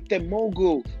 with the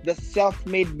mogul, the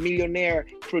self-made millionaire,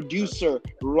 producer,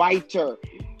 writer,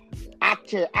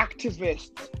 actor, activist,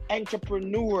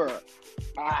 entrepreneur.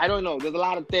 I don't know. There's a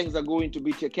lot of things that go into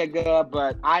Bt3 Keggah,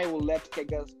 but I will let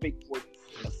Keggah speak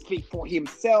for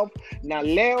himself. Now,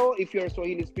 Leo, if you're a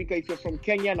Swahili speaker, if you're from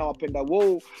Kenya, now Apenda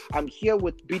Wo, I'm here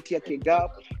with Bt3 Keggah,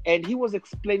 and he was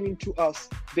explaining to us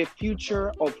the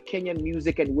future of Kenyan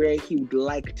music and where he would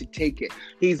like to take it.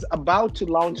 He's about to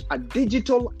launch a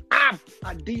digital app,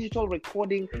 a digital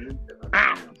recording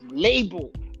app,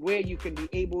 label, where you can be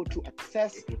able to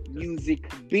access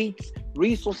music, beats,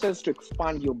 resources to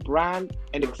expand your brand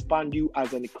and expand you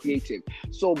as a creative.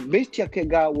 So Bt3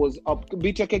 Keggah was up.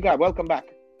 Bt3 Keggah, welcome back.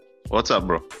 What's up,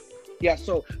 bro? Yeah,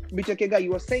 so Bt3 Keggah,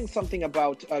 you were saying something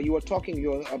about, we were talking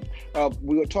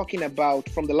about,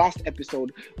 from the last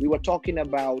episode, we were talking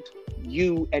about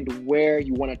you and where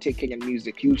you want to take Kenyan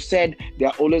music. You said they're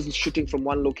always shooting from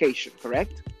one location,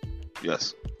 correct?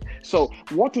 Yes. So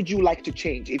what would you like to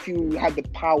change if you had the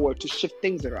power to shift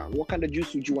things around? What kind of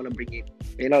juice would you want to bring in?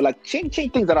 You know, like change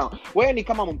things around. Where ni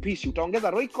kama mpishi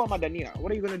utaongeza roiko ama dania?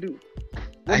 What are you going to do?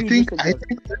 I think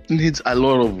that needs a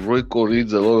lot of roiko,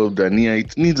 needs a lot of dania,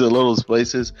 it needs a lot of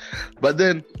spices. But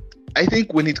then I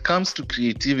think when it comes to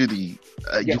creativity,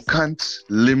 you can't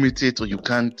limit it, or you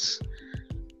can't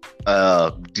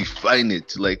define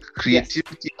it. Like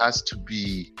creativity has to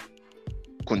be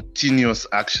continuous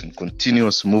action,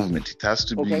 continuous movement. It has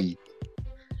to be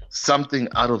something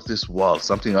out of this world,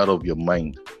 something out of your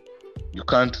mind. You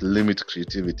can't limit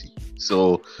creativity.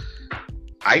 So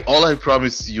all I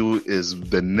promise you is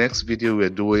the next video we're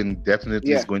doing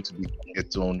definitely is going to be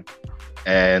reggaeton,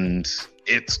 and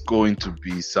it's going to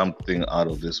be something out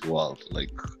of this world.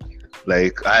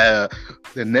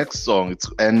 The next song,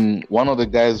 and one of the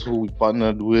guys who we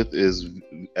partnered with is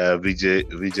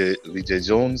VJ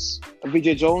Jones.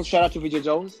 VJ Jones, shout out to VJ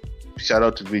Jones. Shout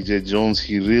out to VJ Jones.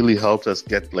 He really helped us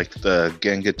get like the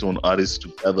Gengetone artists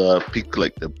together, pick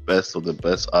like the best of the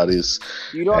best artists.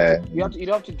 You don't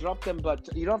have to drop them, but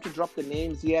you don't have to drop the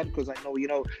names yet, because I know,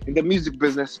 in the music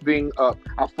business, being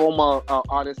a former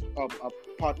artist,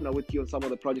 partner with you on some of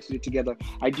the projects we did together,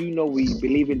 I do know we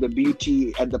believe in the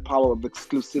beauty and the power of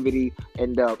exclusivity,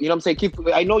 and you know what I'm saying,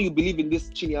 I know you believe in this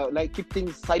chini, like keep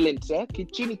things silent,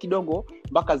 chini kidogo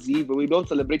mpaka ziive. We don't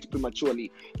celebrate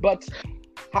prematurely. But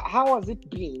how has it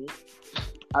been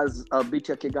as a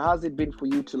Pt3 Keggah? How has it been for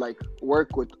you to like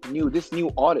work with this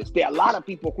new artist? There are a lot of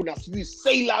people, kuna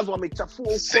sailors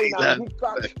wamechafua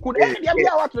huko, kuna jamii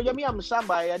watu jamii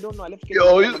mshamba, I don't know, I left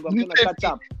catch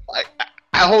up.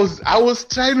 I was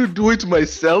trying to do it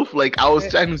myself. Like I was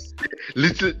trying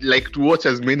to watch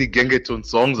as many Gengetone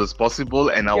songs as possible,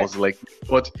 and I was like,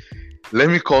 what? Let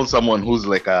me call someone who's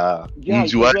like a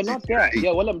you're not there.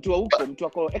 Yeah, well,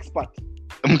 mtu expert.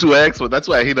 That's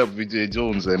why I hit up VJ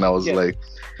Jones, and I was like,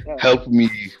 help me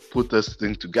put this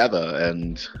thing together,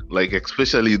 and like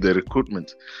especially the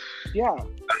recruitment. Yeah.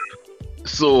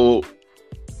 So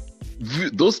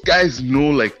those guys know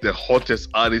like the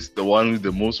hottest artists, the ones with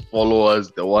the most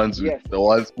followers, the ones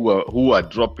who are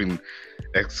dropping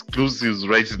exclusives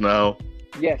right now.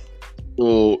 Yes.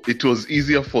 So it was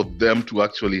easier for them to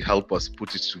actually help us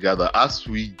put it together, as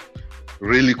we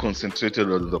really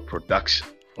concentrated on the production,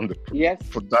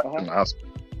 production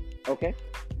aspect. Okay.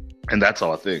 And that's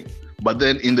our thing. But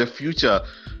then in the future,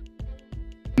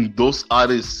 those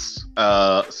artists,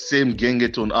 same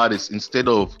Gengetone artists, instead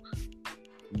of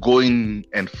going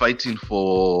and fighting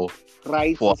for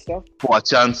a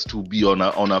chance to be on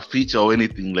a feature or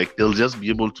anything, like they'll just be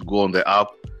able to go on the app,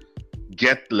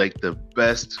 get like the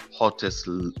best hottest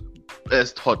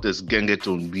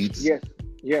Gengetone beats.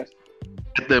 Yes.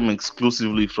 Get them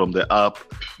exclusively from the app,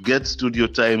 get studio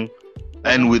time,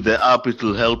 and with the app it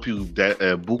will help you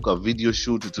book a video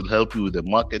shoot, it will help you with the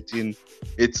marketing.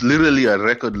 It's literally a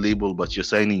record label, but you're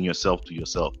signing yourself to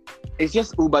yourself. It's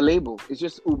just Uber label. It's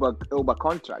just Uber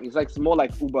contract. It's like it's more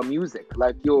like Uber music.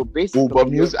 Like you're basically Uber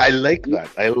music. I like that.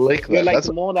 You're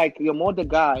like you're more the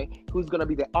guy who's gonna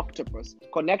be the octopus,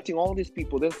 connecting all these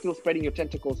people, then still spreading your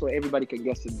tentacles so everybody can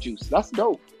get some juice. That's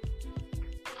dope.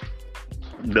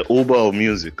 The Uber of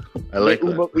music. I like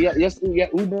Uber, that.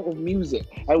 Uber of music.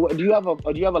 Do you have a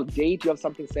date? Do you have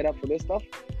something set up for this stuff?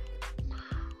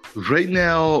 Right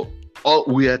now,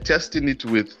 we are testing it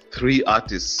with 3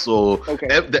 artists. So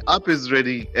the app is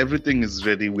ready, everything is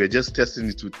ready. We're just testing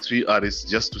it with 3 artists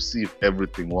just to see if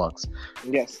everything works.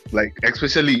 Yes. Like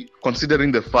especially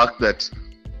considering the fact that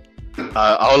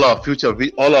all our future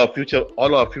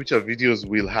videos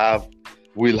will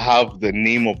have the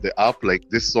name of the app. Like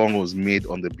this song was made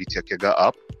on the Pt3 Keggah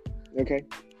app. Okay.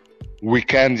 We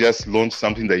can't just launch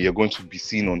something that you're going to be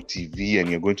seeing on TV and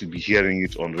you're going to be hearing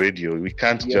it on radio. We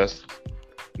can't just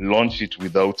launch it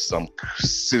without some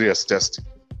serious testing.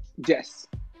 Yes.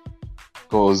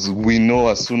 Because we know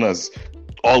as soon as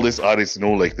all these artists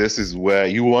know, like, this is where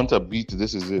you want a beat,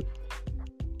 this is it.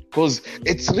 Because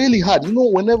it's really hard.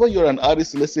 Whenever you're an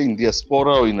artist, let's say in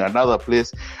diaspora or in another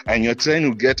place, and you're trying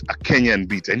to get a Kenyan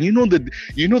beat, and you know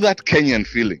that Kenyan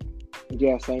feeling.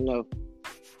 Yes, I know.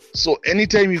 So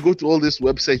anytime you go to all these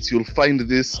websites, you'll find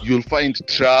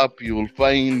trap, you'll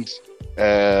find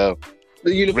reggae,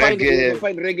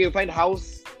 you'll find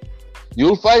house.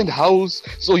 You'll find house.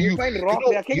 So you find rock.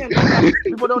 Kenyan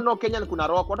people don't know Kenyan kuna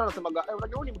rock. Watu wanasemaga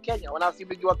unajua ni Mkenya,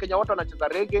 wanasibijua Kenya watu wanacheza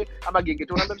reggae ama genge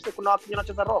tu. Unaambia kuna Wakenya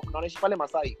wanacheza rock na wanaishi pale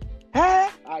Masai.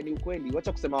 Ni ukweli.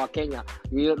 Wacha kusema wa Kenya.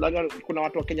 Kuna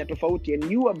watu wa Kenya tofauti,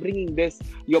 and you are bridging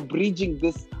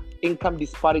this income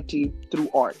disparity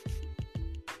through art.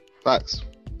 Facts.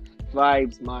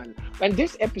 Vibes, man. And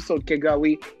this episode,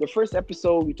 Keggah, the first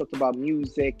episode we talked about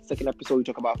music. Second episode we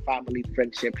talked about family,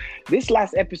 friendship. This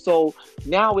last episode,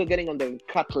 now we're getting on the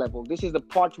cut level. This is the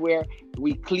part where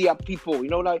we clear people. You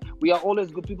know, like we are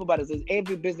always good people, but it's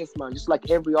every businessman, just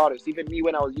like every artist. Even me,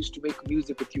 when I was used to make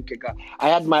music with you, Keggah, I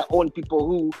had my own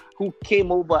people who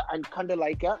came over and kind of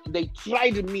like they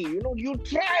tried me. You know, you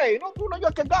try. You know,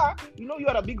 you're Keggah. You know, you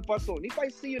are a big person. If I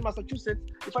see you in Massachusetts,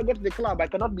 if I get to the club, I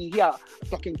cannot be here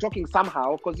talking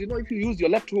somehow, because you know, if you use your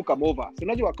left hook, I'm over. So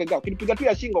unajua Keggah, ukinipiga tu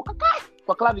ya shingo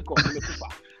kwa clavicle nimekufa.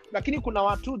 Lakini kuna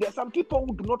watu, there are some people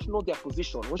who do not know their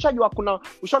position.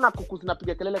 Ushaona kuku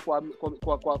zinapiga kelele kwa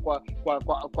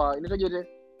inaitwaje?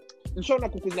 Ushaona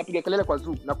kuku zinapiga kelele kwa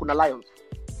zoo na kuna lions.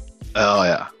 Oh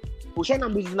yeah. Ushaona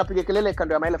mbuzi zinapiga kelele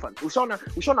kando ya elephant.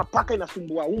 Ushaona paka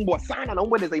inasumbua umbwa sana na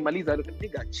umbwa inaweza imaliza.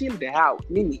 Piga chill the house.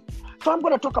 Nini? So I'm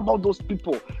going to talk about those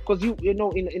people, because you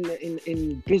know,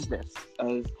 in business,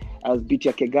 as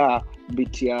Bitia Keggah,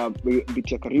 Bitia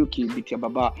Kariuki, Bitia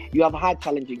Baba, you have had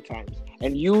challenging times,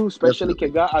 and you, especially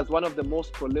Keggah, as one of the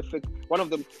most prolific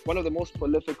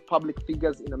public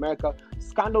figures in America,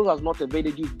 scandal has not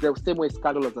evaded you the same way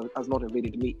scandal has not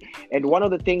evaded me. And one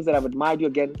of the things that I've admired you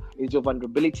again is your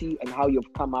vulnerability and how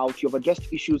you've come out. You've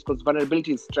addressed issues, because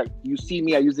vulnerability is strength. You see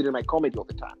me, I use it in my comedy all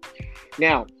the time.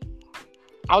 Now,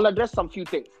 I'll address some few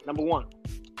things. Number one,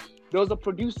 there was a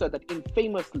producer that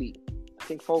infamously, I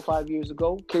think 4 or 5 years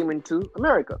ago, came into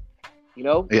America. You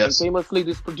know, yes. And famously,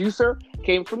 this producer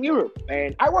came from Europe,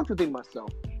 and I worked with him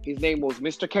myself. His name was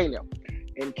Mr. Keggah.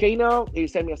 And Keggah, he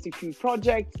sent me a few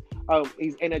projects.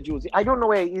 His energy was, I don't know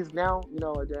where he is now. You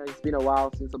know, it's been a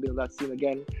while since I've been on that scene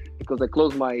again, because I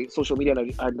closed my social media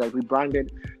and I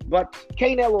rebranded. But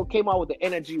Keggah came out with the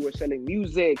energy. We're selling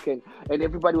music, and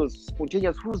everybody was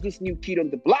spontaneous. Who's this new kid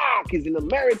on the block? He's in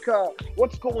America.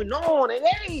 What's going on? And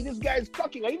hey, this guy's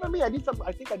talking. Even me, I think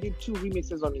I did 2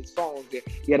 remixes on his songs.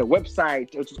 He had a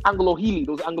website. It was Anglo Healy.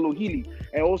 Those Anglo Healy,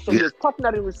 and also he was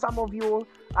partnering with some of you.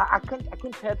 I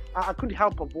couldn't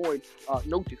help avoid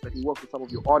notice that he worked with some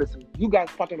of your artists, and you guys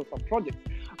partnered on some projects.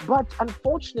 But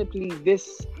unfortunately,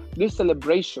 this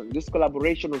celebration, this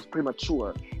collaboration was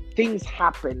premature. Things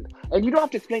happened, and you don't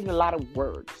have to explain in a lot of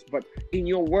words, but in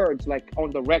your words, like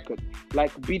on the record,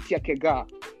 like Bitia Keggah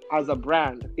as a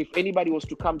brand, if anybody was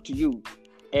to come to you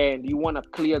and you want to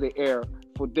clear the air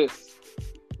for this,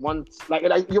 once, like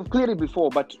you've cleared it before,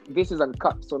 but this is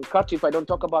uncut. So uncut, if I don't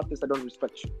talk about this, I don't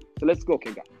respect you. So let's go,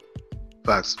 Keggah.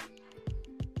 Facts.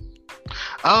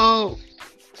 I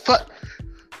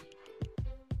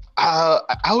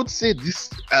would say this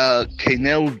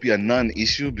Keggah would be a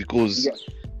non-issue, because yes.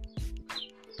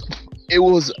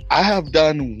 I have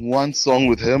done one song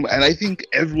with him, and I think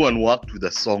everyone worked with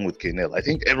a song with Keggah. I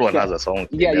think everyone has a song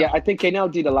with Keggah. Yeah, I think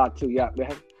Keggah did a lot too, yeah.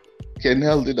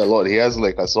 Keggah did a lot. He has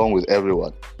like a song with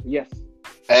everyone. Yes.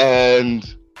 And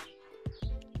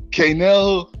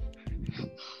Keggah,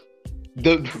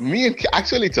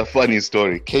 actually it's a funny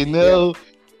story. Keggah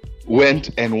went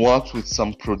and worked with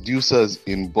some producers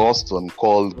in Boston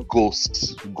called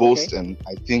Ghost, and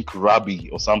I think Rabbi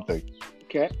or something.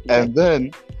 Okay. And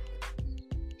then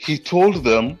he told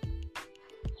them,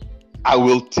 I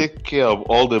will take care of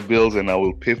all the bills and I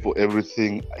will pay for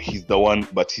everything. He's the one,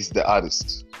 but he's the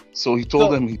artist. So he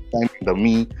told them he signed under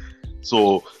me,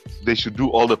 so they should do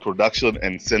all the production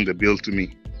and send the bill to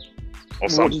me. Or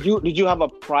something. Did you have a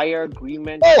prior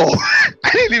agreement? Oh,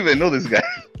 I didn't even know this guy.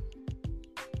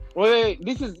 Wait,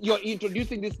 you're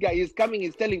introducing this guy. He's coming,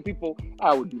 he's telling people,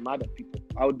 I would be mad at people.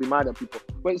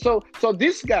 Wait, so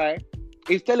this guy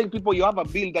is telling people you have a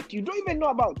bill that you don't even know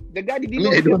about. The guy didn't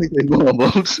know. I don't even know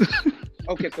about.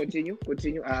 Okay, continue.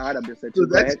 I had a message. So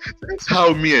that's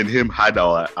how me and him had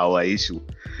our issue.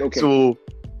 Okay. So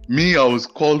me, I was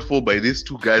called for by these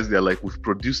 2 guys. They're like, we've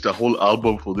produced a whole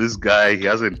album for this guy. He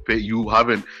hasn't paid.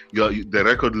 The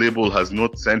record label has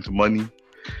not sent money.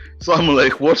 So I'm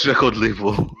like, what record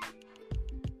label?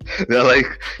 They're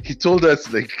like, he told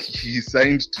us like he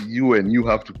signed to you and you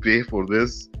have to pay for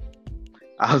this.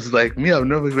 I was like,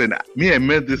 I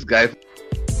met this guy.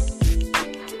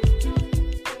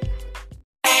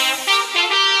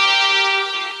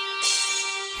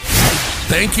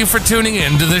 Thank you for tuning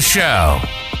in to the show.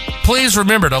 Please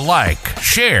remember to like,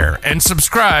 share, and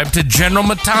subscribe to General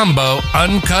Matambo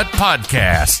Uncut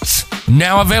Podcasts.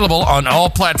 Now available on all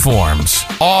platforms.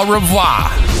 Au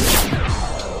revoir.